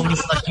wait 20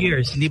 plus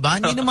years. Di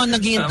ba? Hindi naman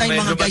naghihintay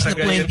mga guys na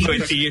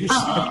 20 years.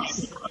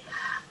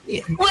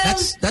 Well,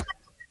 that's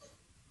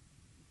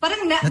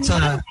parang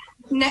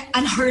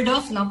unheard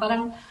of, no?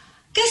 Parang,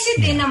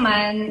 kasi din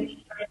naman,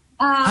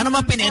 ano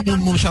man pinainom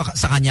mo siya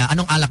sa kanya?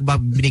 Anong alak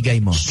ba binigay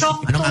mo?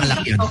 Anong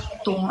alak yun?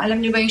 Shoktong. Alam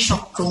niyo ba yung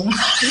shoktong?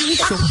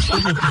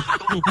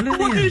 Ano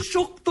yung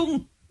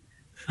shoktong?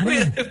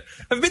 Wait,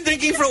 I've been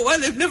drinking for a while.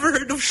 I've never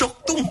heard of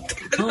shoktong.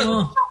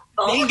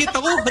 Nainggit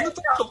ako. Ano to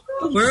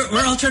shoktong?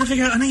 We're all trying to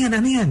figure out, ano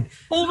yan?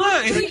 Oo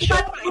nga.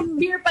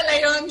 Beer pala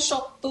yun,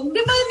 shoktong.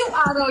 Di ba yung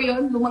araw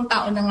yun? 5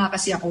 taon na nga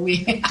kasi ako eh.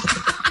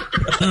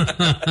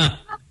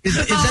 Is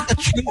that the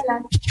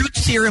truth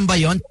serum ba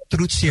yun?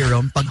 Truth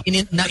serum? Pag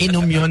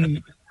nainom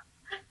yun,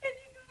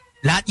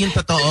 lahat yun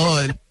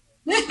totoo.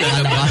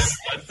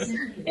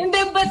 Hindi,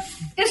 but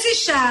kasi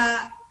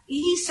siya,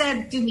 he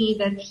said to me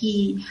that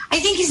I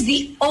think he's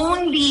the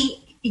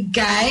only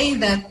guy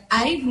that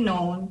I've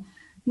known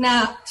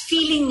na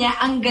feeling niya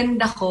ang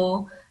ganda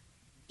ko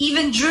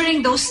even during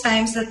those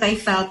times that I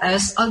felt I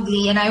was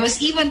ugly and I was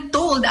even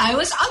told I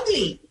was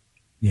ugly.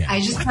 Yeah.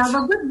 I just have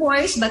a good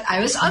voice but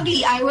I was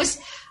ugly.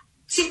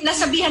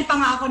 Nasabihan pa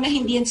nga ako na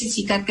hindi yan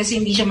sisikat kasi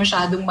hindi siya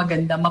masyadong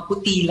maganda,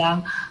 maputi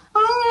lang.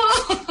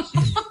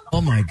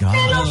 Oh my God.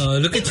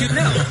 Look at you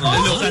now.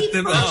 Look at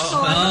them.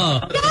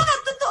 Yeah,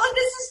 totoo,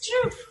 this is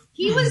true.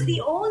 He was the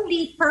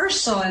only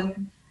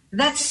person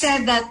that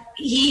said that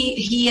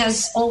he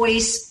has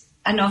always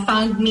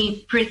found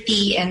me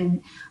pretty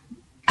and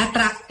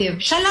attractive.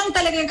 Siya lang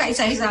talaga yung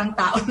kaisa-isang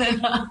tao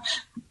na.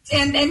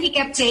 And he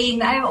kept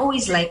saying, I've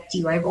always liked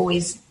you. I've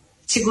always,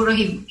 siguro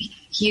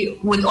he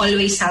would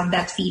always have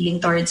that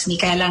feeling towards me.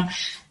 Kaya lang,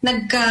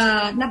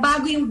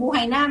 nabago yung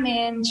buhay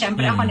namin.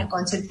 Siyempre ako,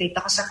 nag-concentrate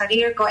ako sa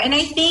career ko. And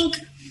I think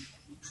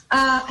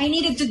I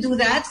needed to do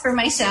that for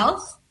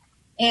myself.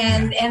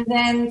 And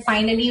then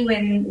finally,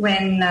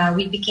 when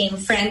we became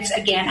friends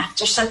again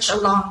after such a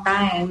long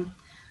time,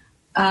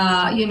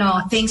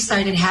 things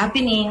started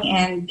happening,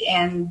 and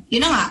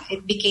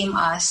it became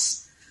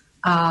us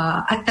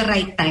at the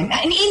right time.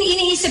 And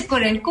iniisip ko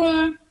rin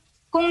kung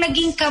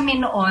naging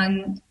kami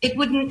noon, it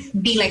wouldn't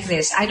be like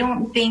this. I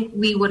don't think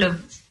we would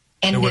have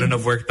ended. It wouldn't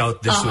have worked out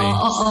this way.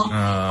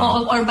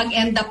 Or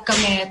mag-end up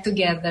kami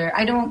together.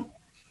 I don't.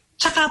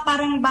 Tsaka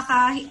parang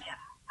baka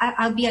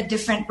I'll be a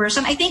different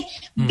person. I think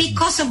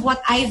because of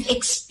what I've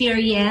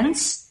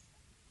experienced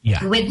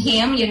with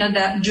him,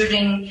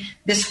 during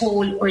this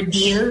whole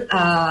ordeal,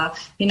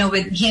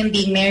 with him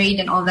being married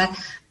and all that,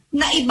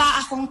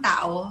 naiba akong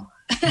tao.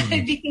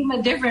 I became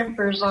a different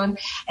person.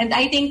 And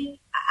I think,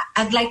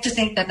 I'd like to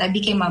think that I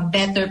became a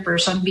better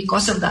person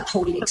because of that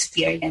whole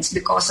experience,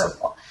 because of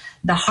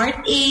the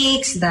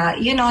heartaches,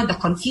 the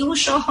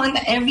confusion,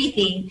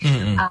 everything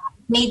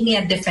made me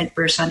a different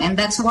person. And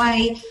that's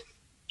why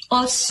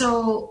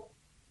also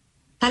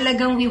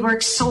talagang we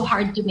work so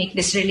hard to make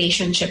this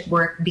relationship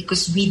work,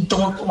 because we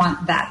don't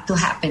want that to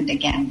happen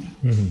again.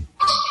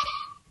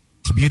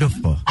 It's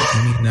beautiful.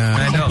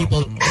 I mean,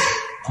 people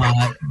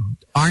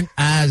aren't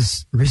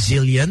as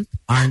resilient,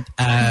 aren't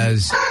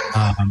as,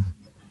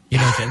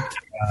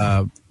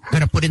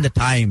 gonna put in the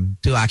time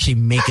to actually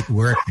make it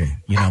work.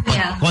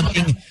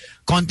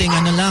 Konting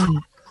ano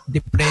lang,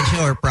 depression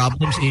or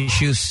problems,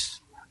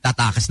 issues,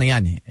 tatakas na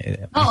yan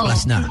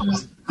plus na.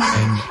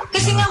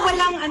 Kasi nga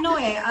walang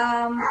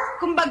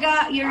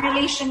kumbaga your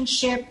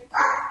relationship,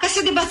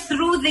 kasi diba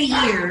through the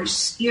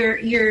years, your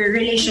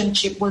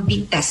relationship will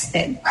be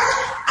tested.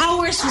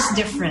 Ours was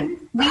different.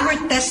 We were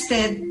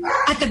tested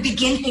at the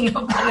beginning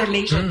of the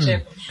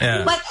relationship.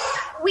 But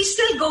we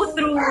still go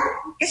through,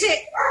 kasi,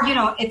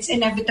 it's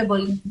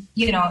inevitable,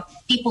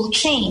 people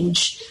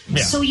change.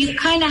 So you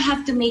kind of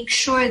have to make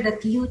sure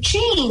that you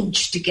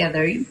change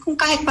together. Kung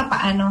kahit pa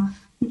paano,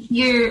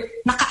 you're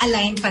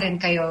naka-align pa rin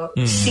kayo.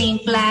 Same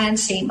plan,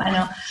 same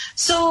ano.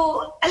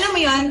 So, alam mo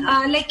yun,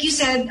 like you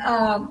said,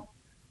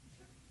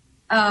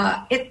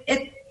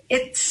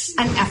 it's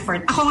an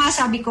effort. Ako nga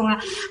sabi ko nga,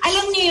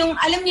 alam niyo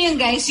yung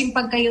guys, yung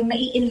pag kayong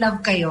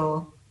nai-in-love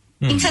kayo,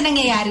 minsan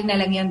nangyayari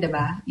na lang yun,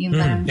 diba? Yung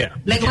parang,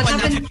 like what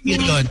happened?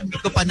 Hindi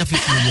ko pa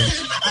na-feel yun.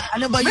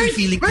 Ano ba yung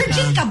feeling?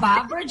 Virgin ka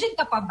ba? Virgin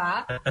ka pa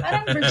ba?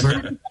 Parang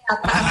virgin ka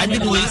pa. I've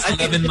been waiting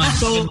 11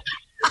 months. So,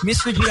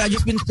 Miss Regina, I've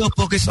just been so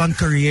focused on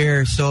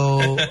career.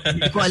 So,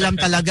 hindi ko alam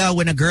talaga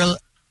when a girl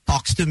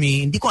talks to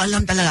me, hindi ko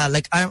alam talaga.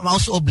 Like, I'm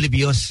also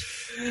oblivious.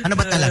 Ano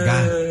ba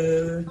talaga?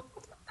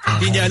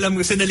 Hindi niya alam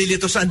kasi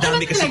nalilito sa ang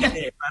dami kasi.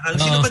 Parang,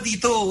 sino ba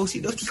dito?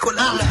 Sino? Hindi ko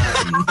alam.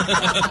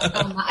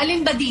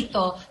 Alin ba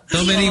dito?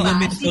 So many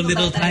women, so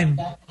little time.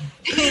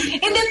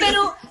 Hindi,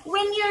 pero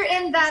when you're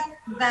in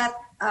that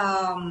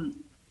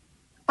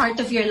part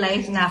of your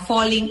life na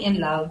falling in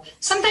love,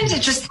 sometimes it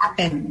just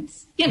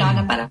happens.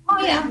 Na parang,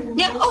 I'm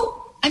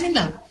in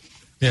love.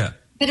 Yeah.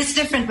 But it's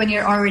different when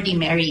you're already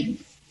married.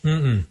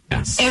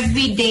 Yes.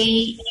 Every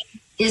day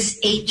is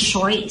a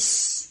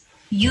choice.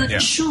 You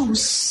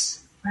choose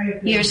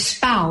your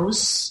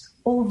spouse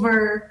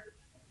over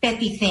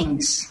petty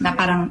things na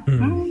parang,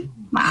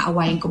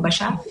 maaawayin ko ba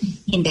siya?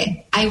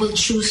 Hindi. I will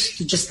choose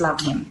to just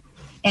love him.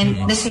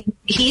 And the same,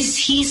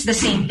 he's the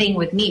same thing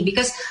with me,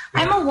 because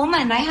I'm a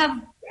woman. I have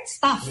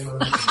stuff.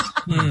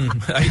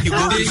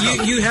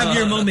 You have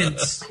your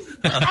moments.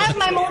 I have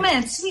my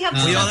moments. We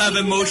all have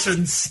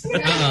emotions.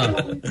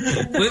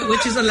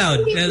 Which is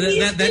allowed.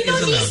 That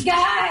is allowed. These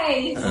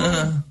guys.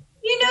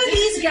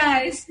 These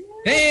guys.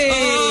 Hey!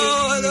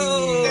 Oh, no!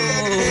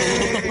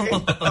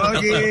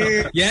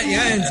 Okay.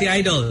 Yeah, si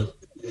Idol.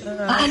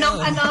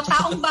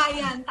 Taong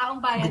bayan.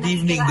 Good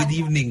evening. Good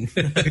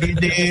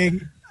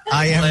evening.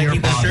 I am your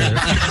father.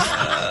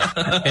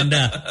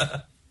 Ganda.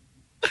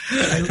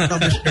 I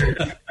love the shirt.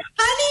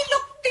 Honey,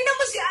 look, tingnan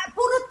mo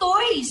puro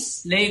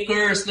toys.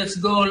 Lakers, let's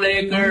go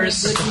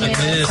Lakers.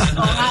 Goodness.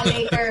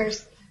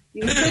 Lakers.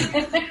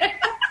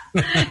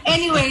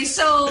 Anyway,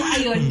 so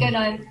ayun,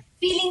 ganon.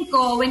 Feeling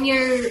ko when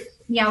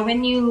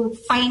you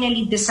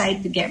finally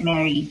decide to get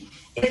married,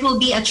 it will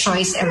be a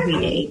choice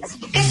every day.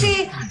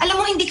 Kasi alam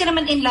mo, hindi ka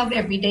naman in love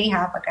every day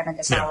pagka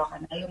nag-asawa ka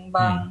na. Yung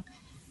bang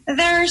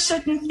there are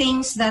certain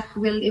things that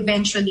will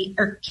eventually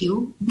irk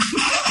you.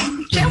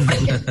 Siyempre,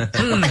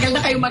 matagal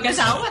na kayo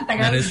mag-asawa.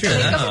 Tagal.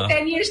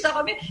 10 years na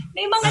kami.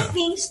 May mga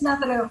things na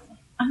talaga,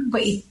 ano ba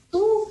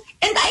ito?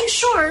 And I'm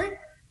sure,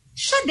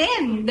 siya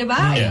din, di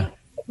ba? Yeah.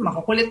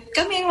 Makukulit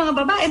kami yung mga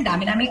babae.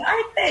 Dami naming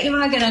arte, yung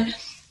mga ganun.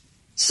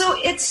 So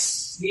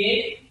it's,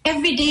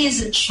 every day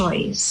is a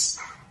choice.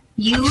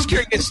 You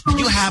choose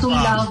to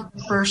love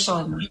the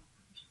person.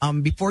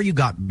 Before you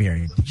got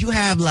married, did you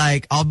have,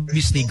 like,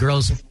 obviously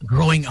girls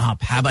growing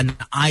up have an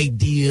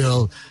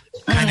ideal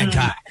kind of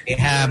guy.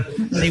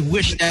 They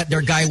wish that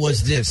their guy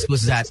was this,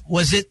 was that.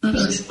 Was it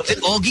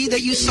Ogie that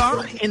you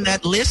saw in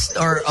that list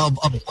or of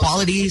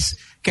qualities,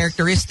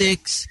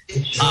 characteristics,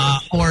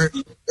 or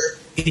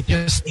it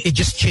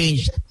just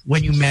changed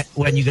when you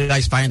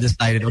guys finally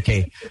decided,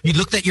 okay, you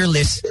looked at your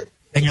list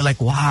and you're like,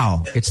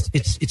 wow, it's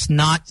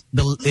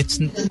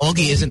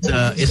Ogie isn't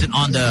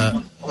on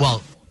the,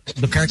 well,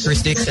 the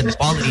characteristics and the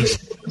qualities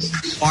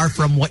far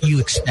from what you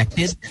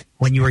expected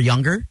when you were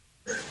younger?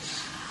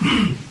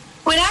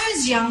 When I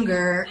was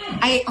younger,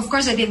 of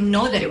course I didn't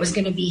know that it was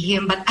going to be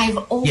him, but I've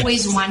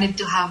always wanted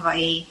to have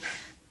a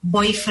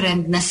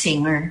boyfriend na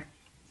singer.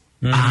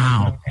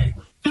 Okay.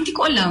 Hindi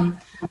ko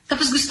alam.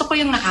 Tapos gusto ko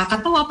yung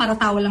nakakatawa, para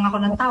tawa lang ako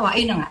ng tawa.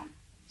 Ayun na nga.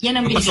 Yan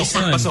ang binigay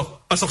sa akin.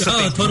 Pasok sa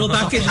Facebook. Total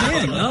package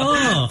yan.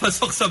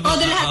 Pasok sa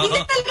bahay.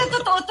 Hindi talaga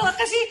totoo to.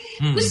 Kasi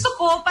gusto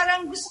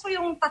ko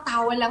yung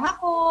tatawa lang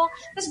ako.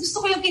 Tapos gusto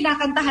ko yung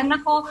kinakantahan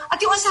ako.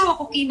 At yung asawa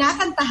ko,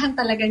 kinakantahan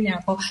talaga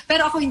niya ako.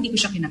 Pero ako hindi ko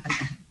siya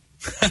kinakantahan.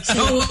 So,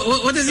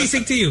 what does he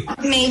sing to you?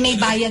 May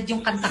bayad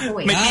yung kanta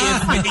ko eh.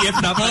 May TF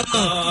dapat.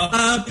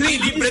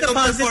 Please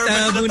deposit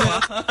muna.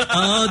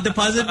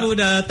 Deposit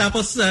muna.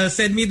 Tapos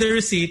send me the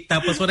receipt.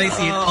 Tapos when I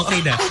see it,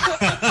 okay na.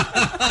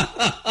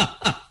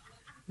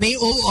 May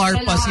OR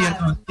pa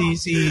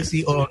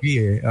si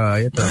Ogie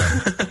eh. Ito.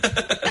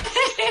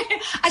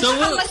 At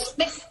saka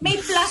may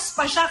plus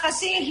pa siya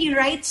kasi he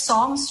writes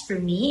songs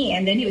for me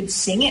and then he would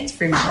sing it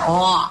for me.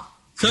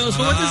 So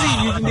what does he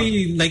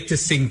usually like to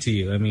sing to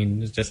you? I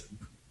mean, it's just...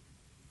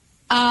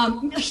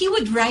 he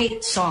would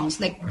write songs,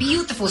 like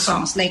beautiful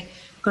songs. Like,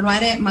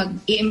 kunwari,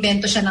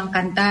 mag-i-invento siya ng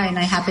kanta and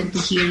I happen to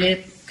hear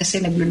it kasi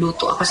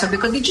nagluluto ako.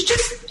 Sabi ko, did you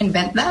just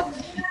invent that?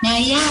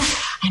 Yeah,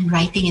 I'm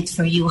writing it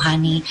for you,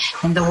 honey.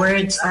 And the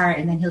words are,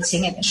 and then he'll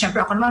sing it. And syempre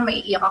ako naman,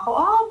 maiiyak ako,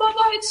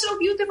 Baba, it's so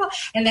beautiful.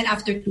 And then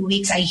after 2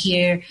 weeks, I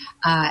hear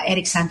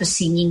Eric Santos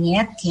singing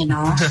it, you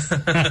know.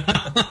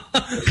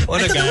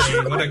 What a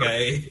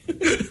guy.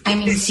 I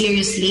mean,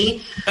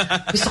 seriously.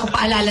 Gusto ko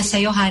paalala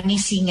sa'yo,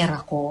 honey, singer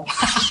ako.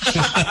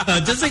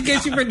 Just in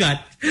case you forgot.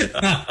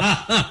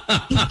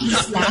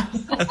 Please lang.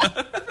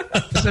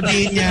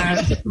 Sabihin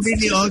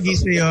ni Ogie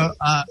sa'yo,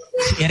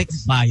 si Eric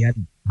bayad.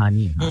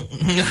 Honey.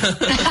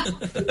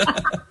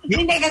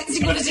 Hindi, kasi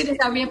siguro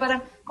sinasabi niya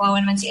parang,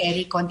 kawawa naman si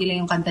Eric, konti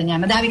lang yung kanta niya.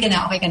 Madami ka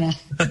na, okay ka na.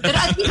 Pero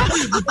at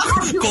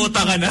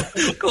Kota ka na.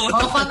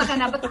 Kota ka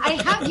na. But I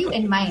have you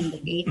in mind,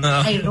 okay?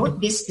 I wrote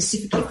this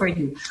specifically for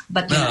you.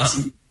 But you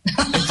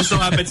it just so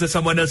happens that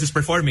someone else is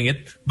performing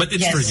it, but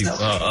it's for you.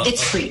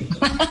 It's free.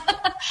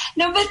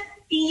 No, but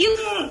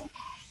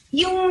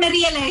yung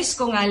na-realize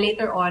ko nga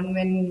later on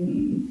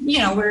when, you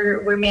know,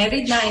 we're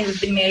married na and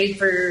we've been married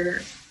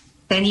for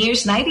 10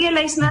 years na, I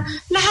realize na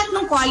lahat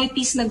ng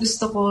qualities na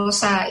gusto ko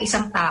sa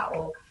isang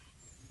tao,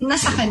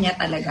 nasa kanya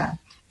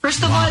talaga. First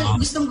of all,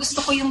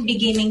 gustong-gusto ko yung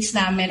beginnings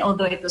namin,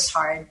 although it was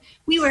hard.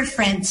 We were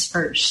friends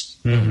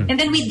first. And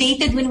then we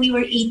dated when we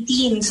were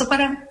 18. So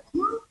parang,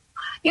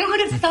 you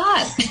would have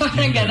thought.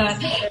 Parang ganon.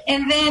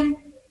 And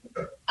then,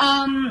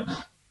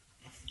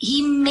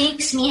 he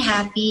makes me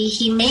happy.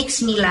 He makes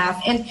me laugh.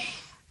 And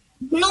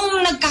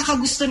nung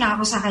nagkakagusto na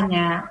ako sa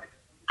kanya,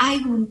 I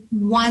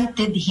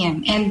wanted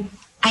him. And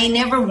I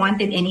never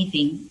wanted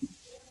anything.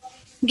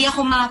 Hindi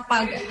ako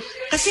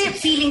kasi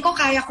feeling ko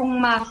kaya kong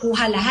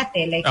makuha lahat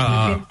eh.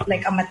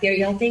 Like a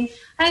material thing.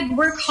 I'd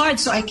work hard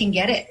so I can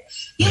get it.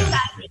 Yung,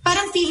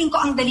 parang feeling ko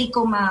ang dali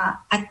ko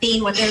ma-attain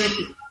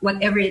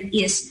whatever it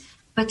is.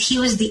 But he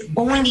was the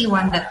only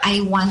one that I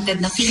wanted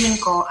na feeling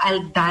ko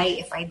I'll die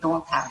if I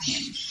don't have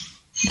him.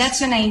 That's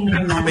when I knew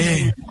na.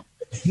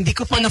 Hindi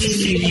ko pa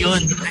na-feel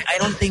yun.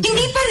 I don't think...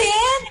 Hindi pa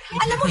rin!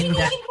 Alam mo,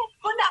 hindi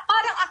ko na.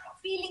 Parang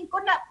feeling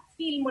ko na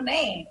feel mo na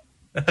eh.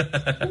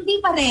 Hindi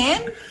pa rin?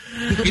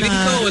 Feeling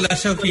ko wala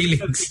siyang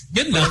feelings.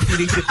 Yun lang.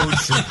 Feeling si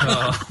Tones.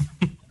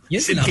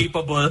 Yes,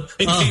 incapable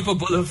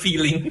of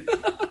feeling.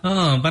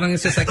 Parang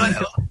isa second.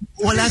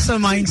 Wala sa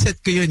mindset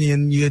ko yun,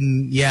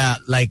 yeah,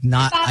 like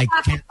not, I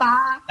can't,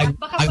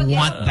 I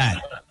want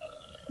that.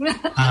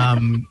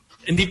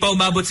 Hindi pa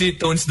umabot si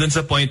Tones dun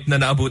sa point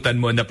na naabutan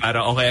mo na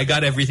parang, okay, I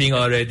got everything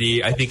already.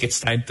 I think it's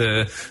time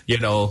to,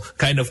 you know,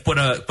 kind of put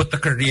the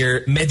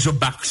career medyo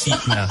backseat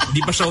na.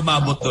 Hindi pa siya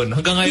umabot dun.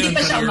 Hanggang ngayon,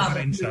 career pa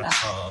rin siya.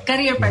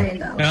 Career pa rin.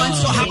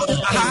 So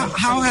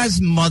how has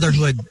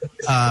motherhood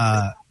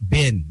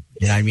been?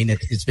 You know, I mean,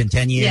 it's been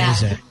 10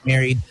 years,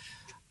 married.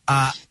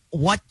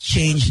 What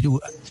changed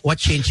you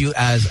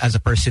as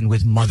a person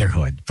with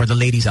motherhood? For the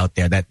ladies out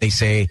there that they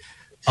say,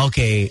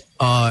 okay,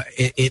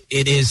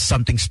 it is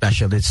something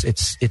special.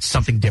 It's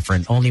something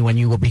different. Only when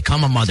you will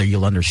become a mother,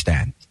 you'll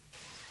understand.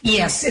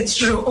 Yes, it's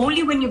true.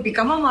 Only when you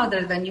become a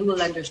mother, then you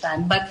will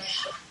understand. But,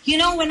 you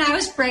know, when I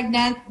was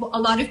pregnant,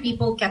 a lot of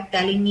people kept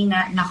telling me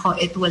na,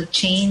 nako, it will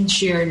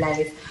change your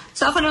life.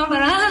 So ako naman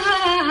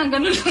parang,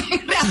 ganun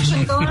yung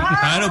reaction ko.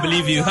 I don't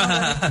believe you.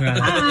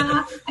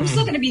 I'm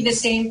still going to be the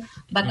same.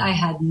 But I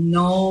had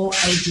no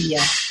idea.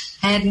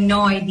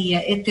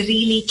 It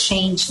really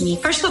changed me.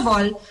 First of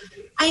all,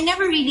 I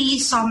never really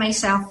saw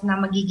myself na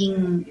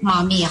magiging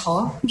mommy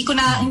ako. Hindi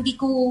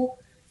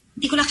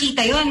ko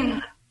nakita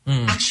yun.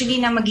 Actually,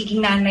 na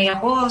magiging nanay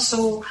ako.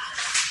 So,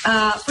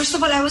 first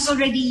of all, I was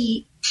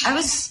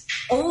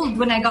old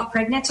when I got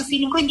pregnant. So,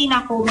 feeling ko hindi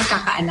na ako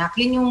magkakaanak.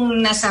 Yun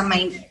yung nasa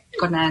mind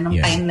ko na nung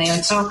time na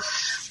yun. So,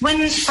 when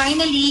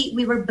finally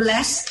we were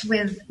blessed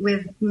with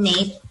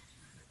Nate,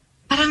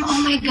 parang,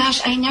 oh my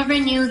gosh, I never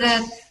knew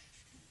that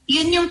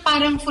yun yung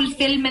parang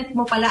fulfillment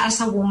mo pala as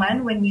a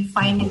woman when you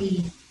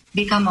finally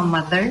become a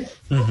mother.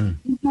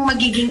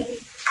 Magiging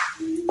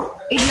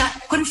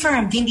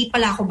confirmed, hindi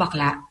pala ako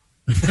bakla.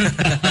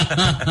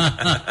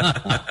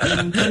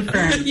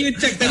 Confirmed. You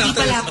checked that out.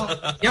 Hindi pala ako.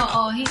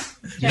 Oo.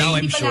 Now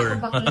I'm hindi pala sure.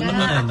 ako bakla.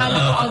 Akala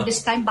ko all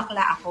this time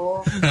bakla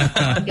ako.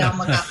 Hindi ako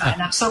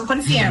magkakaanak. So,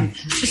 confirmed.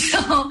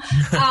 So,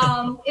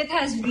 it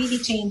has really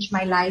changed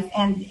my life,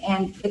 and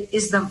it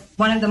is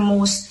one of the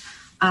most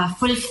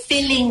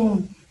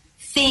fulfilling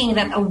thing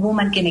that a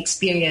woman can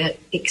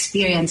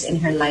experience in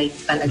her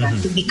life talaga,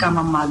 to become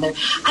a mother.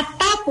 At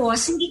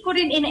tapos, hindi ko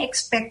rin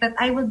ina-expect that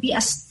I will be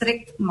a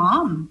strict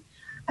mom.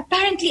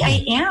 Apparently,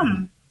 I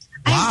am.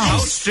 Wow.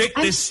 How strict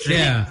is strict?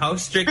 Yeah. How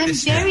strict I'm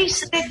is very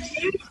strict.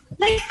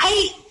 Like,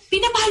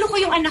 pinapalo ko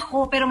yung anak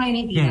ko, pero ngayon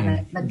hindi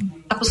na.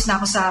 Tapos na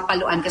ako sa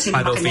paluan kasi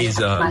palo phase.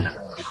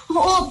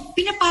 Oo,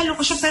 pinapalo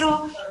ko siya,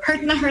 pero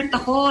hurt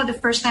ako the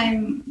first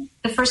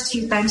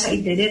few times I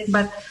did it.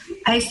 But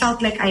I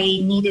felt like I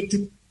needed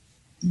to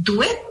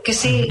do it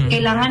kasi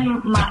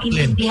kailangan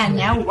maintindihan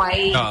niya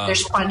why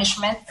there's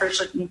punishment for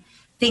certain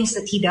things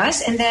that he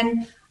does. And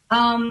then,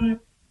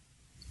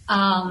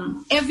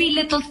 every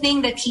little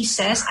thing that he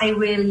says, I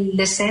will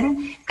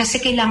listen kasi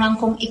kailangan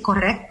kong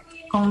i-correct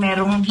kung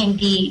merong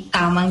hindi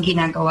tamang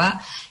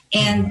ginagawa.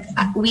 And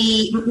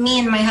me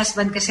and my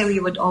husband kasi we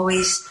would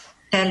always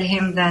tell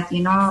him that,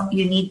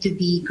 you need to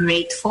be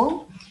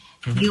grateful.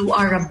 You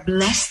are a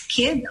blessed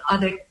kid.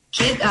 Other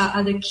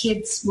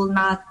kids will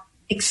not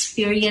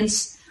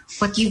experience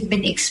what you've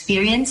been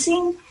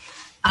experiencing.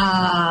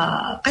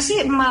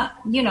 Kasi my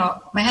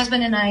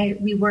husband and I,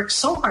 we work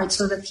so hard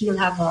so that he'll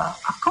have a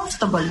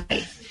comfortable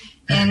life.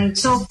 And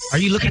so, are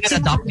you looking at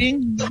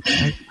adopting?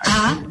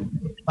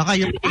 Baka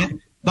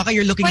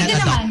you're looking at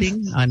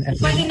adopting an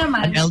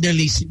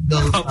elderly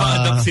single.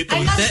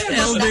 The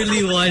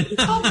elderly one.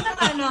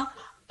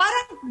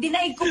 Parang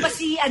dinaig ko pa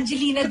si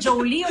Angelina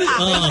Jolie, yung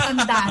aking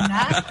matanda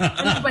na.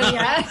 Ano ba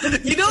yan?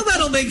 You know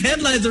that'll make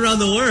headlines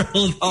around the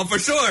world. Oh, for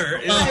sure.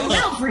 I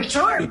will, for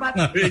sure. But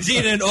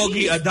Regina and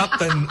Ogie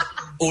adopt an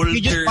older...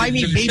 You just buy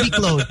me baby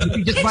clothes.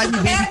 You just buy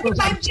me baby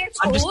clothes. 35 years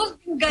old?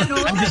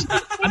 Ganon?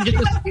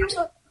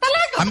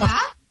 Talaga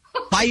ba?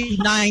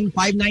 5'9"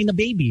 na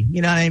baby.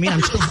 You know what I mean?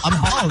 I'm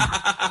bald.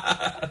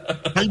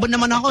 Kalbo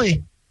naman ako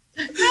eh.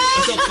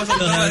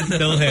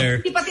 No hair.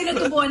 Hindi pa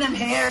tinutubuan ng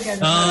hair.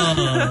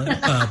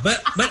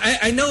 But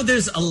I know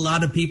there's a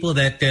lot of people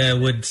that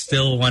would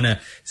still want to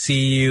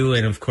see you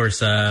and of course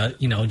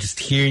just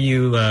hear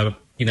you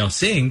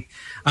sing.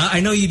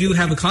 I know you do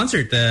have a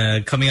concert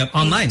coming up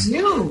online.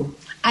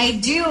 I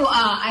do.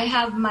 I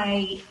have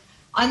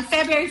on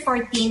February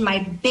 14,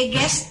 my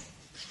biggest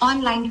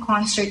online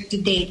concert to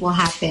date will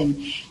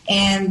happen.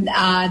 And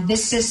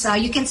this is,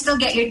 you can still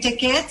get your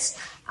tickets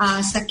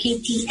sa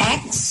ktx.ph.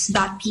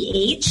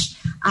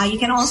 You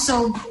can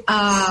also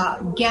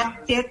get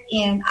it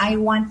in I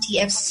Want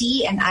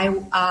TFC and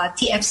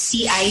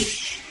TFCI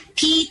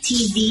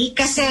PTV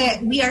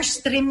kasi we are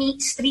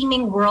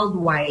streaming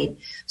worldwide.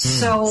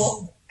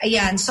 So,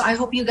 ayan. So I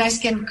hope you guys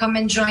can come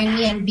and join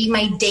me and be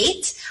my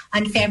date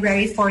on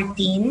February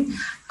 14.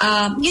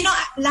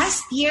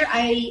 Last year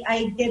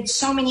I did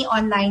so many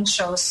online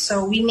shows,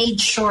 so we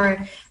made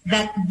sure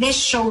that this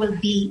show will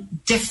be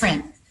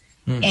different.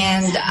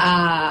 And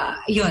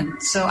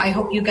so I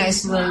hope you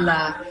guys will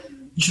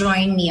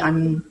join me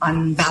on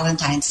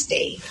Valentine's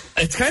Day.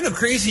 It's kind of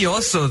crazy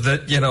also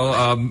that,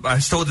 I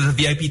was told that the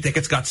VIP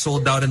tickets got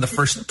sold out in the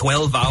first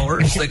 12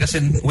 hours. Like as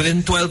in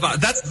within 12 hours.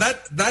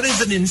 That is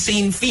an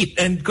insane feat.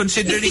 And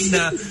considering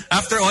na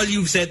after all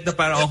you've said na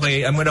parang,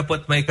 okay, I'm gonna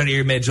put my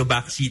career medyo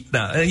backseat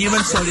na. Hindi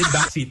naman solid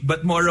backseat,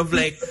 but more of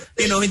like,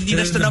 hindi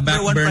na siya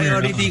number one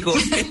priority ko.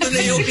 Ito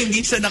na yung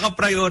hindi siya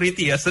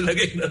naka-priority sa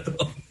lagay na to.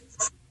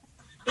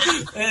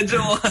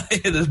 No,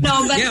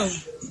 but... Yeah.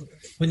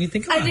 When you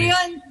think about it.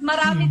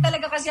 Marami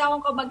talaga kasi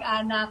akong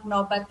kamag-anak,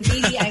 no? But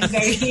really, I'm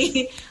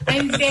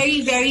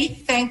very, very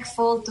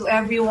thankful to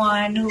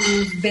everyone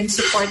who's been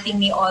supporting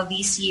me all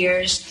these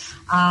years,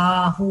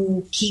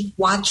 who keep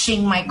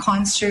watching my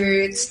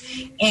concerts.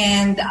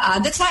 And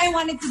that's why I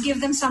wanted to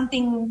give them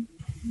something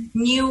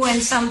new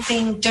and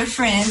something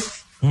different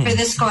for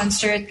this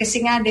concert.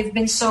 Kasi nga, they've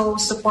been so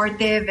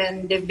supportive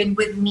and they've been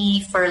with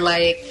me for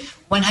like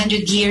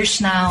 100 years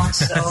now,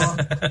 so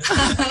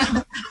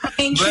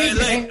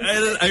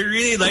But I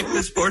really like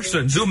this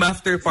portion, Zoom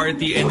after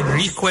party and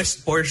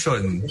request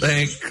portion,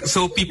 like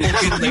so people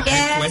can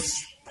request.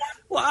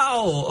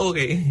 Wow,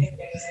 okay.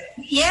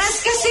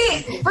 Yes,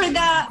 kasi for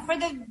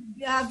the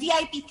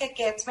VIP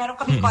tickets, meron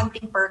kami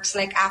konting perks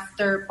like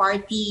after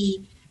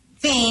party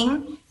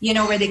thing,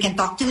 where they can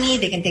talk to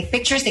me, they can take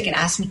pictures, they can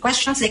ask me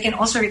questions, they can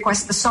also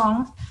request the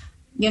song,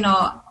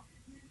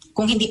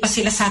 kung hindi pa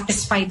sila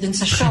satisfied dun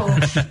sa show,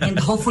 and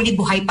hopefully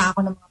buhay pa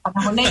ako ng mga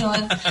panahon na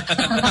yun,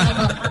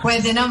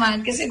 pwede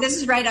naman, kasi this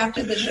is right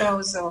after the show,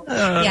 so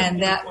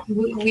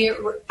we're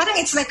parang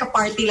it's like a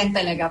party lang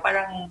talaga,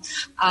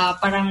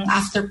 parang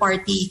after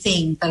party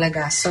thing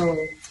talaga, so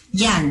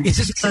yan. Is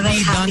this going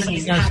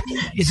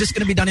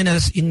to be done in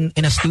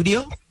a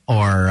studio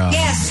or?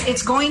 Yes,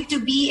 it's going to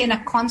be in a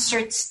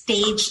concert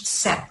stage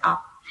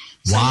setup.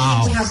 So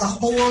wow. we have a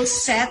whole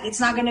set.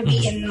 It's not going to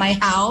be in my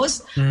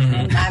house.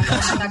 And I'm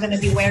also not going to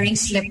be wearing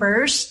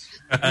slippers.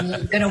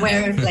 I'm gonna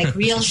wear like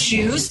real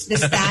shoes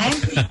this time.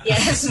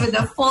 Yes, with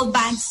a full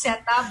band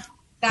setup,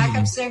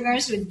 backup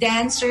singers with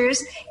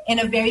dancers, and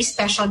a very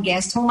special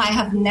guest whom I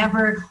have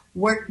never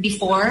worked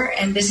before,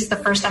 and this is the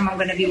first time I'm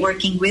going to be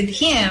working with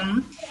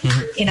him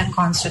in a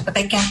concert. But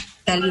I can't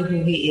tell you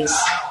who he is.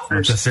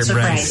 It's a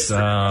surprise. So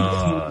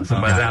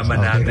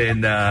malaman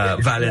natin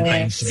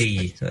Valentine's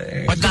Day.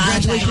 But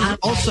congratulations!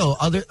 Also,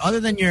 other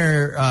than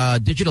your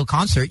digital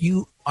concert,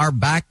 you are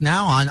back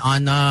now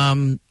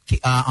on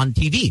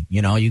TV.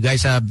 You know, you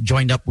guys have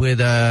joined up with.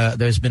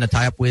 There's been a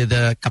tie-up with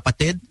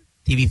Kapatid.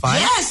 TV5?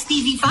 Yes,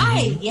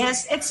 TV5.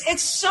 Yes,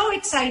 it's so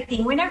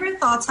exciting. We never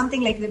thought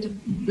something like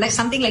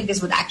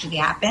this would actually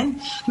happen.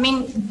 I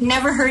mean,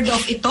 never heard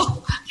of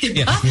ito,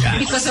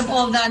 because of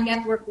all the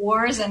network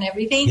wars and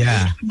everything.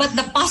 Yeah. But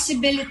the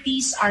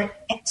possibilities are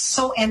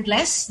so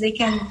endless. They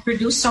can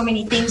produce so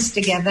many things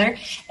together.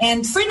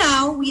 And for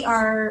now, we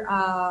are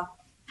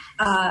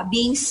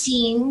being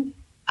seen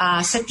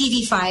sa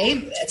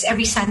TV5. It's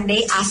every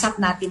Sunday. ASAP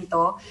natin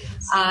to.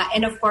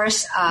 And of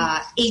course,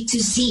 A to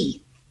Z.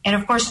 And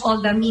of course,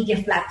 all the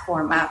media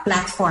platform, ang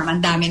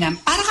dami na.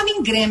 Para kaming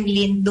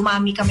gremlin,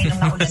 dumami kami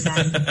nung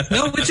naulanan.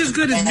 No, which is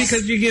good, is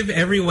because you give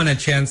everyone a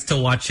chance to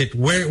watch it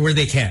where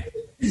they can.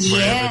 Yes.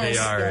 Wherever they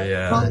are,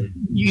 yeah. Well,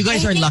 you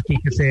guys are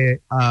lucky kasi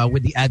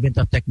with the advent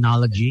of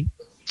technology,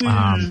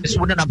 this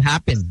wouldn't have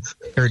happened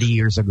 30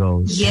 years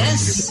ago.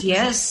 Yes,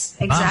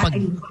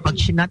 exactly. Pag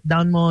sinut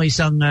down mo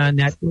isang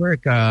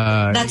network,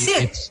 that's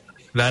it.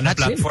 That's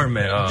platform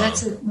it.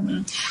 That's it.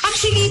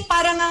 Actually,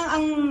 parang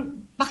ang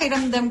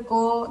pakiramdam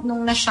ko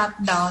nung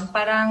na-shutdown,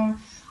 parang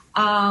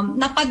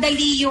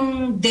napadali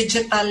yung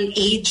digital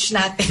age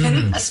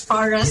natin as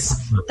far as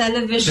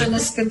television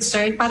is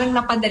concerned. Parang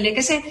napadali.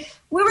 Kasi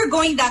we were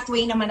going that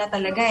way naman na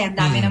talaga. Ang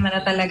dami naman na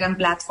talagang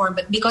platform.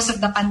 But because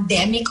of the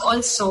pandemic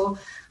also,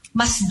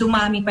 mas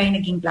dumami pa yung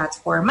naging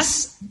platform.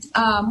 Mas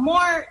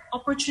more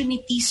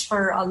opportunities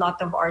for a lot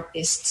of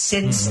artists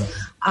since,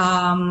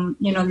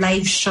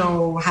 live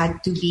show had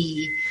to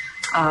be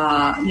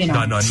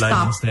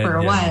stop for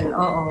a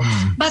while.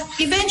 But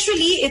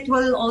eventually, it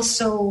will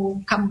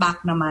also come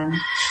back naman.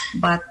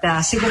 But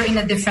siguro in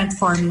a different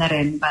form na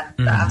rin. But,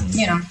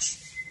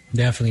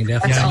 Definitely.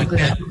 That's all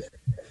good.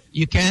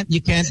 You can't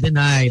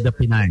deny the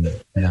Pinay. You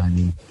know what I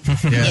mean?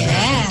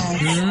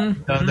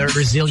 The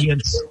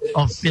resilience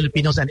of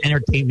Filipinos and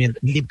entertainment.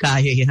 Hindi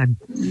kaya yan.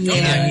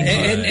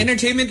 And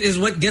entertainment is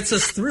what gets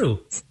us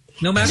through.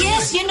 No matter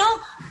what.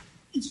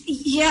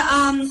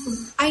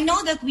 I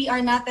know that we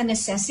are not a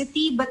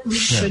necessity, but we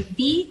should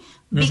be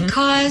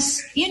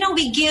because,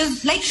 we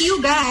give, like you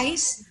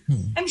guys,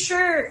 I'm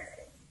sure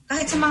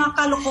kahit sa mga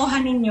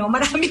kalokohan ninyo,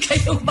 marami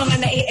kayong mga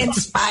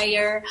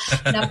na-inspire,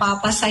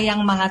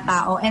 napapasayang mga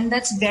tao, and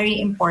that's very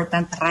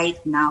important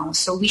right now.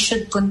 So we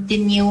should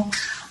continue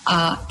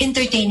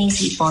entertaining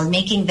people,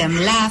 making them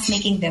laugh,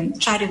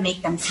 try to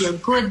make them feel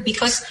good,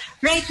 because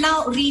right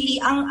now, really,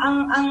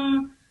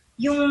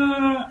 yung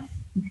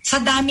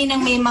sa dami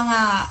ng may mga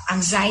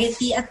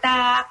anxiety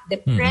attack,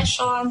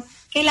 depression,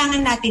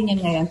 kailangan natin yun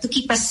ngayon to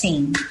keep us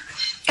sane.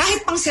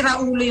 Kahit pang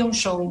siraulo yung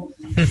show,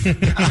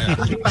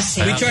 keep us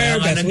sane. We try our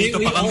best.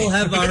 We all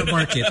have our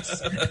markets.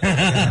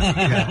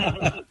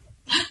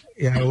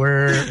 Yeah,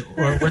 we're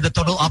the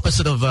total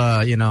opposite of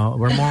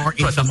we're more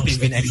infamous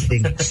than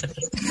anything.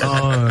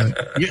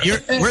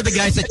 We're the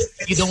guys that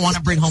you don't want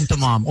to bring home to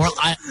mom, or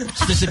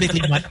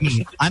specifically not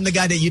me. I'm the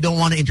guy that you don't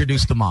want to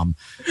introduce to mom.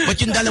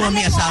 But yung dalawa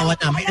may asawa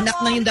na, may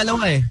anak na yung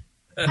dalawa eh.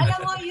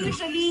 Alam mo,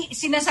 usually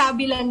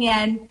sinasabi lang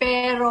yan,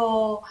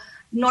 pero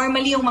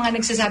normally yung mga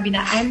nagsasabi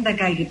na I'm the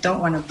guy you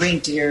don't want to bring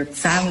to your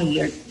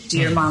family or to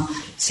your mom,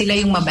 sila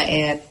yung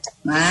mabait.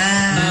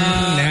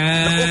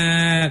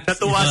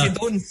 Natuwa si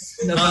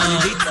Toons.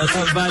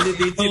 Na-validate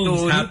si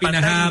Toons. Happy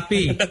na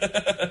happy.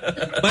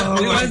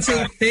 But we want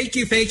to say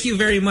thank you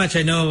very much.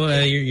 I know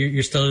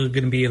you're still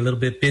going to be a little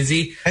bit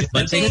busy.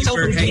 But thank you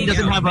for hanging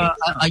out. He doesn't have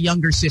a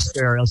younger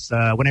sister, else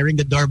when I ring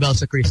the doorbell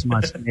sa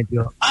Christmas,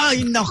 medyo,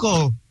 ay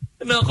nako.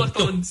 Nako,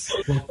 Toons.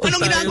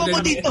 Anong ginagawa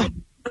mo dito?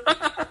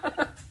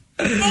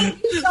 Thank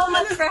you so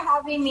much for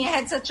having me.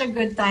 I had such a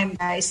good time,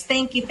 guys.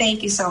 Thank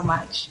you so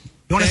much.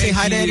 You want to say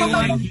hi to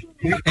anyone?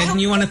 And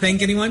you want to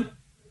thank anyone?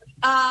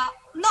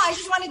 No, I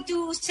just wanted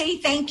to say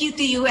thank you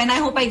to you, and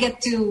I hope I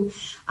get to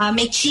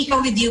make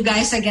Chica with you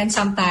guys again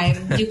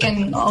sometime. You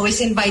can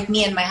always invite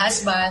me and my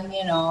husband,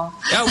 Yeah,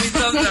 we've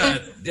done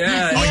that.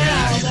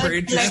 Yeah, super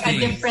interesting. Like a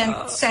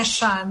different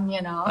session,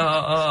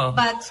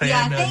 But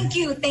thank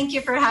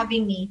you for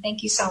having me.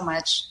 Thank you so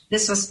much.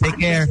 This was fun.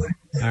 Take care.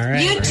 All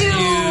right. You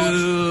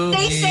too.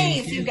 Stay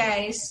safe, you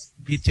guys.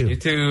 You too. You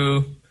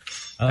too.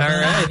 All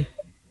right.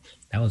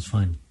 That was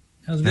fun.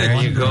 That was there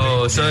you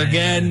go. So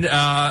again,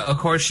 of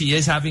course, she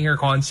is having her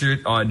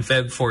concert on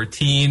Feb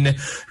 14,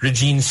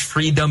 Regine's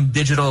Freedom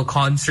Digital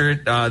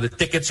Concert. The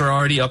tickets are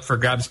already up for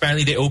grabs.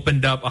 Apparently, they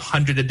opened up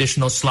 100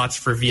 additional slots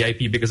for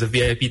VIP because the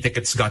VIP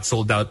tickets got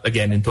sold out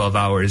again in 12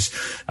 hours.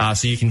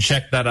 So you can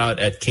check that out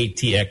at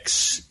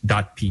ktx.ph.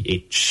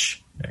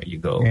 There you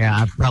go.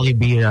 Yeah,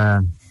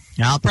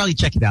 I'll probably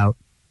check it out.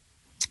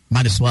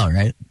 Might as well,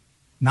 right?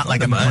 Not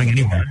like I'm going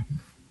anywhere.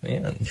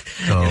 Man.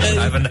 So,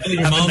 have a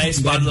nice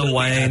bottle of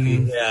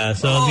wine. Yeah,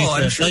 so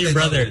at least tell your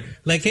brother,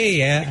 like,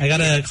 hey, I got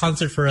a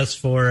concert for us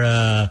for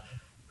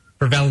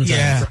Valentine's.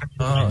 Yeah.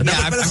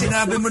 Dapat pala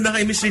sinabi mo na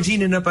kay Miss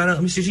Regine na parang,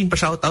 Miss Regine,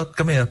 pa-shoutout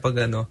kami pag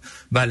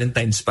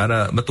Valentine's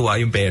para matuwa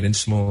yung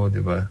parents mo,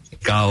 di ba?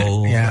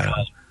 Ikaw. Yeah.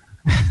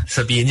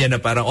 Sabihin niya na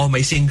parang, oh,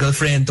 my single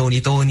friend,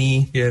 Tony,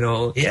 you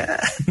know.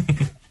 Yeah.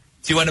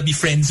 Do you want to be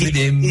friends with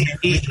him?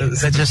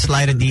 Let's just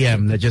slide a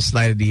DM.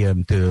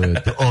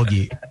 To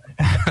Ogie.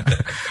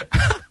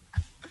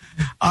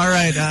 All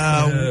right.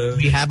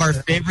 We have our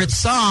favorite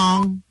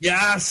song.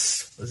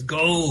 Yes. Let's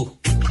go.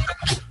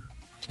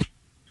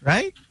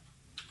 Right?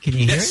 Can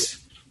you hear it?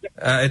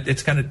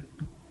 It's kind of...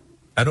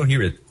 I don't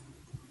hear it.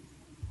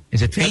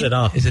 Is it faint? Cut it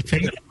off. Is it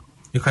faint?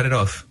 You cut it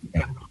off.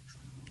 Yeah.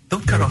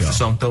 Don't cut off the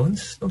song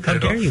tones. Don't cut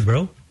it off. How dare you,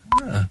 bro?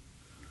 Yeah.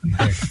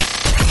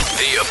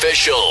 The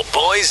official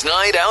Boys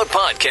Night Out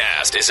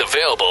podcast is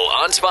available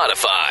on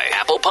Spotify,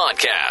 Apple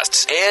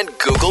Podcasts, and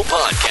Google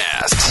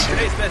Podcasts.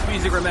 Today's best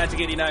music, Romantic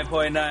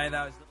 89.9.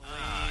 That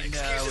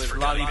was with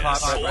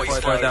Lollipop.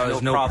 That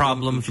was No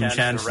Problem from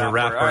Chance the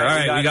Rapper. All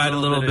right, we got a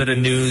little bit of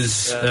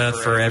news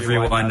for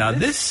everyone. Now,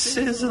 this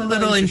is a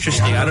little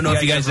interesting. I don't know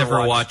if you guys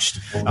ever watched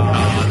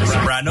The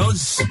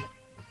Sopranos.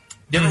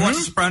 You ever watch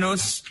The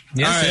Sopranos?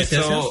 Yes,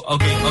 all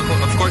right, okay,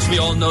 of course we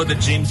all know that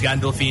James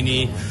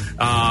Gandolfini,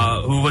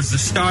 who was the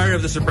star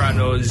of The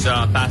Sopranos,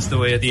 passed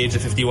away at the age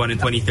of 51 in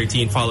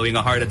 2013 following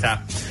a heart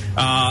attack.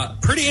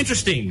 Pretty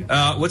interesting.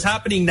 What's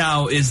happening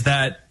now is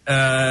that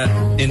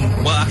in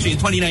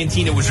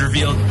 2019 it was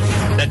revealed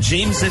that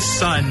James's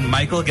son,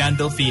 Michael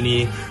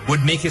Gandolfini,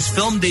 would make his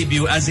film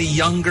debut as a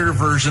younger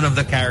version of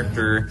the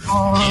character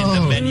in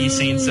The Many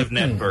Saints of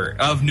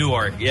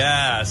Newark.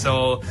 Yeah,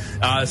 so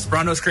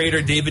Sopranos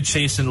creator David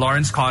Chase and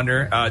Lawrence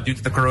Connor, due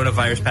to the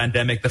coronavirus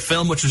pandemic, the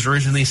film, which was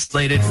originally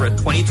slated for a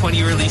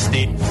 2020 release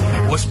date,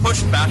 was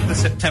pushed back to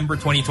September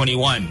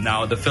 2021.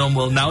 Now, the film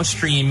will now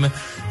stream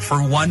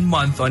for 1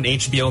 month on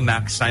HBO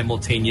Max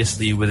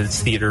simultaneously with its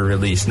theater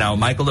release. Now,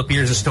 Michael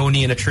appears as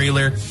Tony in a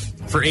trailer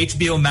for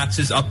HBO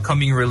Max's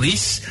upcoming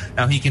release.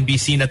 Now, he can be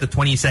seen at the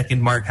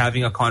 20-second mark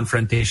having a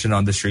confrontation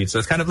on the street. So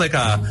it's kind of like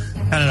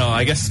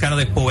I guess it's kind of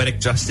like poetic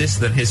justice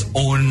that his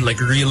own like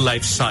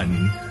real-life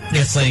son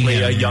is playing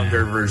a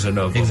younger version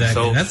of him.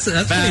 Exactly. So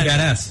that's pretty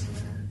badass.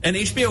 And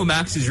HBO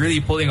Max is really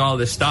pulling all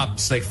the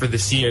stops like for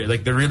this year.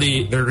 Like they're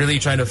really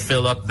trying to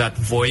fill up that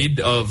void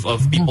of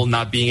people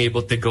not being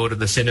able to go to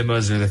the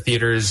cinemas or the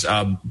theaters.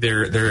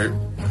 Their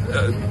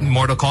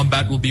Mortal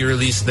Kombat will be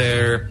released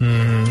there.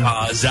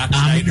 Zack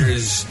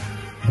Snyder's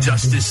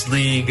Justice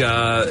League,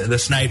 the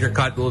Snyder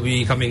Cut will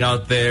be coming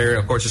out there.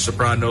 Of course, The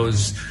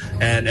Sopranos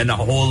and a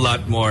whole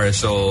lot more.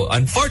 So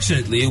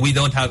unfortunately, we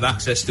don't have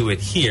access to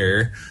it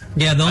here.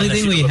 Yeah, the only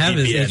thing we have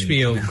is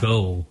HBO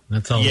Go.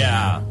 That's all.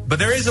 Yeah, but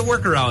there is a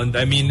workaround.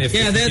 I mean, if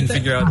you can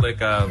figure out like,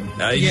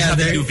 you just have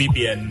to do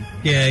VPN.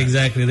 Yeah,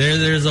 exactly.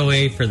 There's a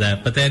way for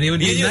that. But then it would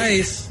be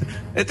nice.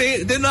 Ito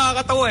yung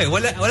nakakatawa eh.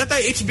 Wala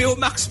tayo HBO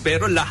Max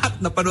pero lahat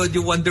napanood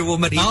yung Wonder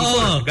Woman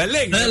 84.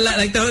 Galing.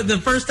 Like the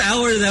first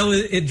hour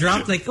it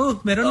dropped like,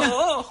 meron na.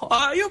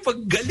 Yung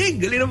galing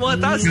ng mga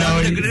tao.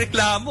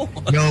 Nagreklamo.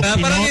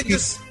 Parang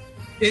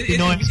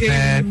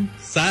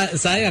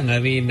sayang. I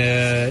mean,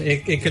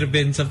 it could have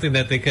been something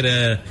that they could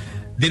have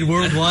did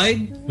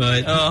worldwide,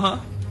 but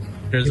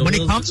when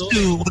it comes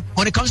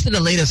to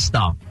the latest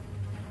stuff,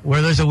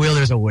 where there's a will,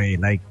 there's a way.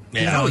 Like,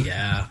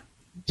 yeah.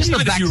 Just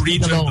even if you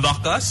region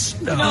block us,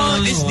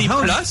 Disney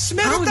Plus,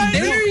 how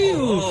dare you?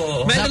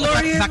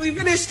 Mandalorian, we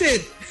finished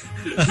it.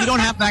 You don't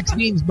have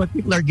vaccines, but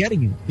people are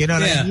getting it. You know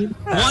what I mean?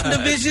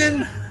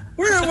 WandaVision,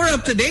 we're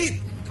up to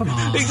date. Come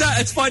on.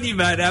 Exactly. It's funny,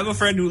 man. I have a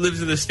friend who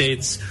lives in the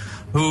States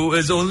who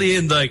is only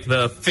in like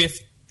the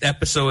 5th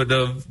episode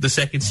of the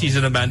 2nd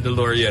season of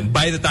Mandalorian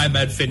by the time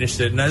I'd finished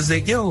it. And I was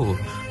like, yo,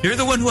 you're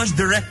the one who has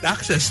direct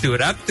access to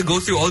it. I have to go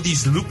through all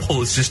these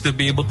loopholes just to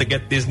be able to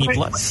get Disney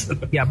Plus.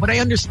 Yeah, but I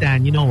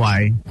understand. You know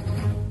why?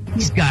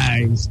 These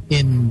guys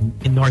in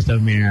North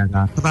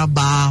America,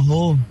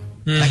 trabaho.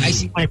 Like, I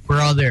see my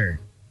brother.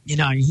 You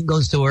know, he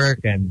goes to work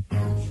and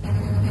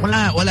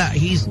wala.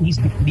 He's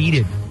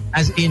depleted.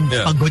 As in,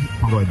 pagod.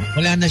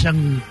 Wala na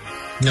siyang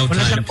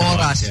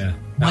oras.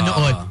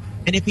 Manood.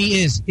 And if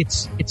he is,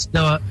 it's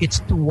to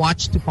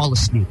watch to fall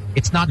asleep.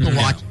 It's not to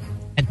watch,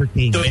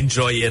 entertain. To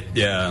enjoy it,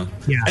 yeah.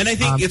 And I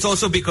think it's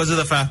also because of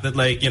the fact that,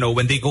 like, you know,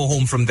 when they go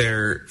home from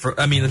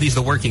at least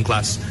the working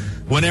class,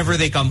 whenever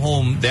they come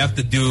home, they have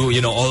to do,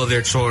 you know, all of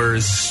their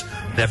chores.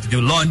 They have to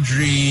do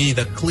laundry,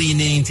 the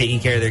cleaning, taking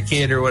care of their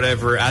kid or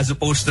whatever, as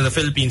opposed to the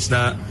Philippines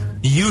na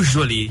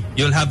usually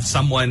you'll have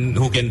someone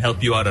who can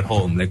help you out at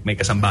home. Like, may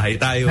kasambahay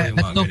tayo.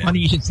 That's so funny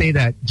you should say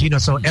that, Gino.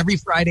 So every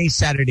Friday,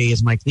 Saturday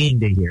is my cleaning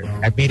day here.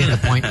 I've made it a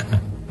point.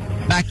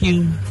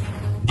 Vacuum.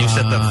 You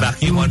set the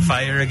vacuum on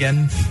fire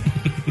again?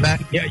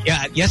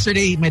 Yeah.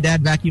 Yesterday, my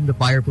dad vacuumed the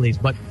fireplace,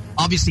 but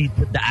obviously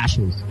the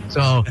ashes.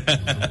 So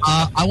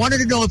I wanted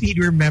to know if he'd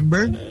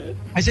remember.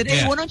 I said,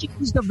 hey, why don't you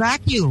use the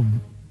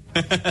vacuum?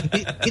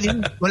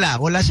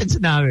 Wala siyang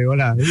sinabi.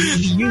 Wala.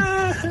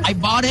 I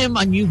bought him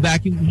a new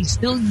vacuum. He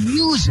still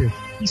uses it.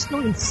 He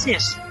still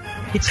insists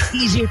it's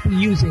easier to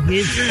use it.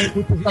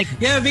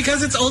 Yeah,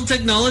 because it's old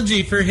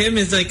technology. For him,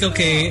 it's like,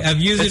 okay, I've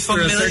used it for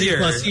 30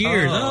 plus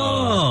years.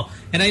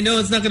 And I know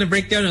it's not going to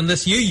break down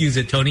unless you use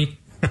it, Tony.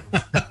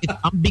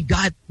 I'm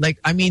bigat. Like,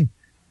 I mean,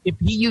 if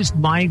he used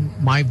my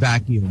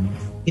vacuum,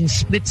 in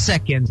split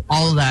seconds,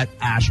 all that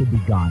ash would be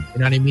gone. You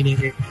know what I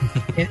mean?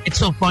 It's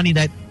so funny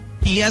that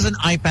he has an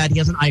iPad, he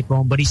has an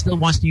iPhone, but he still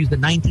wants to use the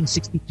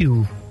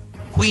 1962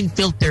 Queen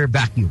filter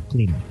vacuum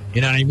cleaner. You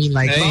know what I mean?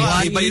 Like,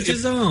 he use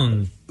his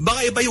own.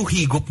 Baka iba yung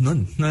higop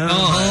nun.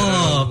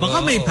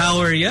 Baka may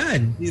power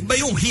yan. Iba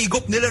yung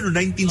higop nila no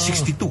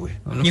 1962 eh.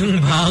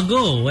 Yung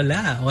bago,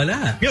 wala.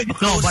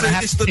 Closer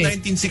is to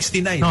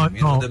 1969. No,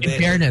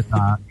 in fairness,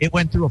 it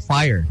went through a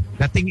fire.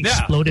 That thing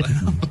exploded.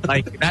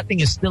 Like, that thing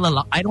is still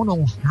alive. I don't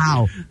know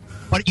how.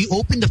 But you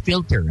open the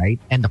filter,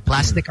 right? And the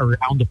plastic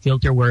around the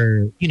filter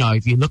where, you know,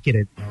 if you look at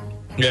it.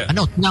 Yeah.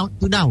 No,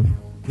 tunaw.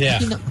 Yeah.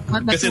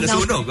 Kasi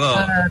nasunog.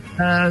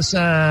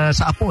 Sa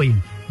apoy.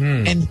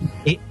 And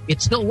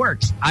it still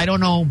works. I don't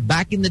know.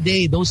 Back in the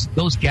day, those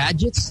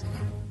gadgets,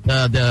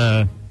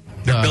 they're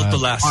built to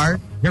last.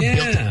 They're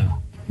built to last.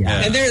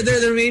 Yeah. And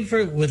they're made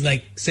with,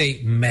 like,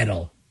 say,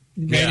 metal.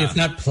 Right? It's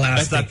not plastic.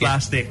 That's not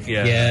plastic.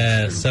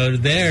 Yeah. So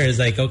there is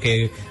like,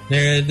 okay,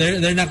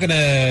 they're not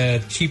gonna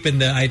cheapen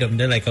the item.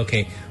 They're like,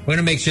 okay, we're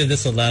gonna make sure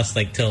this will last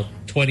like till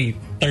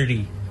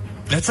 2030.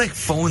 That's like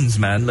phones,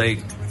 man.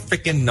 Like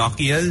freaking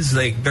Nokias.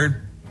 Like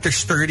they're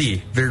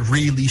sturdy. They're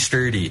really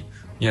sturdy.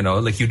 You know,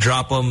 like you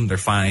drop them, they're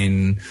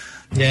fine.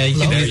 Yeah, you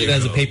can use it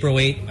as a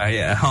paperweight.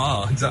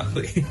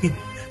 Exactly.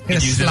 You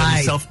use it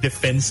as a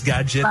self-defense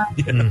gadget.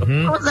 You know?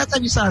 When was that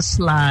time you saw a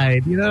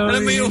slide? You know,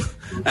 alam mo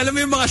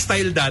yung mga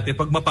style dati,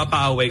 pag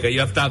mapapaaway ka, you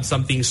have to have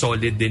something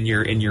solid in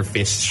your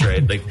fists,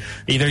 right? Like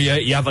either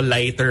you have a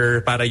lighter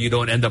para you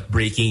don't end up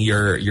breaking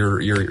your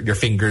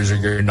fingers or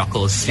your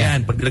knuckles.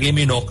 Yan, pag lagay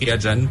mo yung Nokia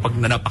dyan, pag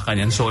nanapakan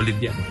yan, solid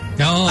yan.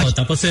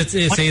 Tapos say it's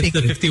the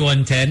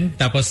 5110,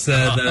 tapos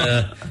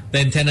the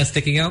antenna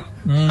sticking out.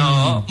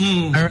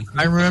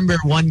 I remember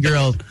one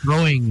girl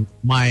throwing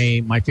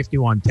my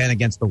 5110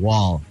 against the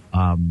wall.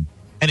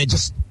 And it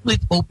just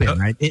split open,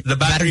 right? The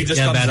battery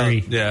just comes out.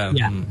 Yeah.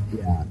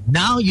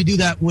 Now you do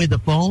that with the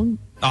phone.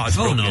 Oh, it's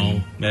broken.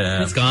 No.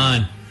 Yeah. It's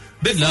gone.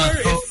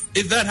 Before,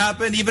 if that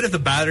happened, even if the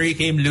battery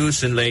came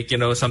loose and like, you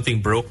know,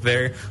 something broke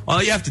there,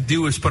 all you have to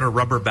do is put a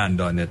rubber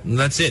band on it. And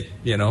that's it,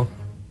 you know?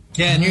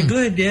 Yeah, and you're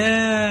good,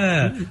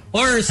 yeah.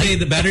 Or say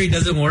the battery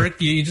doesn't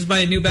work, you just buy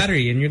a new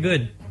battery and you're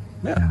good.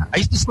 Yeah. I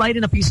used to slide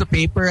in a piece of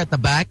paper at the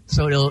back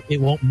so it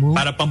won't move.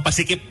 Para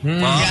pampasikip.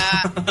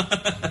 Yeah.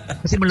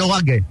 Kasi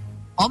maluwag eh.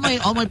 All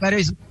my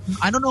batteries,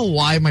 I don't know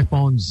why my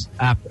phones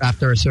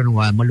after a certain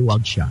while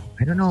maluwag siya.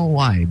 I don't know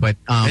why, but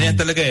Kaya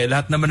talaga eh,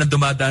 lahat naman na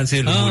dumadaan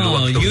sa'yo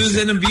lumuluwag.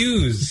 Use and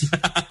abuse.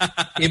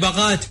 Iba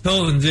ka,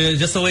 Tones.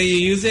 Just the way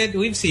you use it,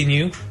 we've seen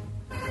you.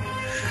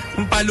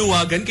 Ang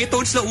paluwagan, kay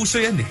Tones na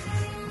uso yan eh.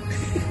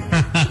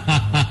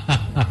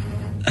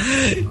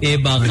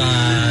 Iba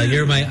ka.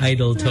 You're my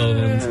idol,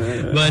 Tones.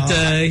 But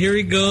here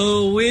we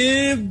go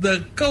with the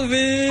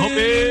COVID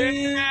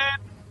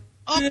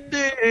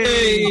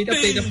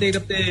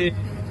Update.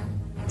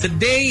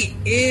 Today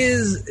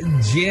is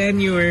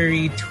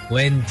January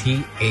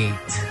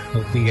 28th.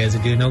 Hope you guys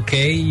are doing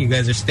okay. You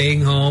guys are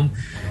staying home.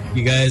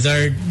 You guys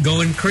are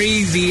going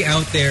crazy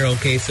out there,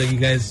 okay? So you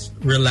guys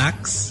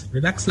relax.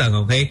 Relax lang,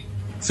 okay?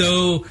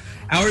 So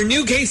our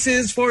new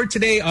cases for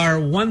today are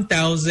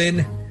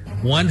 1,169.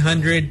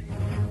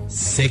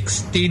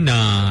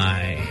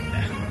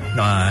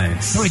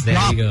 Nice. So it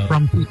dropped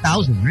from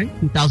 2,000, right?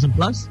 2,000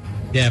 plus?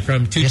 Yeah,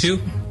 from 2,2.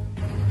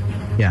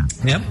 Yeah.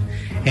 Yep.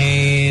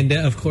 And,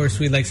 of course,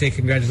 we'd like to say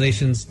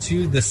congratulations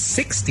to the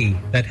 60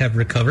 that have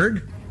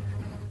recovered.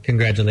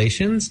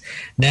 Congratulations.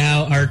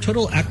 Now, our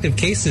total active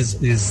cases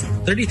is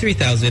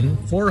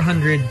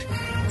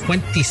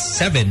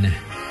 33,427.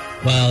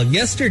 While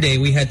yesterday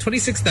we had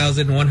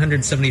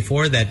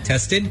 26,174 that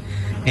tested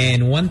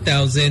and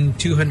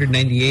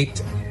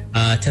 1,298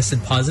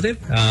 tested positive.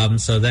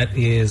 So that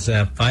is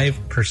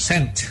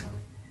 5%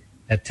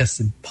 that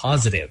tested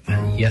positive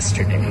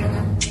yesterday.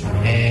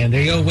 And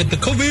there you go with the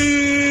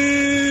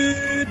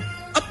COVID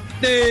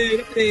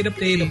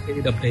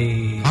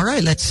update. All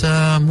right, let's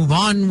move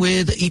on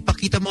with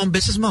Ipakita Mo ang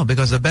Business Mo,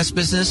 because the best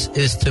business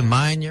is to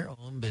mind your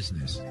own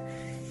business.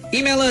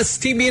 Email us,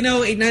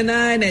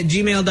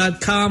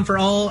 tbno899@gmail.com for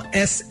all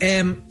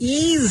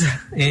SMEs.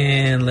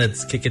 And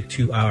let's kick it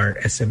to our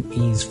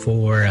SMEs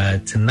for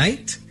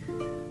tonight.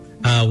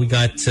 We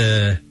got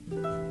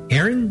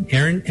Aaron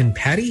and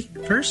Patty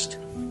first.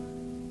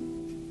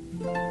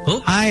 Oh.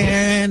 Hi,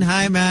 Aaron.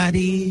 Hi,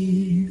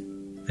 Maddie.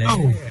 There.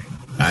 Oh,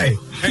 hi.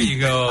 There you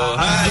go.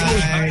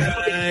 Hi,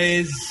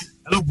 guys.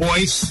 Hello,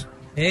 boys.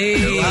 Hey.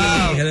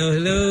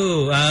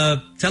 Hello.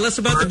 Tell us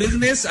about the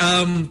business.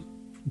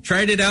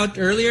 Tried it out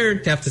earlier.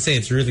 I have to say,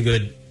 it's really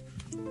good.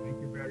 Thank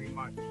you very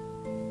much.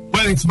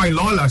 Well, it's my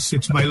Lola's.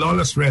 It's my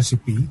Lola's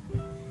recipe.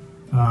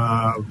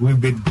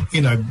 We've been,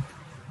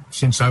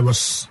 since I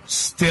was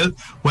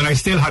when I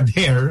still had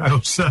hair, I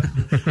was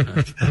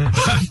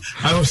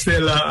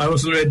I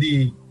was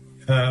already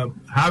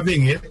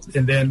having it.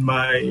 And then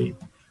my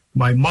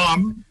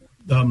mom,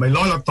 my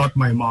lola taught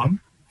my mom,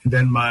 and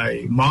then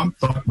my mom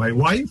taught my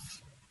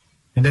wife,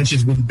 and then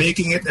she's been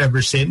baking it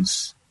ever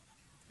since.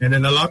 And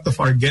then a lot of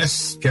our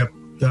guests kept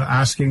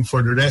asking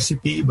for the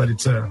recipe, but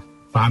it's a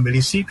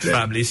family secret.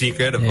 Family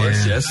secret, of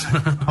course, yes.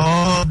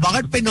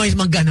 Bakit Pinoy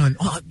mang ganon?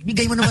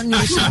 Bigay mo naman yung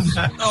recipe.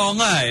 Oo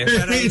nga eh.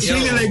 It's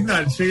really like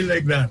that. It's really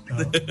like that.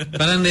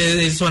 Parang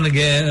they just want to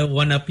get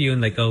one up you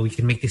and like, we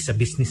can make this a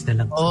business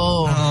na lang.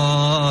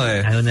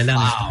 Ayaw na lang.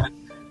 Wow.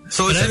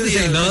 So but I have to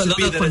say,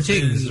 Lola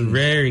Conching is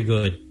very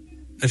good.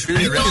 It's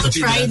really you all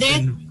tried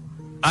it?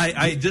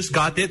 I just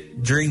got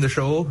it during the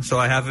show, so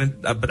I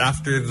haven't. But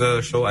after the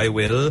show, I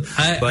will.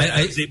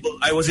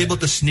 I was able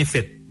to sniff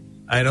it.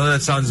 I know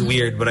that sounds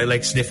weird, but I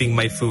like sniffing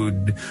my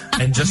food,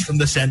 and just from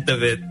the scent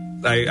of it,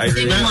 I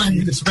really.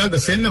 You can smell the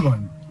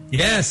cinnamon.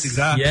 Yes,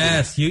 exactly.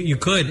 Yes, you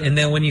could, and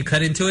then when you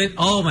cut into it,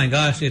 oh my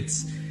gosh,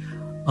 it's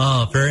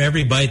for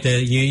every bite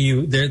that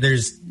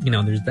there's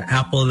the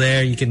apple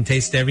there. You can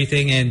taste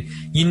everything, and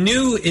you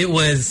knew it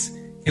was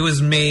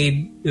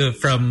made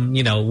from,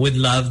 with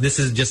love. This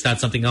is just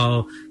not something,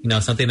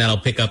 something that I'll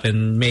pick up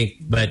and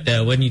make. But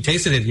when you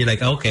tasted it, you're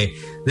like, okay,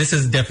 this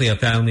is definitely a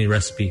family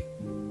recipe.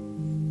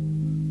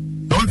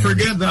 Don't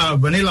forget the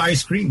vanilla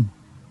ice cream.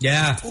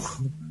 Yeah.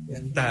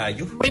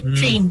 Whipped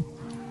cream.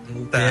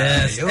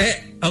 Yes.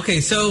 Okay,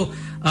 so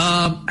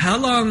how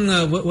long,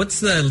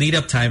 what's the lead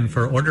up time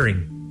for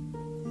ordering?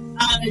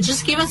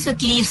 Just give us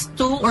at least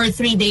 2 or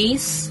 3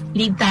 days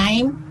lead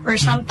time, or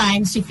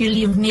sometimes if you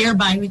live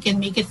nearby, we can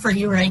make it for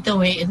you right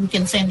away and we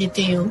can send it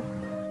to you.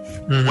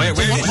 What's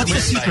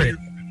the secret?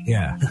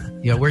 Yeah,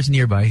 where's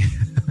nearby?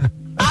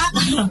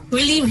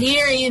 We live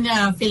here in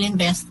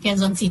Philinvest,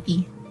 Quezon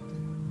City.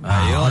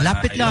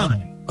 Lapit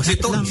lang.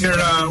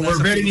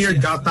 We're very near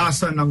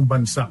Gatasan ng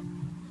Bansa.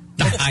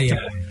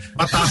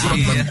 Gatasan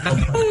ng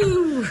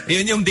Bansa.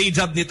 Yun yung day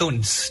job ni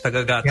Toons,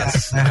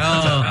 taga-gatas.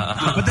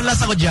 Madalas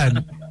ako dyan.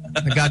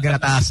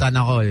 Nagagatasan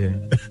ako eh.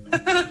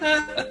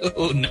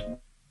 Oh, no.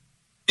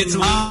 It's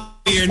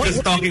weird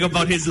just talking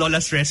about his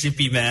Lola's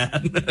recipe,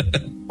 man.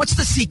 What's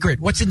the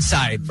secret? What's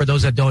inside for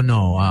those that don't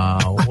know?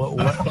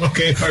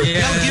 Okay.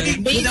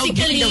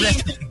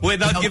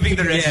 Without giving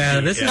the recipe.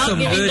 Yeah, this is Not some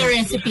giving good. the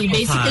recipe.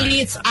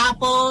 Basically, it's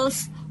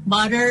apples,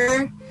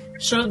 butter,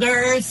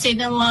 sugar,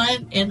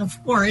 cinnamon, and of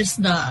course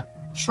the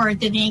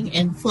shortening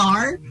and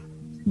flour.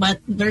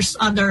 But there's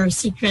other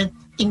secret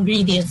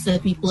ingredients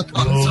that we put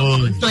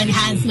also to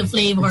enhance the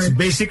flavor. It's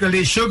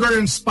basically sugar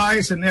and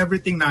spice and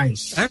everything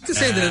nice. I have to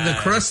say the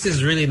crust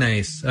is really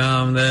nice.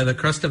 The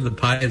crust of the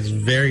pie is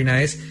very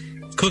nice.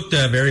 Cooked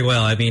very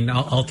well. I mean,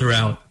 all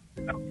throughout.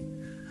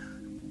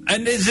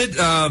 And is it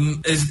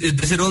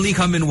does it only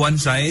come in one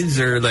size,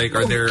 or like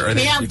are there?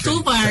 We have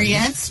 2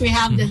 variants. We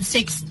have the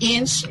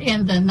 6-inch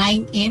and the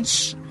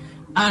 9-inch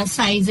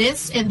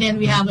sizes, and then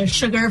we have a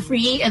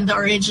sugar-free and the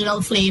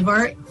original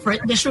flavor. For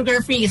the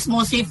sugar-free is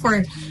mostly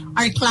for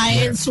our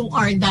clients who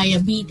are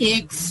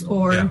diabetics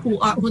or who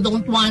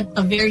don't want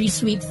a very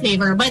sweet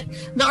flavor. But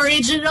the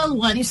original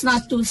one is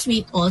not too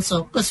sweet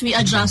also, because we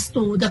adjust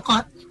to the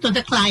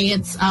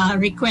client's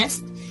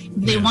request.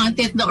 If they want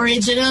it the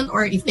original,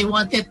 or if they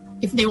want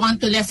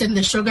to lessen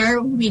the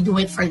sugar, we do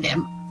it for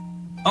them.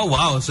 Oh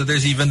wow! So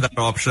there's even that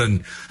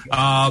option.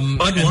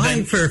 But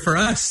why for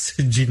us,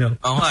 Gino?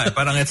 Oh,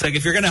 parang it's like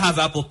if you're gonna have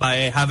apple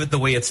pie, have it the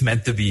way it's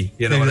meant to be.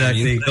 You know what I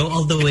mean? Go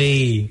all the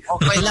way.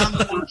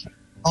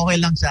 Okay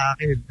lang sa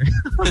akin.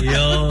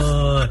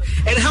 Yo.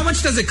 And how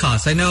much does it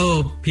cost? I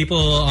know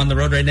people on the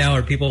road right now,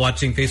 or people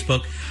watching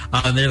Facebook,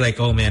 they're like,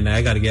 oh man,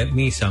 I got to get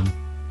me some.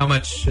 How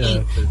much?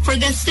 For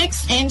the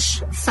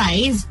 6-inch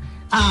size,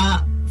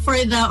 for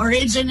the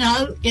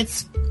original,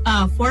 it's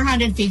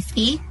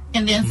 450.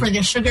 And then for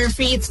the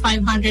sugar-free, it's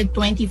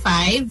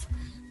 525.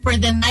 For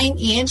the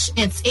 9-inch,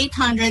 it's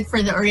 800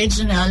 for the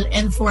original.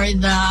 And for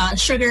the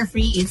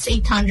sugar-free, it's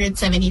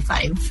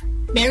 875.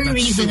 Very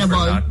reasonable.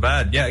 Super not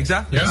bad. Yeah,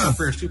 exactly. Yeah.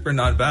 Super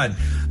not bad.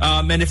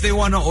 And if they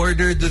want to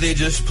order, do they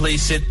just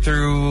place it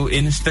through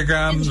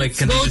Instagram? Like,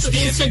 can go they just to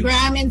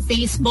Instagram and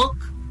Facebook,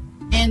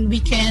 and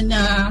we can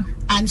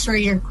answer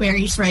your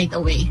queries right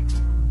away.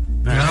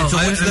 Right.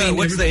 So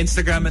what's the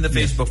Instagram and the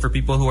Facebook for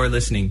people who are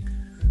listening?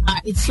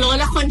 It's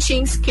Lola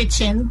Conching's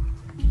Kitchen.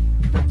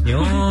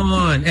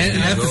 Yun. And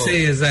I have to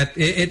say is that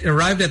it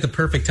arrived at the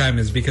perfect time,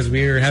 is because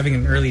we were having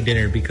an early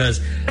dinner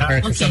because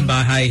our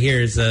Kasambahay here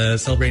is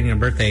celebrating a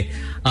birthday.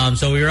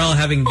 So we were all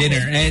having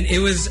dinner, and it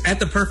was at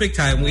the perfect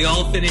time. We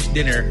all finished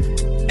dinner,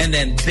 and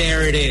then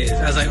there it is.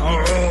 I was like,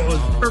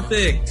 it's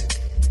perfect.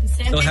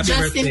 So happy just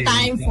birthday, in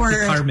time for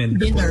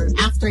dinner,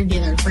 after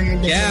dinner, for your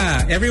dinner.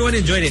 Yeah, everyone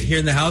enjoyed it here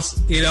in the house.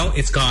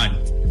 It's gone.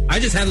 I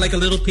just had like a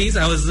little piece.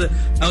 I was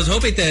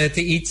hoping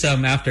to eat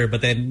some after,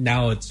 but then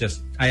now it's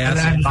just I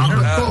asked.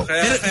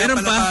 Kaya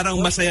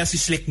parang masaya si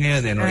Slick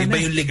ngayon, no? Iba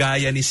yung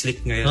ligaya ni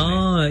Slick ngayon.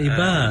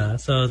 Iba.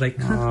 So I was like,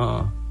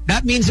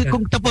 That means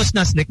kung tapos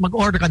na, Slick,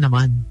 mag-order ka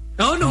naman.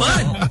 Oh,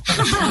 naman.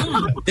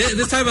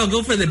 This time I'll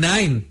go for the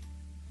 9.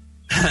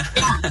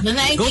 The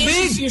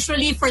 9-inch is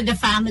usually for the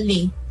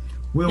family.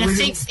 The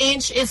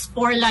 6-inch is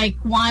for like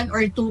 1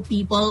 or 2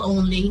 people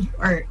only,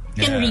 or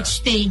can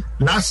reach 3.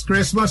 Last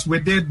Christmas, we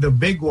did the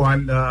big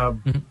one. I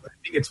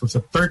think it was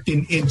a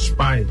 13-inch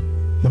pie.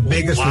 The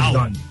biggest we've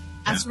done.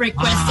 As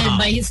requested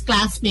by his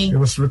classmate. It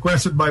was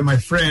requested by my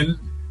friend.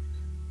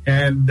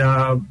 And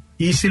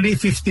easily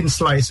 15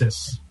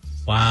 slices.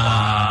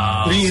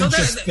 Wow. 3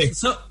 inches thick.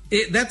 So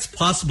that's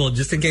possible,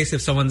 just in case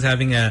if someone's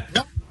having a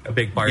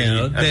big party.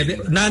 You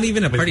know, not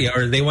even a party,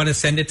 or they want to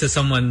send it to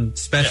someone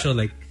special.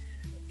 Like,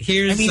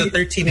 here's a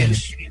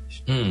 13-inch.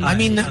 I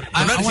mean,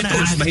 I want to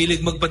ask.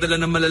 Mahilig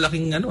magpadala ng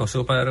malalaking ano,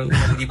 so parang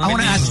I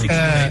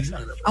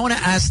want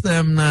to ask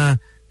them.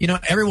 You know,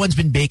 everyone's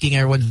been baking.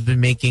 Everyone's been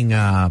making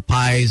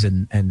pies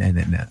and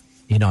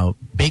you know,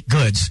 baked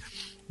goods.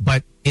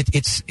 But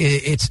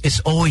it's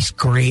always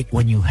great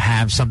when you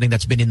have something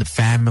that's been in the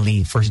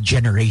family for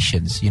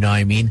generations. You know what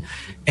I mean?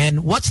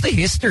 And what's the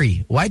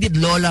history? Why did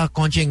Lola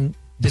Conching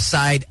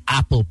decide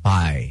apple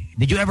pie?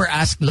 Did you ever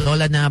ask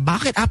Lola na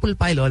bakit apple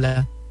pie,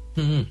 Lola?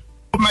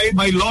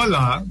 My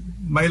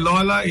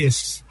Lola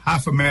is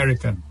half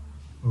American.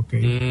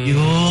 Okay.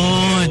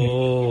 Yun.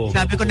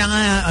 Sabi ko na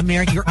nga,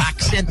 American, your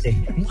accent eh.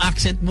 Yung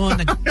accent mo.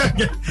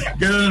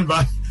 Ganun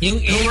ba?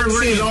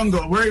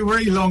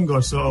 We're Ilonggo.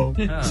 So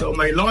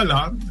my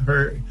Lola,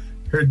 her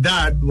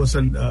dad was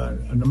an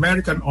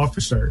American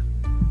officer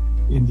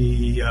in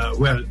the,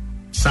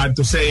 sad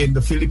to say, in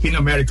the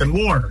Philippine-American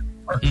War.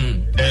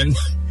 And,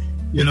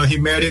 you know, he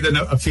married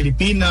a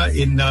Filipina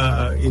in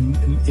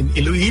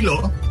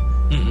Iloilo.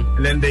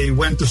 And then they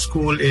went to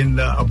school in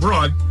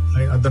abroad.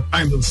 At the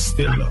time, it was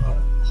still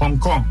Hong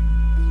Kong.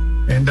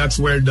 And that's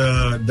where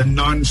the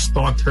nuns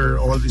taught her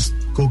all this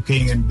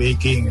cooking and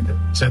baking and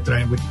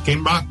etc. And we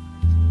came back,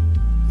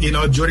 you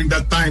know, during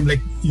that time,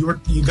 like you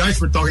guys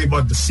were talking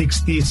about the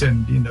 60s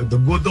and, you know, the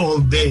good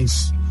old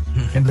days.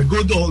 And the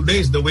good old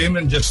days, the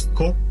women just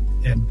cooked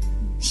and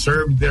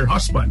served their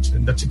husbands.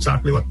 And that's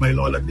exactly what my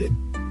Lola did.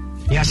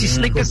 Yeah, si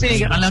Slick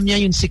kasi, alam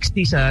niya yung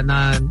 60s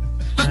na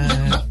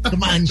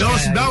tumaan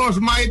siya. That was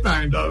my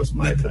time. So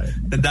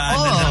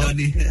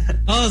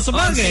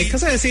bagay.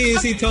 Kasi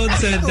si Tone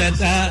said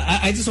that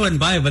I just went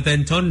by, but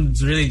then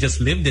Tone's really just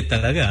lived it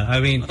talaga.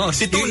 I mean,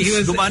 si Tone, he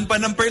was dumaan pa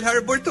ng Pearl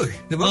Harbor to eh.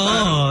 Diba?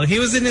 Oh, he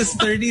was in his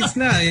 30s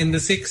na, in the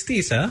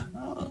 60s, huh?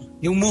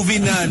 Yung movie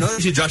na, no?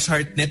 Si Josh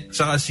Hartnett,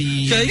 saka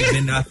si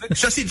Ben Affleck.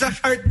 Siya si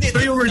Josh Hartnett. So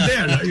you were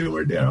there. Okay.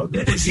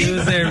 He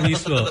was there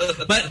useful.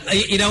 But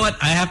you know what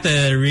I have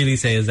to really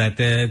say is that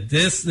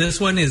this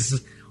one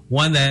is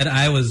one that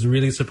I was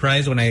really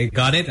surprised when I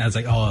got it. I was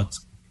like, oh,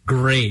 it's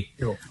great.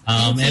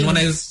 And when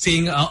I was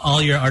seeing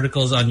all your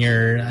articles on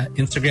your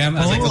Instagram,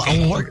 I was like, okay,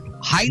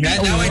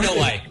 now I know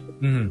why.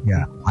 Mm-hmm.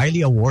 Yeah,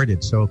 highly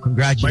awarded. So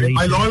congratulations.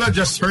 My Lola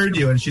just heard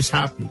you and she's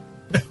happy.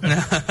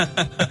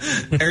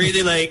 I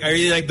really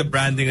like the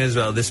branding as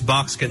well. This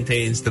box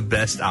contains the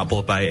best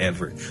apple pie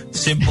ever.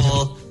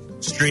 Simple,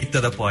 straight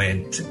to the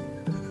point. So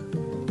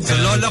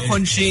Lola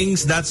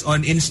Conchings, that's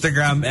on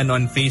Instagram and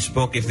on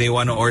Facebook. If they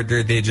want to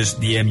order, they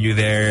just DM you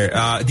there.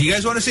 Do you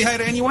guys want to say hi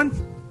to anyone?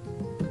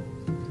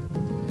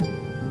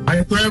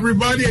 Hi to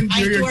everybody and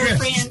hi to our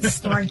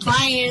friends, to our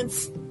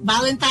clients.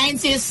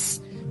 Valentine's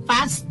is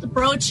fast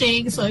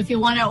approaching, so if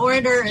you want to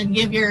order and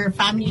give your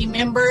family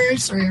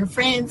members or your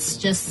friends,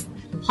 just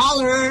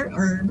holler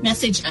or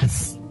message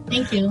us.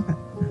 Thank you.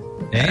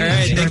 All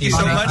right, thank you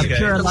so much, guys. I'm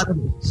sure a lot of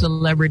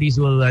celebrities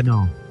will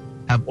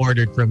have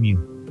ordered from you.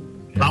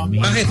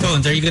 Okay,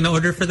 Tones, are you going to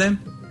order for them?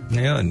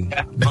 Ngayon,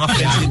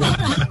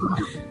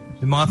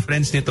 mga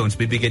friends ni Tones,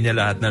 bibigyan niya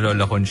lahat na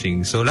Lola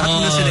Conching. So lahat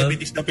ng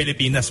celebrities ng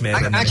Pilipinas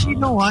meron. Actually,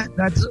 you know what?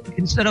 That's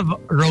instead of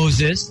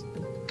roses,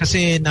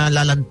 kasi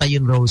nalalanta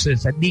yung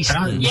roses. At least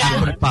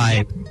apple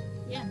pie.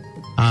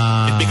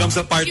 It becomes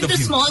a part of the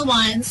you. Small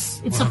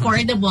ones, it's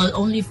affordable,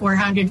 only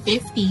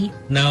 450.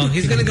 No,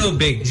 he's gonna go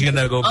big. He's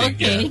gonna go big.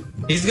 Okay.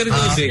 Yeah. He's gonna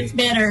go big. It's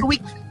better. So we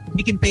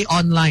can pay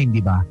online,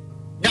 di ba?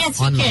 Yes,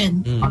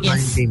 online. You can.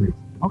 Online payment.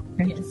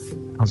 Okay. Yes.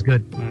 Sounds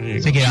good.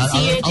 Sige,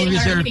 I'll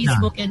reserve na.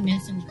 Facebook and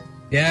Messenger.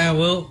 Yeah,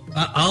 well,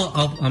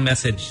 I'll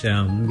message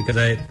because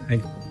I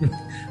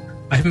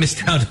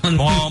missed out on.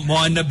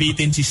 Mo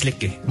nabitin si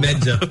Slick eh.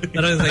 Medyo. But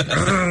I was like,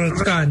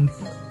 it's gone.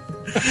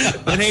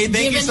 But hey,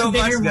 thank you so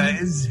much,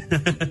 guys.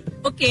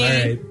 Okay. All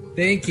right.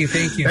 Thank you.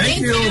 Thank you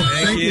very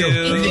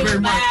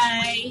much.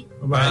 Bye.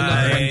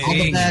 Bye. All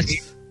the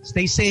best.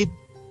 Stay safe.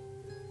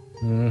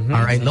 Mm-hmm.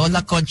 All right,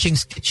 Lola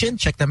Conching's Kitchen.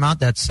 Check them out.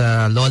 That's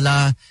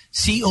Lola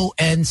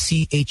CONCHINGS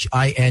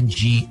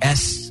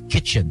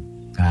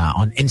Kitchen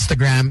on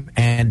Instagram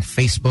and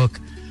Facebook.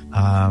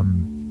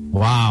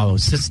 Wow,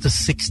 since the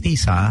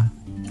 60s, huh?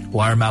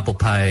 Warm apple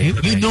pie.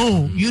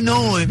 You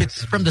know if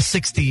it's from the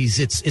 60s,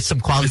 it's some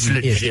quality.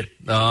 It's legit.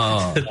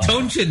 Oh.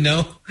 Tone should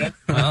know.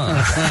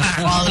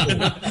 Quality.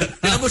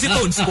 Tignan mo si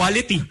Tones,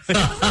 quality.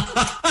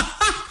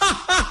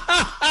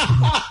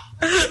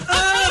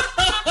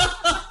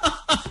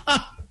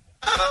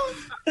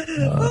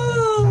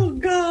 Oh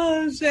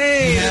gosh. Hey.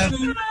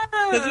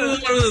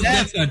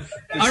 Next one.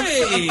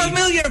 A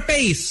familiar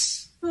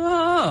face.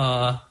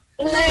 Hello.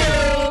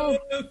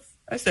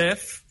 Hi,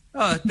 Steph.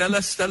 Tell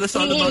us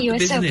all about the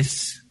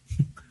business.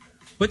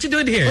 What you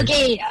doing here?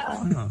 Okay. Hi,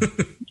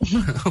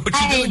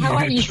 how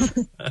are you?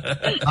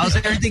 How's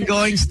everything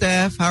going,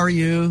 Steph? How are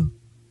you?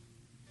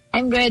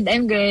 I'm good. I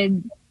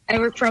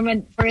work for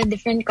a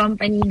different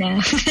company now.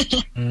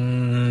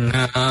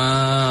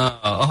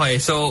 Okay,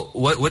 so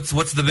what's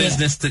the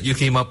business that you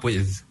came up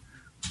with?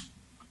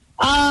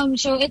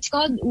 So it's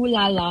called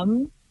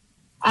Ulalam.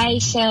 I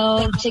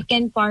sell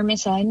chicken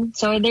parmesan.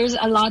 So there's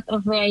a lot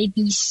of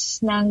varieties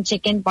ng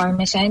chicken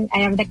parmesan. I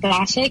have the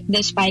classic,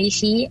 the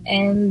spicy,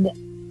 and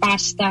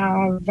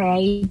pasta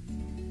variety.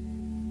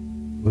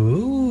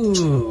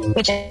 Ooh.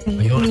 Which are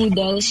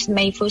noodles,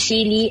 my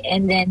fusilli,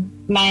 and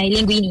then my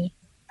linguine.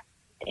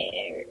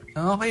 There.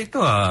 Okay, ito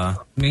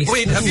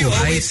Wait, have you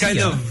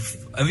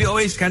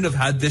always kind of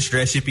had this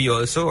recipe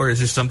also, or is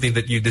this something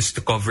that you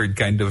discovered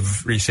kind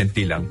of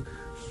recently lang?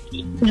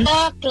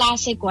 The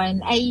classic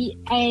one, I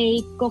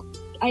cook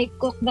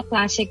the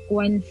classic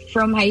one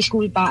from high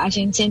school pa, as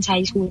in since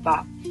high school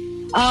pa.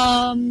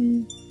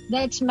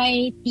 That's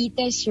my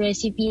tita's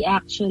recipe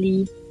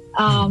actually.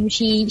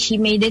 She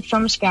made it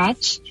from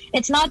scratch.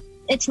 It's not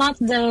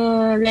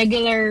the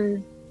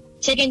regular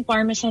chicken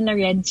parmesan na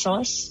red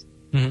sauce.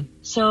 Mm-hmm.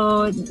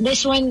 So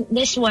this one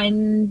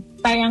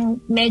parang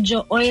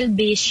medyo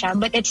oil-based siya,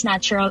 but it's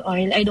natural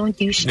oil. I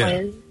don't use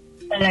oil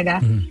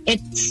talaga. Mm-hmm.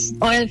 It's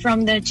oil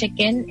from the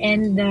chicken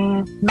and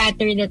the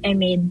batter that I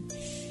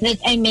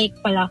make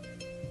pala.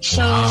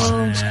 So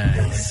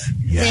nice.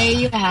 There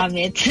you have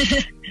it.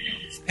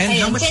 And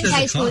how much does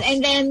high it school, cost?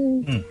 and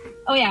then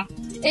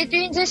it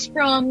ranges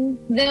from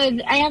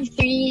I have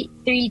three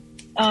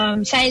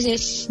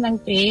sizes ng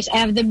trays. I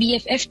have the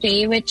BFF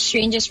tray, which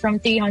ranges from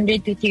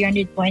 300 to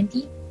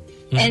 320.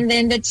 And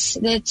then that's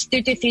 2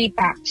 to 3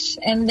 packs.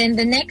 And then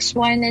the next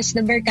one is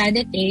the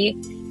Barkada tray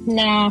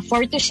na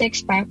 4 to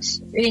 6 packs,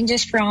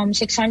 ranges from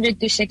 600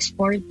 to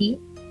 640.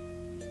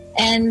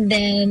 And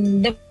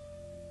then the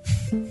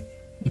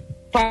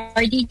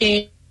party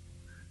tray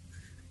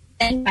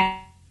 10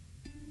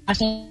 packs,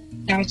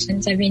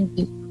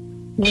 1,070.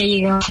 There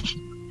you go.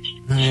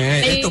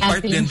 Ito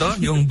part din to,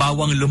 yung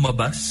bawang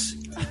lumabas.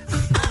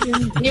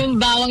 yung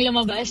bawang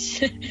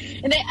lumabas.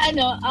 And then,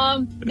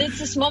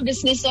 that's a small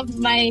business of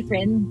my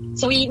friend.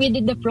 So we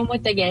did the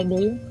promo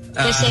together.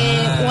 Kasi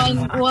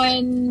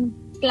one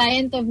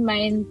client of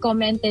mine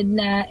commented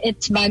na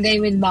it's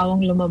bagay with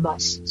bawang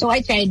lumabas. So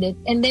I tried it.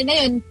 And then,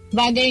 ayun,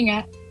 bagay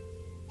nga.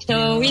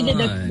 So we did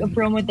a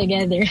promo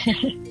together.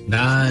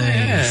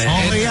 Nice.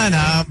 Okay yan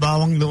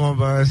bawang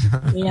lumabas.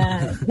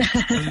 Yeah.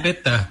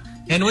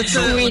 And what's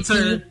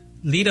our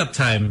lead-up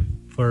time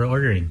for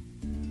ordering?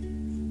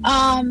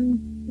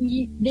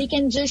 They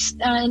can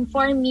just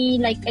inform me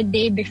like a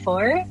day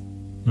before.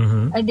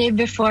 Mm-hmm. A day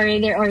before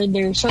their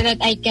order so that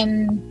I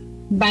can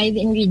buy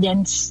the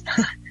ingredients.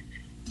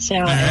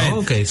 So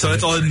okay, so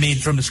it's all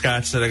made from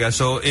scratch talaga.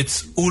 So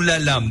it's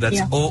Ulalam, that's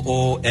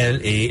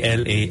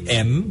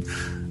OOLALAM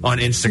on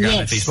Instagram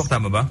and Facebook,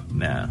 tama ba?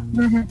 Yeah.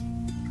 Mm-hmm.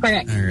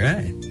 Correct. All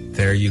right.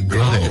 There you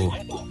go.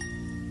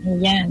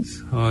 Yan.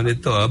 So,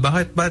 dito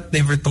bakit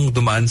never tong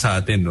dumaan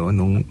sa atin, no?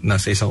 Nung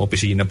nasa isang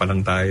opisina pa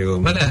lang tayo.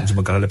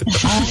 Magkakalapit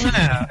pa.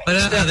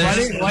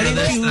 Why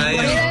didn't you?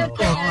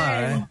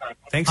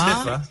 Thanks,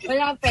 Steph.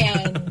 Wala pa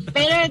yan.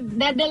 Pero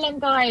dadalan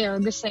ko kayo.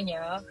 Gusto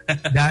nyo?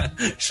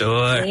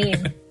 Sure. Okay.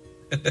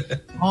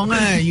 Oo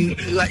nga. You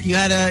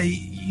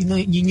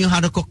knew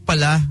how to cook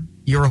pala.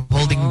 You're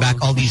holding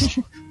back all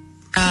these.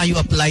 You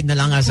applied na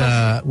lang as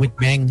with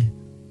Meng.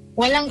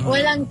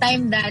 Walang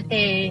time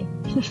dati.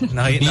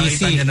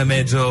 Nakita niya na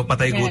medyo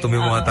patay gutom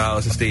yung mga tao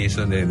sa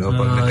station no?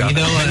 Pag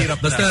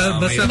basta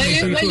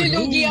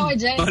malulugi ako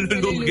dyan.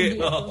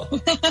 Malulugi.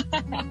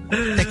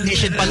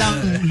 Technician pa lang,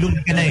 lugi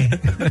ka na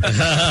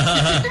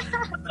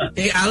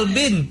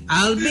Alvin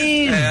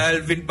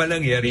pa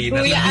lang, yari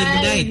na.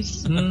 Midnight.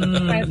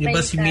 Iba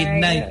si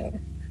Midnight.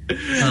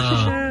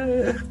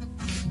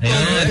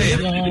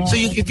 So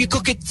if you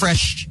cook it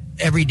fresh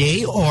every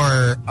day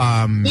or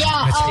I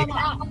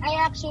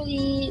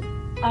actually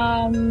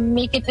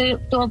make it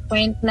to a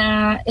point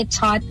na it's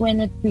hot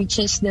when it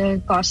reaches the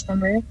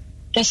customer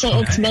kasi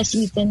it's best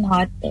eaten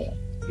hot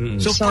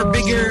So for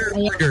bigger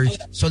orders,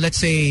 so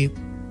let's say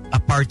a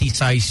party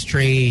size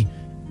tray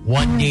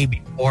one day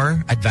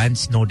before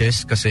advance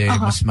notice kasi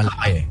mas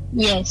malaki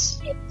Yes.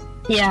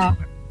 Yeah.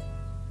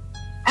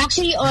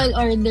 Actually all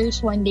orders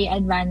one day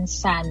advance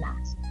sana.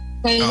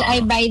 Because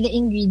I buy the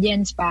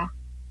ingredients pa.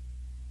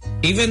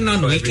 Even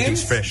on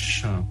weekends?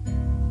 Fresh.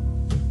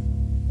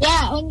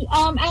 Yeah,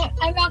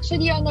 I'm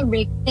actually on a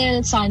break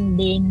till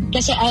Sunday.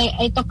 Kasi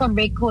I took a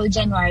break whole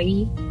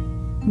January.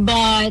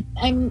 But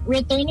I'm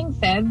returning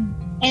Feb.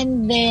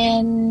 And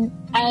then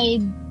I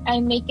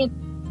make it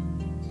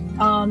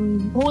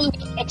whole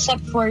week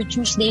except for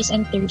Tuesdays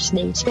and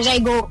Thursdays. Because I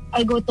go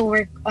to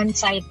work on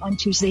site on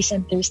Tuesdays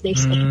and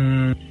Thursdays.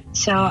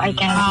 So I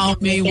can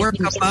may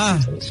work ka pa.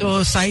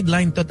 So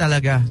sideline to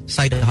talaga.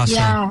 Side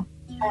hustle.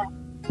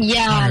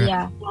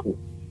 Yeah.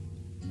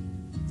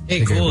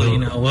 Hey, cool.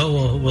 You know,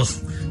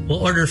 we'll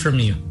order from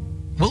you.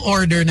 We'll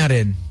order na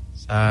rin.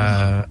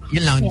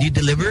 Yun lang. Do you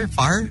deliver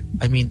far?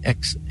 I mean,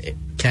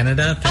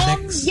 Canada,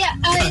 FedEx? Yeah,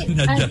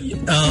 Canada.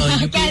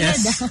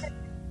 UPS.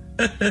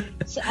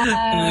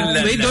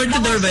 May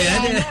door-to-door ba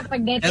yan?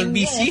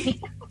 LBC?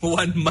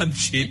 1 month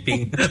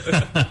shipping.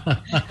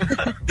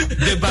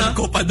 De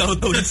banko pa daw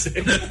to.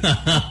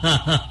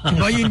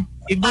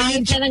 Iba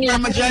yung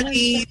chama dyan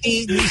ni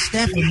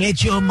Steph.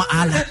 Medyo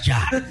maalat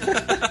dyan.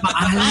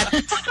 Maalat.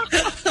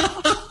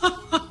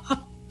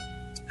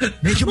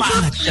 Medyo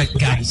maalat dyan,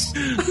 guys.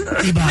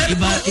 Iba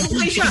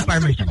yung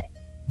farmer dyan.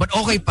 But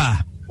okay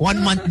pa.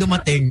 1 month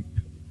dumating.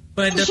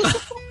 Pwede pa.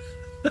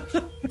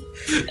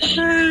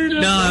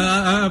 No,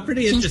 I'm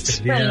pretty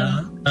interested.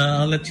 Yeah,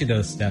 I'll let you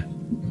know, Steph.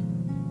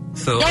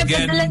 So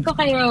again, ko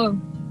kayo.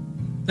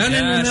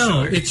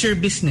 No. It's your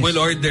business. We'll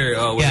order.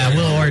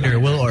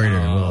 We'll order.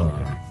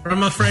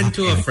 From a friend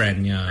to a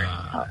friend.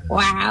 Yeah.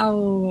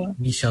 Wow.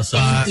 We shall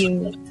Thank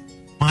you.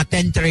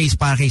 Mga 10 trays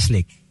para kay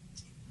Slick.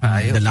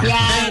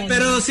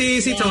 Pero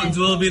si Tones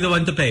will be the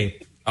one to pay.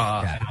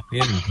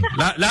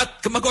 Lahat,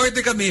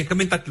 mag-order kami.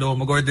 Kaming tatlo,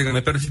 mag-order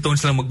kami. Pero si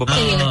Tones lang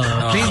magbabay.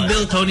 Please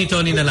bill Tony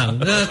na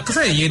lang.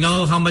 Kasi you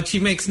know how much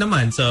he makes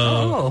naman.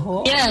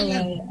 So,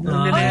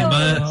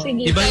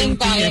 iba yung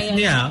PF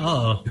niya.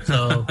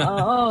 So,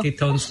 kay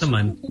Tones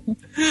naman.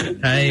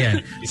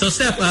 Ayan. So,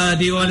 Steph,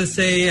 do you want to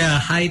say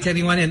hi to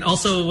anyone? And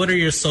also, what are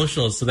your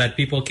socials so that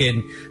people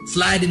can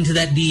slide into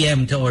that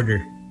DM to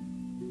order?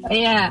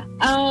 Yeah.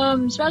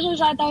 Special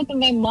shout out to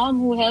my mom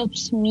who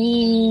helps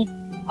me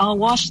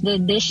wash the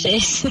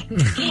dishes.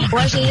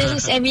 Wash the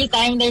dishes every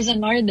time there's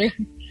an order.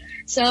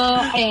 So,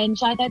 ayan,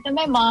 shout out to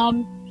my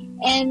mom.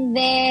 And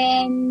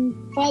then,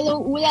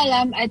 follow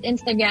Ulalam at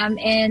Instagram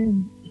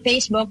and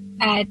Facebook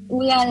at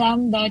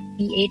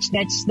ulalam.ph.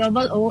 That's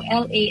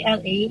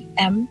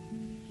OOLALAM.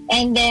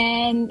 And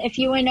then, if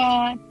you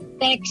wanna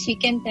text, you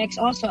can text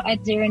also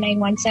at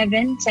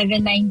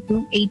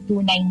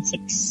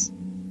 0917-792-8296.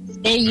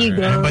 There you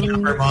go.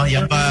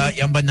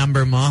 Yan ba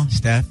number mo,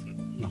 Steph?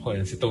 Ako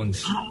yan, si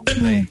Tones.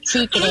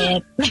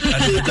 Secret.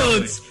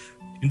 Tones.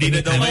 Hindi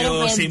na daw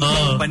kayo same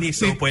company,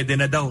 so pwede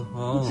na daw.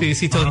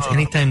 Si Tones,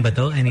 anytime ba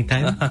to?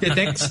 Anytime?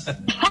 Text?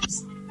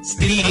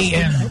 3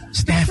 a.m.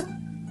 Steph,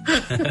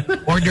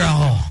 order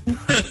ako.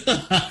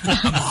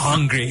 I'm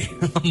hungry.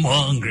 3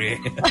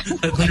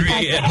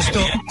 a.m.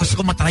 Gusto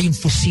ko matry yung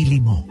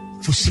fusilli mo.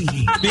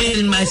 Fusilli.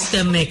 Fill my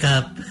stomach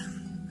up.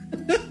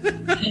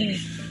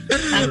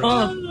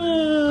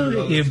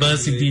 Iba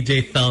si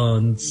DJ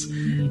Tones.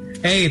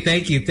 Hey,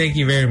 thank you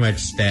very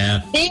much,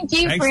 Steph. Thank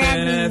you for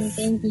having me.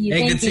 Thank you.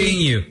 Hey, good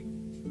seeing you.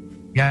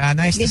 Yeah,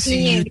 nice to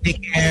see you.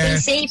 Take care.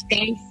 Stay safe,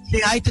 guys.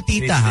 Say hi to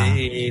Tita, ha?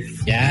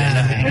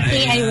 Yeah.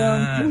 Okay, I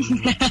will.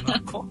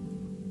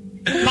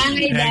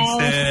 Bye, daw.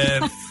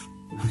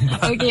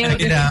 Okay.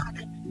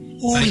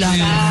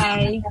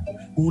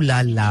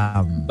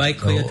 Ulalam. Bye,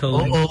 Kuya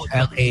Tones.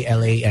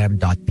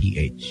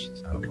 OOLALAM.ph.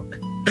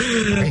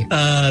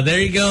 There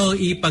you go.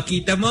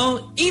 Ipakita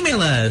mo. Email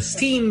us.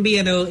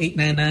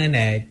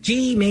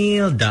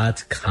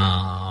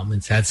 teambno899@gmail.com.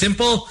 It's that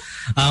simple.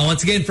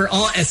 Once again, for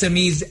all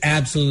SMEs,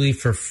 absolutely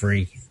for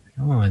free.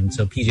 And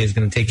so PJ is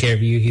going to take care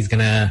of you. He's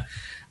going to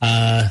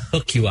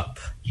hook you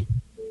up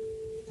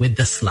with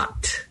the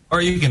slot.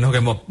 Or you can hook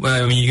him up.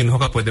 I mean, you can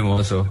hook up with him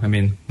also. I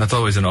mean, that's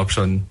always an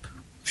option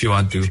if you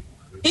want to.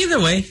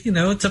 Either way,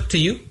 it's up to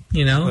you.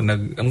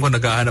 I'm going to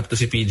naghahanap to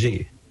si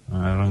PJ.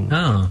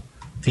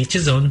 Teach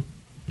his own.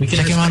 We can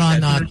check him out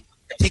on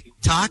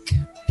TikTok,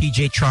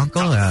 PJ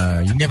Trunkle.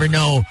 You never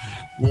know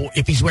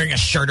if he's wearing a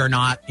shirt or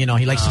not. He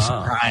likes to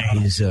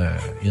surprise,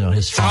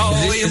 his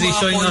followers. Is he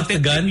showing off the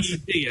guns?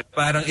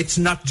 Parang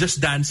it's not just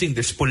dancing.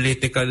 There's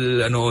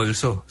political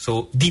also.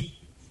 So deep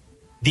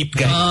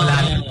guy.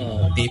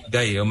 Malalim. Deep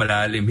guy.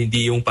 Malalim.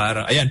 Hindi yung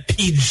parang, ayan,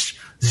 Page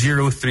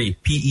 03.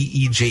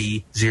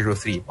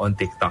 PEEJ03 on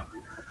TikTok.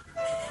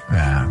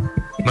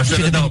 Mas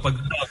daw,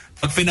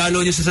 pag finalo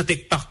niyo sa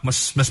TikTok,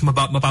 mas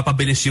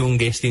mapapabilis yung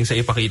guesting sa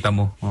ipakita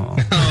mo.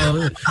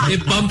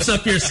 It bumps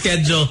up your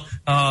schedule.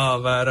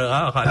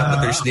 Parang, akala mo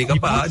Thursday ka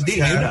pa.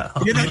 Hindi,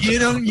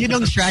 yun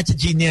ang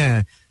strategy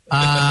niya.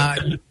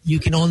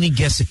 You can only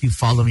guess if you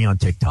follow me on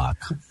TikTok.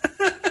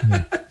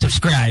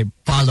 Subscribe,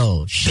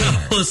 follow, share.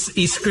 Tapos,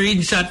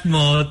 i-screenshot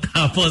mo,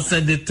 tapos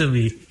send it to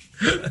me.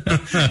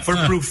 For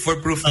proof.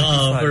 For proof.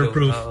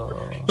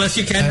 Plus,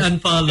 you can't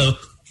unfollow.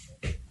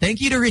 Thank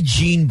you to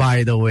Regine,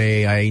 by the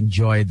way. I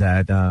enjoyed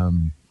that.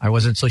 I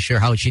wasn't so sure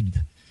how she'd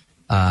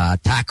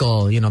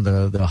tackle,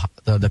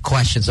 the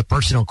questions, the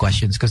personal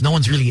questions, because no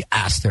one's really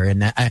asked her.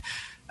 And I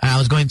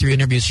was going through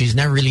interviews. She's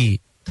never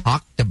really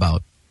talked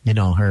about,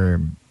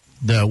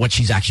 what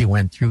she's actually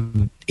went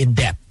through in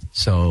depth.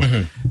 So,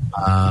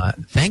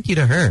 thank you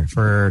to her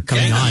for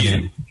coming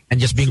on and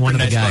just being one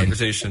of the guys.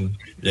 Conversation.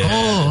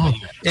 Yeah.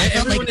 I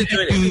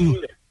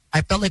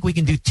felt like we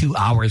can do 2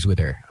 hours with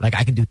her. Like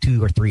I can do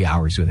 2 or 3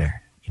 hours with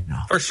her.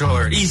 For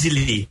sure.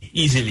 Easily.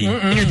 Interview.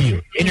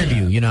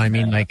 You know what I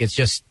mean? Like it was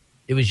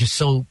just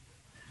so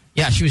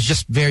yeah, she was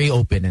just very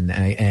open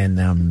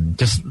and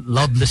just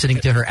loved listening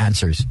to her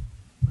answers.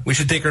 We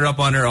should take her up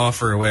on her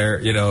offer where,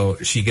 you know,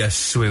 she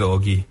guests with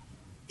Ogie.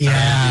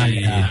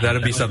 Yeah.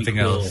 That'll be something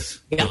else.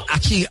 Yeah,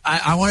 actually,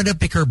 I wanted to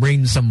pick her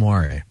brain some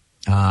more.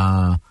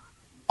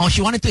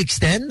 She wanted to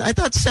extend? I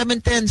thought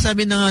 7:10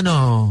 sabi na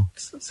ano.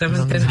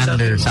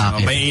 7:10 sa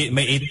akin. May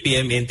 8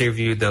 p.m.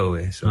 interview though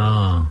eh. So.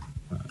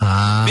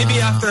 Maybe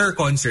after her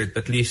concert,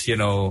 at least, you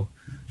know,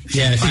 she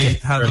might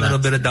have a little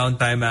bit of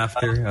downtime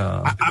after.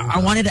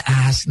 I wanted to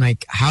ask,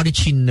 like, how did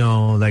she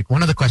know? Like,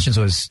 one of the questions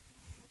was,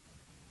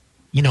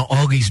 you know,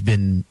 Ogie's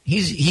been,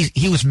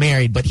 he was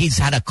married, but he's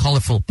had a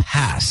colorful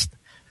past.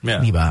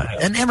 Yeah.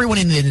 And everyone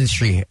in the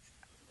industry,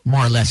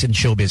 more or less in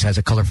showbiz, has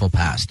a colorful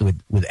past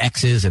with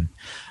exes and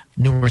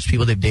numerous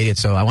people they've dated.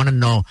 So I want to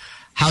know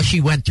how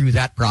she went through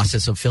that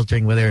process of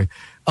filtering whether,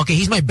 okay,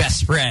 he's my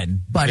best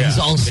friend, but he's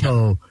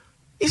also,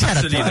 he's had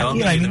a ton,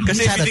 you know, I mean,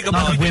 he's had a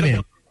ton of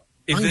women.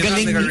 If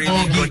there's like a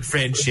really good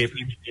friendship,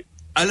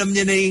 alam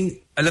niya na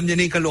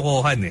yung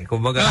kalokohan eh.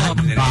 Kumbaga,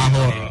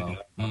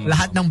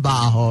 lahat ng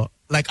baho.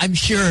 Like, I'm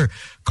sure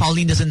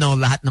Colleen doesn't know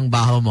lahat ng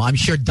baho mo. I'm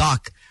sure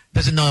Doc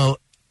doesn't know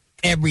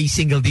every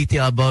single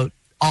detail about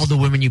all the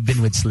women you've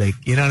been with, Slick.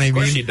 You know what I mean? Of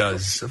course she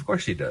does. Of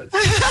course she does.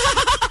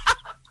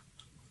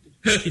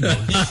 She knows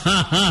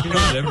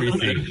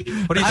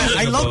everything. What are you talking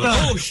I love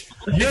about?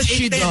 that. Yes,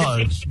 she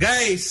does.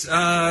 Guys,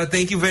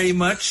 thank you very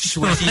much.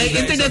 My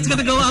internet's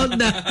gonna go out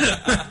na.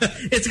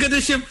 It's gonna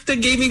shift to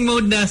gaming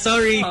mode na.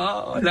 Sorry.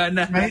 Wala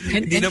na. Right?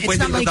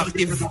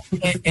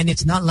 And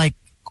it's not like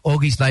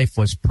Ogie's life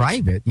was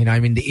private. You know, I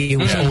mean, it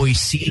was always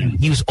seen.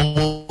 He was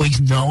always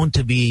known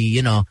to be,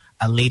 you know,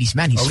 a ladies'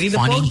 man. He's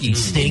funny. He can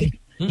sing.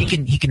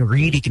 He can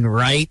read. He can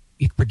write.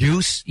 He can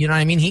produce. You know what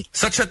I mean?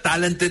 Such a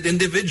talented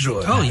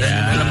individual. Oh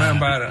yeah.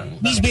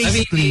 He's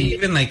basically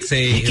even like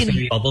say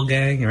his Bubble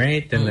Gang,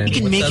 right? And then he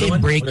can make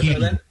it break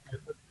you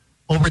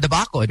over the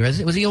Bacod.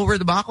 Was he over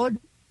the Bacod?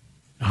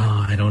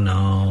 Oh, I don't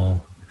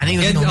know. I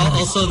think it was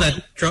also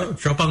that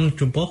Tropang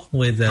Trumpo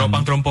with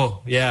Tropang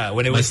Trumpo. Yeah,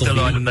 when it was still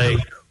on like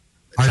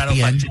Channel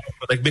 5,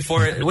 like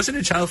before. It wasn't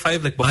a Channel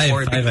 5, like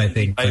before. 5, I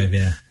think. 5,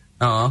 yeah.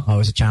 Oh, it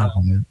was a Channel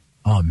 5.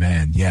 Oh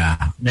man, yeah.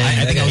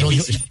 I think I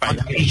was on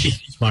vacation.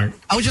 Smart.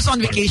 I was just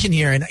on vacation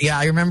here, and yeah,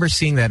 I remember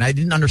seeing that. I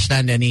didn't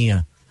understand any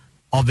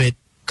of it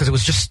because it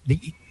was just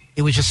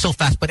so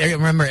fast. But I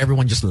remember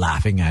everyone just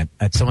laughing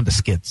at some of the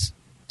skits.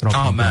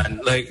 Oh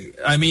man, like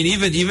I mean,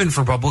 even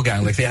for Bubble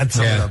Gang, like they had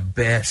some of the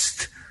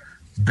best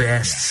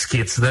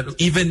skits that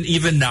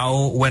even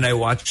now when I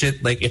watch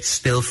it, like it's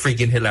still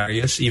freaking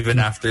hilarious even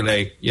after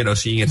like, you know,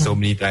 seeing it so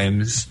many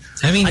times.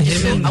 I mean,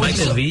 him and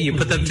Michael V, you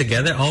put them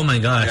together, oh my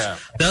gosh.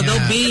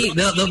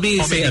 There'll be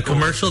say a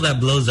commercial that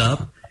blows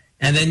up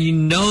and then you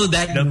know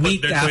that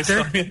week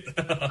after.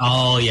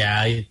 Oh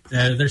yeah,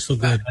 they're so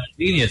good.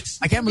 Genius.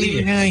 I can't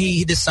believe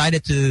he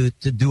decided to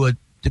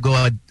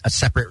go a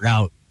separate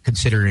route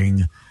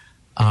considering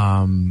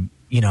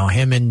you know,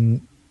 him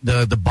and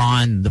the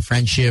bond, the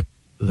friendship,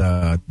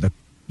 the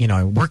you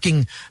know,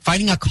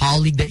 finding a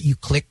colleague that you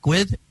click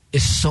with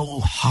is so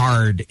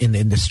hard in the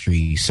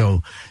industry.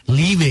 So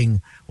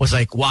leaving was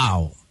like,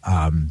 wow.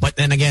 But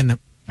then again,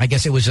 I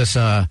guess it was just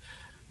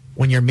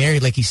when you're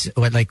married, like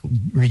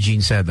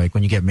Regine said, like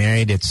when you get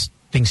married,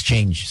 things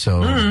change.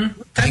 So I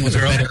think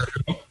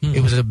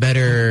it was a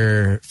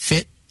better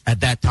fit at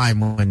that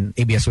time when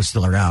ABS was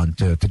still around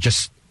to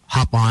just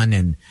hop on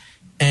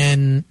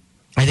and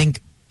I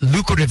think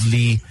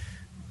lucratively.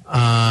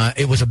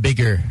 It was a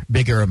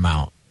bigger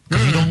amount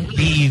because you don't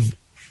leave,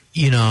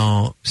 you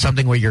know,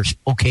 something where you're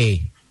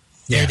okay.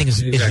 Yeah, everything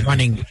is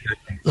running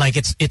like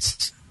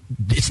it's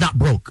not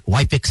broke.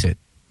 Why fix it?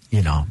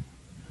 You know.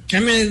 I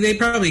mean, they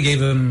probably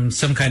gave him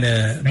some kind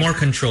of more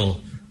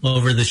control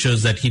over the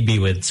shows that he'd be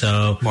with.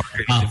 So more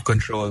creative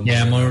control.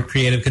 Yeah, more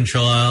creative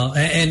control.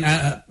 And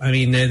I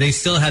mean, they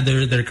still had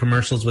their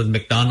commercials with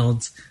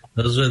McDonald's.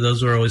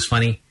 Those were always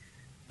funny.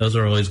 Those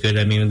were always good.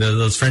 I mean,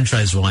 those French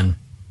fries one,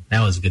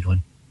 that was a good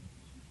one.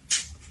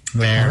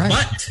 Right.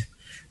 But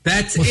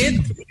that's it.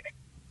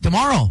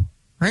 Tomorrow,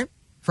 right?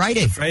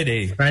 Friday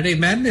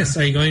Madness.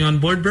 Are you going on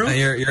board, bro?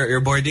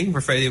 You're boarding for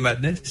Friday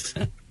Madness?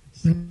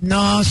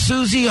 No,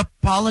 Susie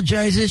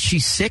apologizes.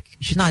 She's sick.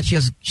 She's not.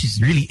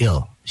 She's really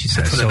ill. She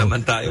says. So,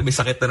 naman tayo. May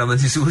sakit na naman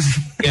si Susie.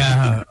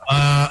 Yeah.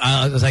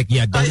 I was like,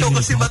 yeah. Ayaw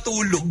kasi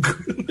matulog.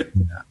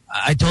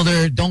 I told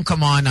her, don't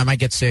come on. I might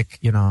get sick.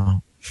 You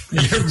know.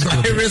 Your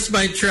virus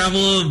might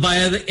travel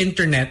via the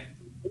internet.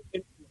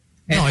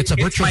 No, it's a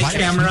virtual virus.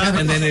 Camera,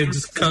 and then it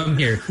just come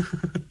here.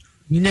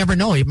 You never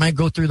know. It might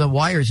go through the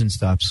wires and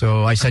stuff.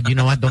 So I said, you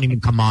know what? Don't even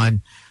come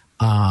on.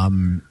 I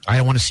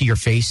don't want to see your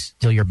face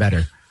till you're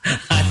better.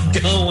 I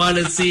don't want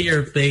to see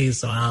your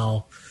face.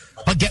 Wow.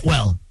 But get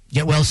well.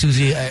 Get well,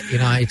 Susie. You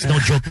know, it's no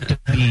joke to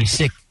be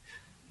sick.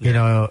 You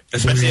know.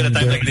 Especially at a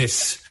time like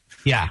this.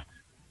 Yeah.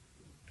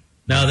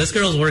 No, this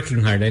girl's working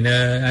hard.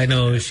 I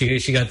know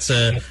she got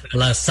a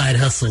lot of side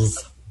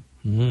hustles.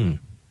 Mm.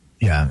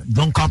 Yeah.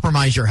 Don't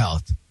compromise your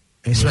health.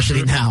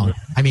 Especially now.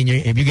 I mean,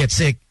 if you get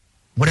sick,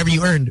 whatever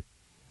you earned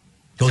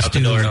goes to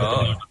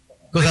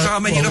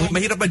Saka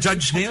mahirap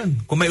ma-judge ngayon.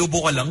 Kung may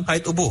ubo ka lang,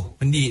 kahit ubo.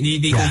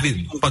 Hindi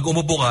COVID. Pag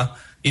umubo ka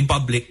in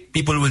public,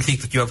 people will think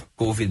that you have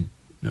COVID.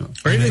 No.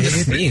 Or even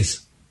just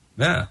sneeze.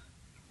 Yeah.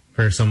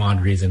 For some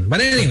odd reason.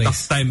 But anyways.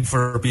 Tough time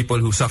for people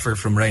who suffer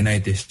from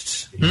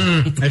rhinitis.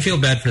 I feel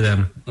bad for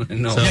them.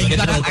 No. So you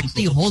gotta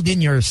actually hold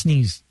in your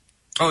sneeze.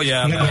 Oh,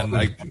 yeah,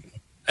 man.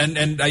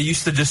 And I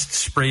used to just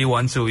spray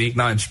once a week.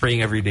 Now I'm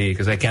spraying every day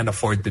because I can't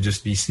afford to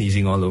just be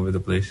sneezing all over the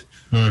place.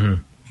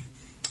 Mm-hmm.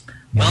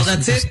 Well,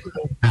 that's it.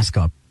 Mask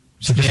up.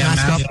 So just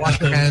mask up, wash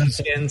your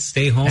hands, and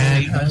stay home.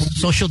 And,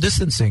 social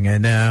distancing.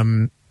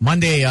 And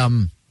Monday, I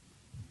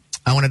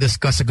want to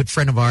discuss a good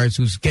friend of ours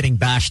who's getting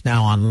bashed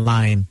now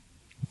online.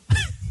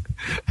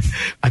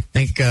 I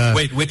think.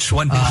 Wait, which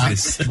one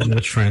is this?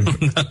 Which friend?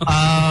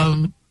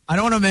 I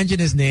don't want to mention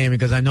his name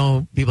because I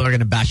know people are going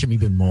to bash him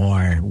even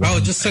more.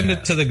 Just send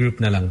it to the group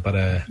na lang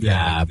para.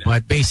 Yeah,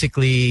 but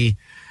basically,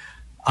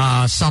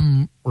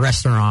 some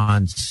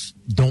restaurants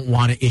don't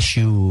want to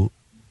issue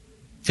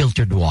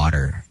filtered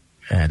water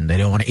and they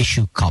don't want to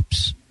issue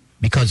cups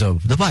because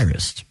of the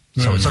virus.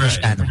 So it's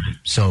understandable.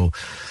 So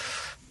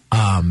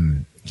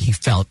he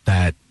felt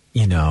that,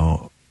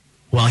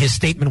 his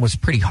statement was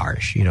pretty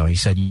harsh. He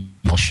said,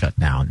 you'll shut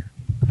down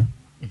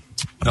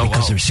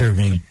because they're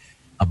serving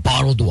a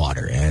bottled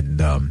water. And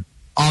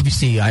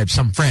obviously I have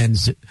some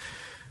friends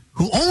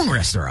who own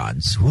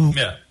restaurants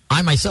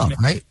I myself,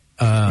 right?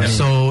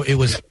 So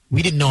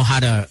we didn't know how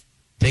to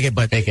take it,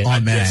 but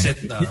man,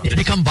 it's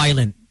become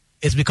violent.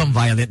 It's become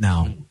violent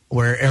now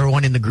where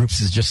everyone in the groups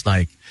is just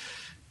like,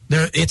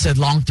 it's a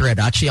long thread.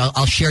 Actually,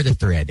 I'll share the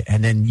thread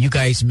and then you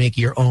guys make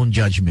your own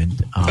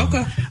judgment.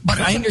 Okay.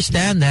 But I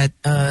understand that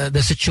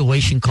the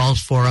situation calls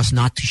for us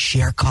not to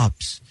share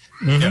cups.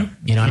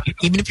 Mm-hmm.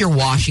 Even if you're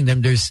washing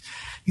them,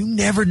 you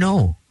never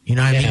know. You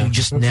know what I mean? You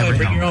just never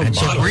know. And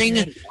so bring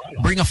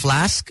a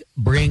flask,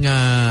 bring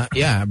a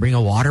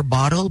water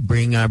bottle,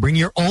 bring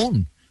your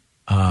own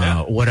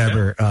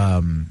whatever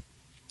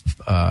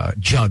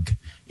jug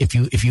if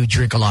you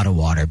drink a lot of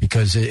water,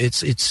 because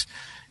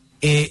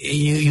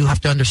you have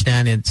to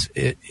understand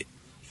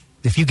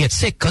if you get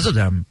sick because of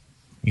them,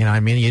 you know what I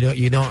mean?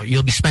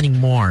 You'll be spending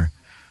more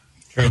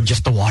than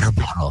just a water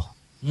bottle.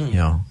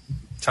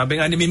 Sabi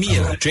nga ni Mimi,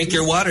 drink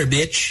your water,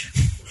 bitch.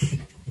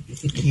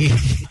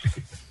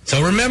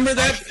 So remember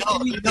that.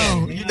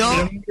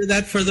 Remember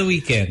that for the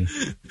weekend.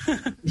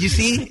 You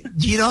see?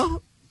 Do you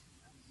know?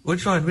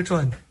 Which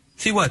one?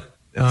 See what?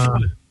 There.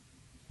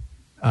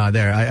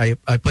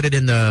 I put it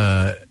in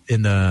the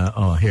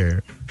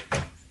here.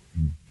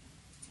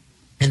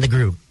 In the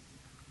group.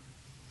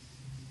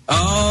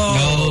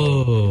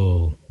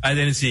 Oh. I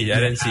didn't see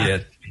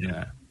it.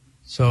 Yeah.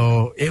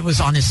 So it was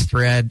on his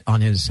thread,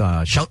 on his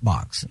shout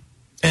box.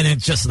 And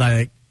it's just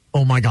like,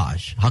 oh my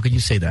gosh, how could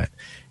you say that?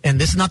 And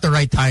this is not the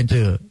right time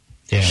to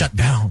shut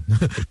down.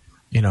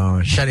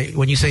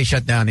 When you say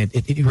shut down,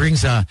 it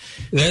brings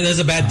there's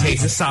a bad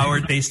taste. A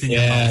sour taste in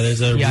your mouth.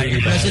 There's a really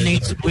it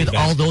resonates with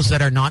all those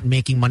that are not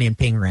making money and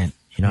paying rent.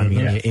 You know what I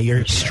mean?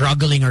 You're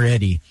struggling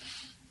already.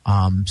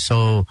 I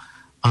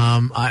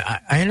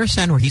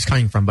understand where he's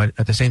coming from, but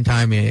at the same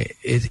time,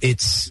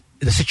 it's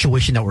the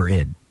situation that we're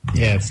in.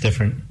 Yeah, it's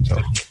different. So,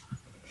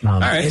 all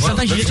right.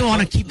 Sometimes you just don't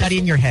want to keep that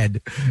in your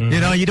head.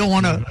 Mm-hmm. You don't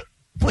want to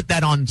put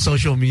that on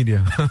social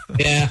media.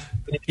 Yeah.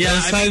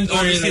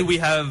 Obviously, we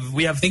have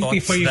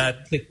thoughts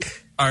that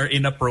are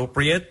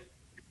inappropriate,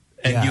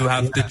 and you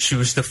have to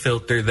choose to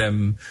filter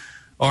them.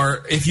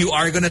 Or if you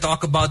are going to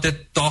talk about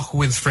it, talk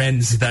with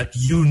friends that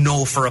you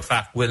know for a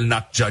fact will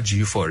not judge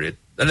you for it.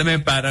 Alam mo,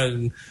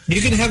 parang you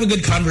can have a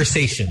good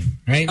conversation,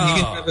 right? You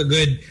can have a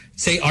good,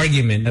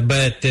 argument,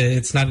 but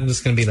it's not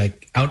just going to be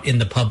like out in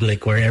the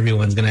public where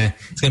it's going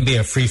to be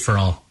a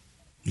free-for-all.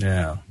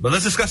 Yeah. But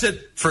let's discuss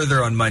it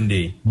further on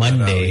Monday.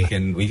 We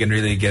can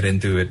really get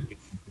into it.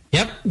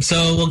 Yep.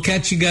 So we'll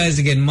catch you guys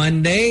again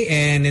Monday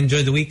and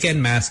enjoy the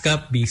weekend. Mask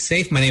up. Be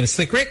safe. My name is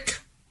Slick Rick.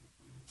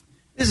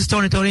 This is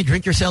Tony.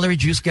 Drink your celery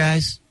juice,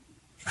 guys.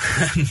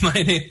 My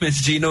name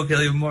is Gino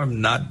Killiamore.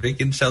 I'm not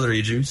drinking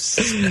celery juice.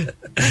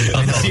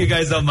 I'll see you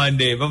guys on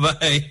Monday.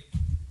 Bye-bye.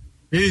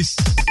 Peace.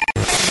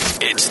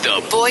 It's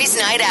the Boys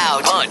Night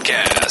Out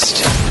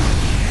podcast.